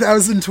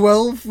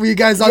 2012? Were you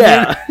guys on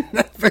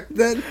back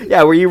then?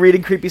 Yeah, were you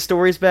reading creepy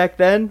stories back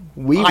then?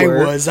 I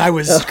was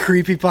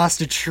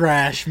creepypasta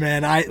trash,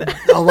 man.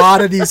 A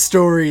lot of these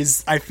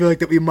stories I feel like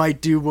that we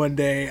might do one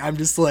day. I'm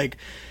just like,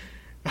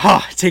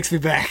 it takes me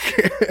back.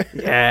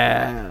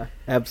 Yeah,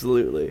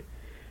 absolutely.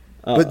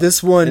 But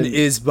this one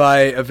is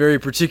by a very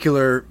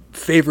particular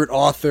favorite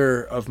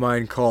author of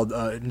mine called,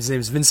 his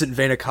name's Vincent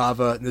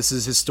Vainakava, and this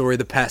is his story,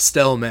 The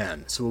Pastel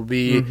Man. So we'll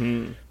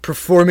be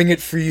performing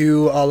it for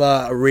you a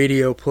la a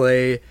radio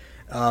play.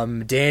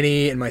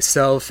 Danny and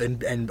myself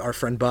and our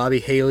friend Bobby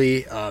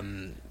Haley,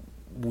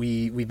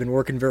 we've been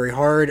working very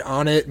hard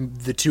on it,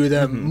 the two of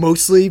them,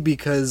 mostly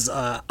because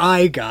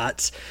I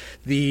got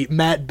the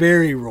Matt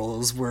Berry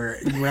roles, where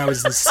when I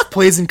was in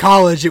plays in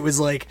college, it was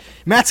like,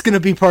 Matt's going to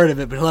be part of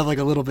it, but he'll have like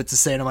a little bit to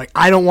say, and I'm like,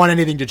 I don't want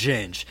anything to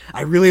change.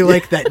 I really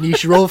like that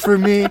niche role for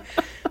me,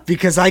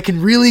 because I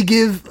can really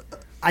give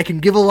I can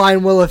give a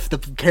line well if the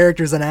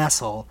character's an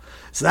asshole.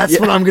 So that's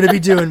what I'm gonna be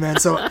doing, man.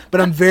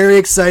 But I'm very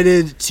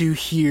excited to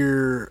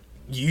hear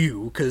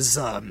you, because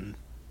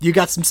you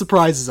got some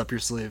surprises up your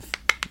sleeve.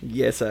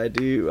 Yes, I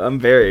do. I'm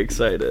very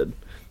excited.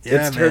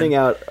 Yeah, it's turning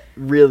out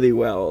really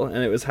well,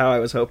 and it was how I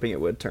was hoping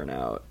it would turn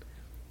out.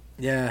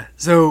 Yeah,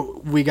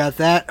 so we got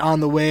that on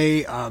the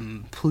way.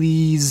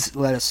 Please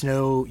let us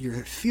know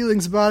your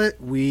feelings about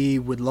it. We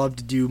would love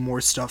to do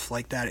more stuff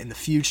like that in the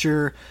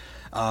future.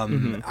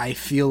 I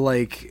feel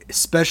like,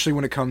 especially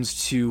when it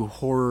comes to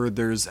horror,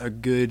 there's a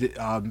good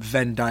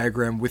Venn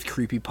diagram with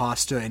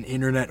creepypasta and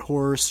internet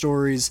horror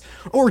stories,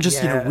 or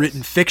just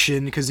written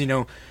fiction, because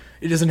it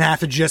doesn't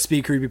have to just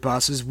be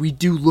creepypastas. We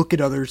do look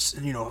at other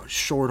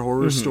short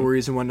horror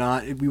stories and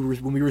whatnot.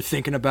 When we were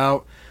thinking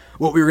about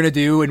what we were going to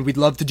do, and we'd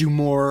love to do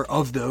more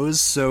of those.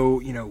 So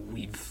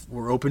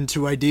we're open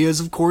to ideas,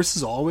 of course,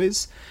 as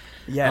always.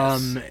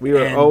 Yes, we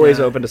were always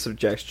open to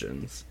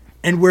suggestions.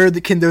 And where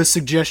can those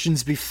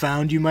suggestions be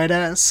found, you might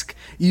ask?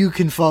 You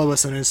can follow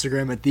us on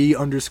Instagram at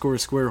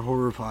 _Square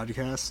Horror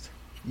Podcast.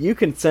 You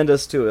can send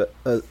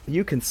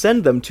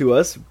them to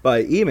us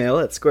by email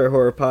at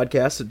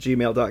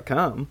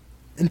squarehorrorpodcast@gmail.com.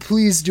 And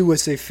please do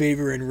us a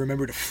favor and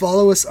remember to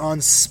follow us on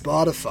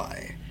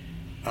Spotify.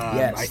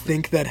 Yes. I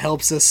think that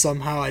helps us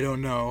somehow. I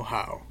don't know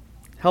how.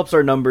 Helps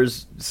our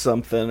numbers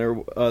something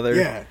or other.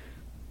 Yeah.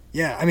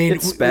 Yeah, I mean,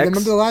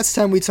 remember the last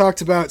time we talked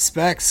about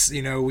specs,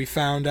 we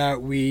found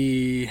out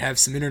we have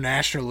some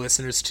international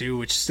listeners too,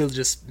 which still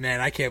just,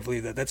 man, I can't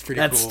believe that. That's pretty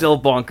cool. That's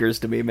still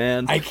bonkers to me,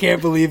 man. I can't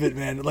believe it,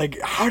 man.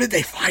 Like, how did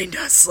they find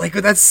us? Like,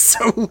 that's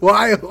so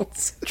wild.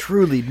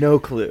 Truly no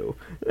clue.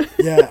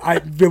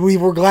 Yeah,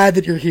 we're glad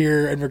that you're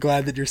here, and we're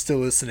glad that you're still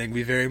listening.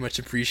 We very much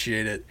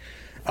appreciate it.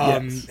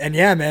 Yes. And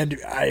yeah, man,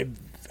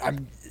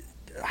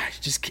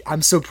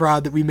 I'm so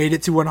proud that we made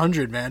it to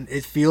 100, man.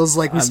 It feels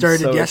like we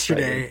started so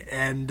yesterday, excited.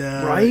 And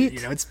right?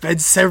 It's been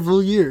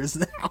several years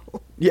now.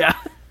 Yeah.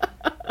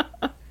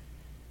 But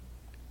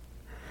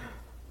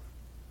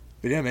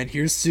yeah, man,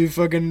 here's to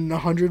fucking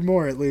 100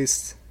 more at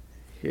least.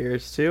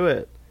 Here's to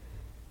it.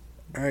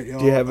 All right, y'all.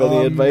 Do you have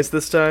any advice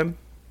this time?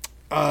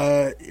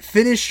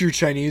 Finish your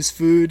Chinese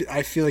food.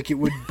 I feel like it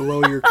would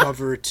blow your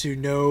cover to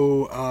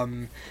know,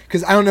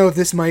 because I don't know if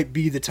this might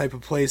be the type of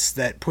place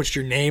that puts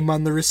your name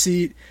on the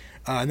receipt.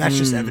 And that's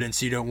just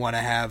evidence you don't want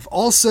to have.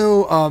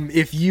 Also,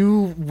 if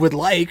you would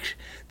like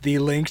the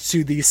link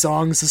to the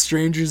Songs the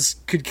Strangers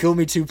Could Kill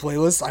Me To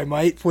playlist, I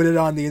might put it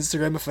on the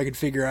Instagram if I can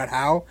figure out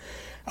how.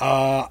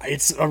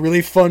 It's a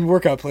really fun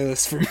workout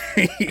playlist for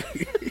me.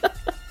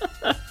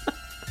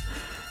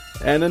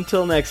 And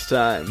until next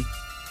time,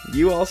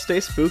 you all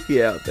stay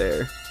spooky out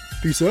there.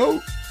 Peace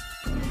out.